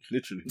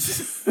 literally.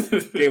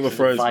 Game of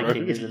Thrones,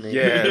 Viking, bro. Isn't he?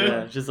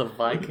 Yeah. Just a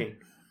Viking.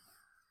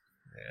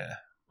 Yeah.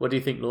 What do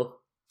you think, Law?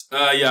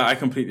 Yeah, I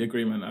completely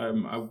agree, man.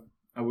 I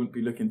wouldn't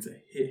be looking to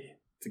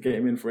get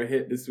him in for a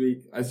hit this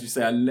week, as you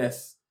say,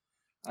 unless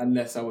I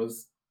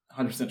was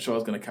 100% sure I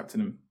was going to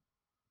captain him.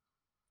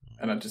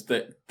 And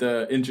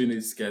the injury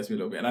news scares me a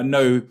little bit. And I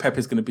know Pep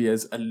is going to be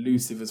as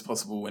elusive as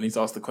possible when he's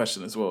asked the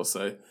question as well.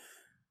 So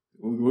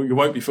you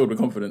won't be filled with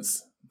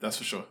confidence, that's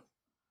for sure.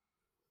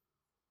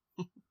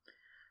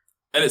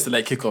 And it's a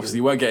late kickoff, so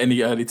you won't get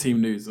any early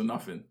team news or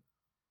nothing.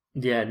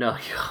 Yeah, no,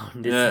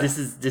 this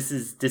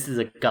is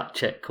a gut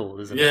check call,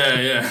 isn't it?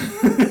 Yeah.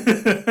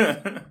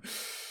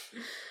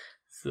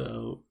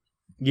 So,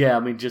 yeah,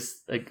 I mean,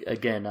 just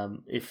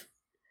again, if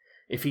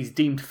he's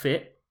deemed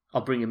fit,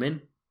 I'll bring him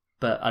in,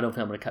 but I don't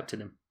think I'm going to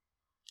captain him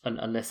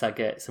unless I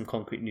get some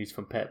concrete news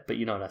from Pep. But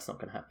that's not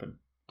going to happen.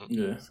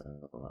 Yeah.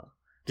 So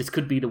this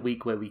could be the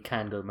week where we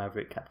can go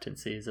Maverick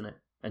captaincy, isn't it,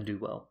 and do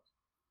well.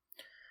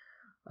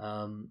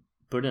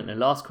 Brilliant. And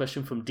last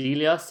question from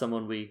Delia,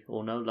 someone we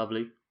all know,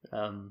 lovely.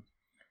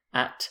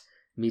 At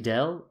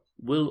Midel,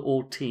 will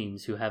all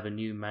teams who have a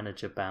new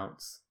manager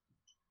bounce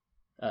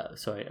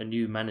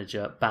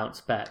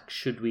back?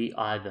 Should we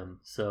eye them?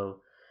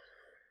 So,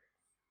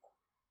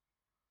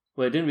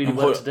 well, it didn't really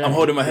work today. I'm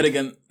holding my head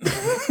again.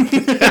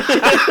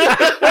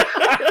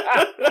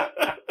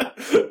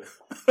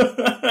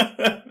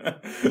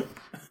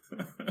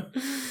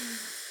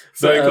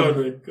 Sorry, go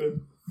on.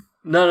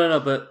 No,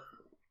 but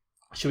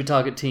Should we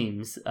target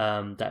teams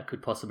that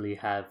could possibly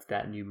have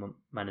that new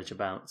manager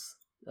bounce?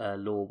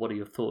 Law, what are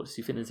your thoughts?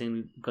 Do you think there's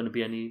going to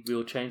be any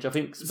real change? I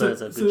think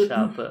Spurs are a good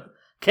shout, but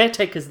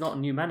caretaker's not a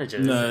new manager.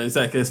 No,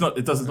 exactly. It's not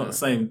the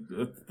same.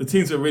 The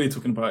teams we're really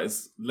talking about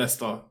is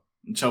Leicester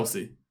and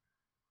Chelsea,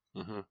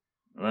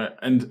 right,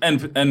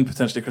 and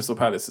potentially Crystal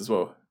Palace as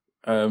well.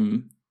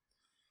 But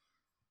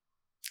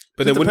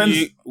then wouldn't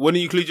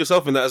you include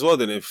yourself in that as well?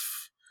 Then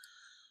if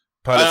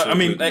Palace,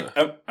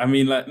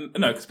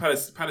 no,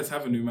 because Palace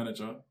have a new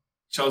manager.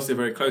 Chelsea are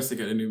very close to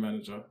getting a new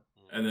manager.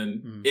 And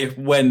then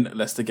when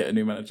Leicester get a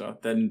new manager,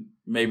 then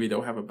maybe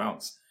they'll have a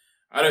bounce.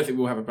 I don't think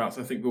we'll have a bounce.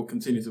 I think we'll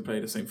continue to play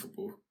the same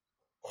football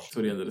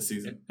till the end of the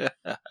season.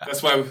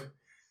 That's why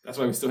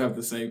we still have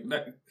the same.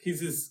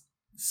 He's his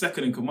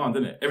second in command,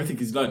 isn't it? Everything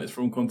he's learned is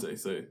from Conte,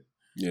 so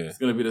it's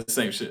going to be the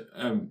same shit.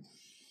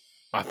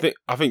 I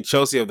think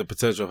Chelsea have the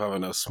potential of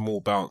having a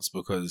small bounce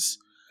because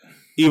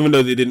even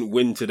though they didn't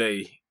win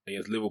today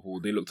against Liverpool,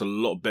 they looked a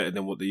lot better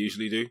than what they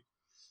usually do.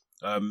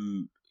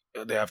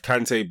 They have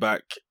Kante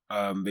back.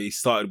 They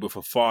started with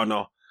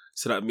Fofana,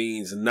 so that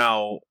means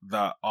now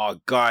that our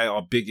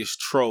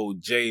biggest troll,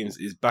 James,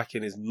 is back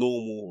in his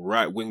normal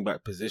right wing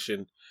back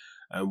position,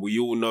 and we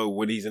all know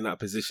when he's in that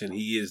position,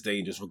 he is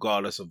dangerous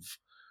regardless of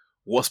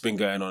what's been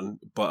going on.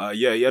 But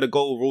he had a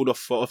goal ruled off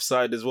for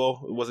offside as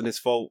well. It wasn't his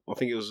fault. I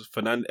think it was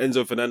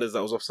Enzo Fernandez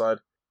that was offside.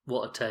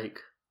 What a take!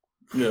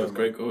 Yeah, it was a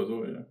great goal as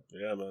well.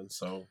 Yeah, man.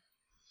 So.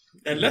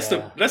 And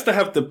Leicester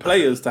have the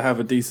players to have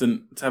a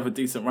decent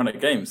run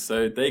at games,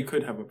 so they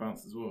could have a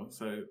bounce as well.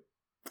 So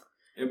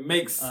it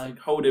makes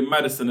holding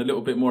Maddison a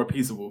little bit more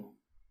appeasable.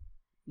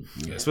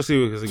 Yeah,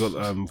 especially because they got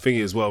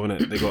thingy as well,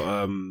 innit? They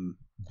got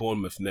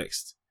Bournemouth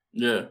next.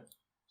 Yeah.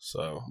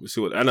 So we'll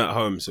see and at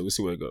home, so we'll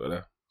see what they got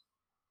there.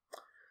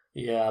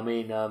 Yeah, I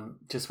mean,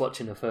 just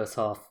watching the first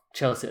half,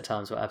 Chelsea at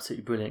times were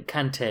absolutely brilliant.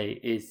 Kante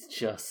is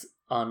just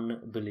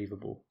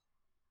unbelievable.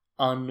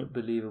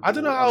 Unbelievable. I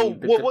don't know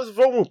what was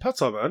wrong with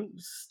Peta, man.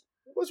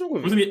 What's wrong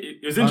with him? He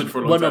was injured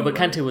for a long time. But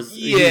Kante was.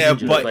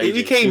 But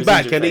he came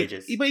back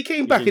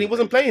and he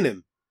wasn't playing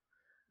him.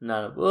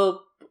 No,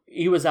 well,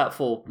 he was out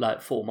for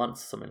like 4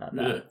 months or something like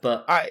that. Yeah.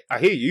 But I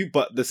hear you,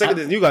 but the second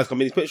there's new guys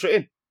come in, he's put it straight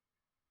in.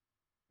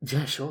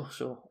 Yeah, sure.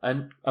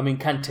 And I mean,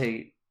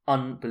 Kante,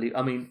 unbelievable.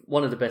 I mean,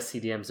 one of the best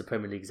CDMs the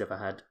Premier League's ever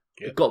had.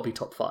 Yep. Got to be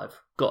top 5.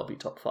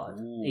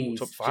 He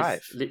top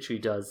 5. Literally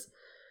does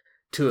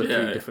 2 or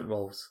 3 different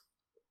roles.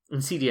 In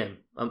CDM,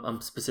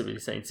 I'm specifically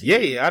saying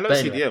CDM. Yeah, I know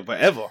CDM, anyway,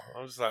 but ever.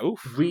 I was like, oof.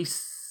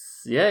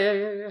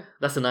 Yeah.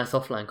 That's a nice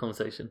offline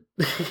conversation.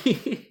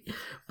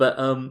 But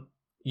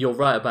you're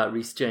right about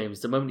Reece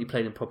James. The moment he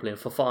played him properly, and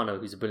Fofana,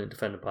 who's a brilliant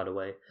defender, by the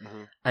way,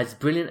 as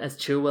brilliant as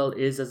Chilwell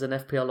is as an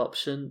FPL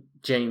option,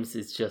 James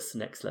is just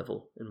next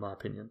level, in my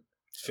opinion.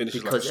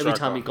 Because every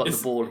time he got the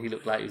ball, he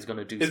looked like he was going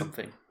to do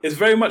something. It's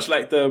very much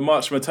like the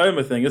March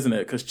Matoma thing, isn't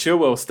it? Because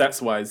Chilwell,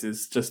 stats-wise,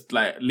 is just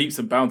like leaps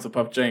and bounds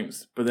above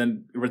James. But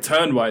then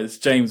return-wise,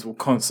 James will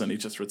constantly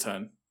just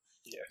return.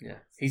 Yeah.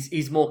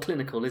 He's more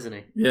clinical, isn't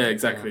he? Yeah,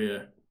 exactly,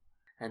 yeah.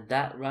 And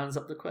that rounds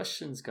up the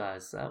questions,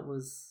 guys. That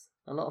was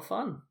a lot of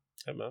fun.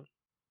 Hey, man.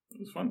 It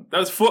was fun. That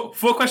was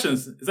four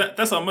questions.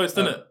 That's our most,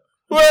 isn't it?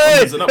 But I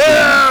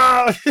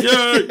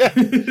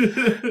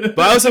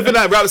also feel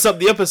that wraps up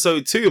the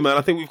episode too, man.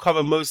 I think we've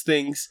covered most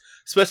things,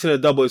 especially in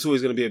a double. It's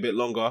always going to be a bit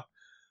longer.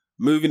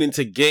 Moving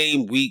into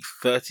game week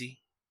 30,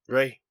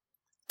 Ray.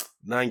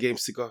 9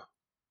 games to go.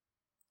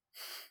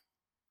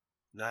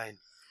 9.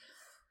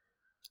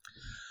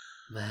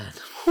 Man.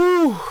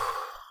 Whew.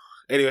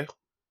 Anyway,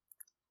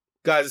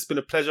 guys, it's been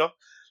a pleasure.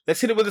 Let's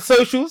hit it with the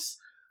socials.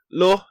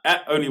 Law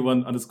at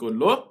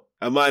only1_Law,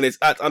 and mine is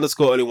at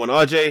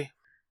 _only1RJ.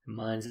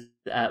 Mine's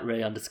at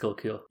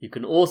Ray_Cure. You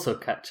can also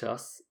catch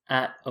us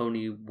at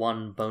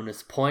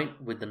only1bonuspoint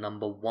with the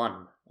number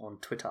 1 on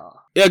Twitter.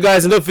 Yeah,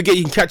 guys, and don't forget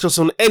you can catch us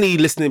on any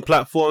listening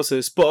platform, so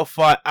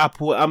Spotify,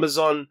 Apple,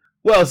 Amazon.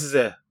 What else is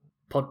there?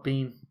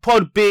 Podbean.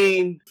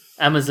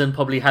 Amazon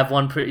probably have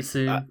one pretty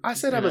soon. I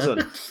said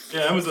Amazon.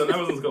 Yeah,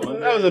 Amazon's got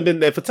one. Amazon been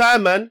there for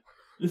time, man.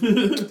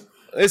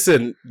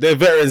 Listen, they're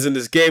veterans in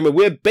this game, and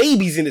we're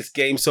babies in this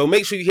game, so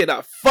make sure you hit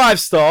that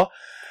 5-star,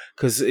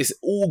 because it's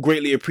all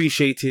greatly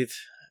appreciated.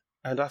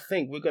 And I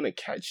think we're going to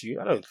catch you.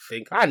 I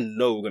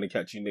know we're going to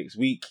catch you next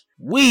week.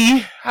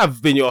 We have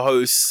been your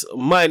hosts.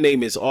 My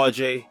name is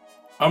RJ.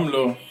 I'm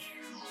Law.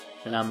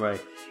 And I'm Ray.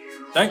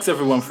 Thanks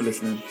everyone for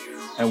listening.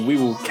 And we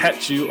will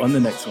catch you on the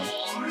next one.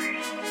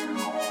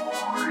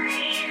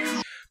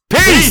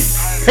 Peace!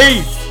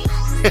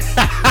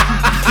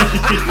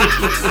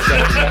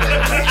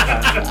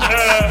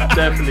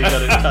 Definitely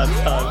got it.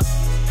 Time.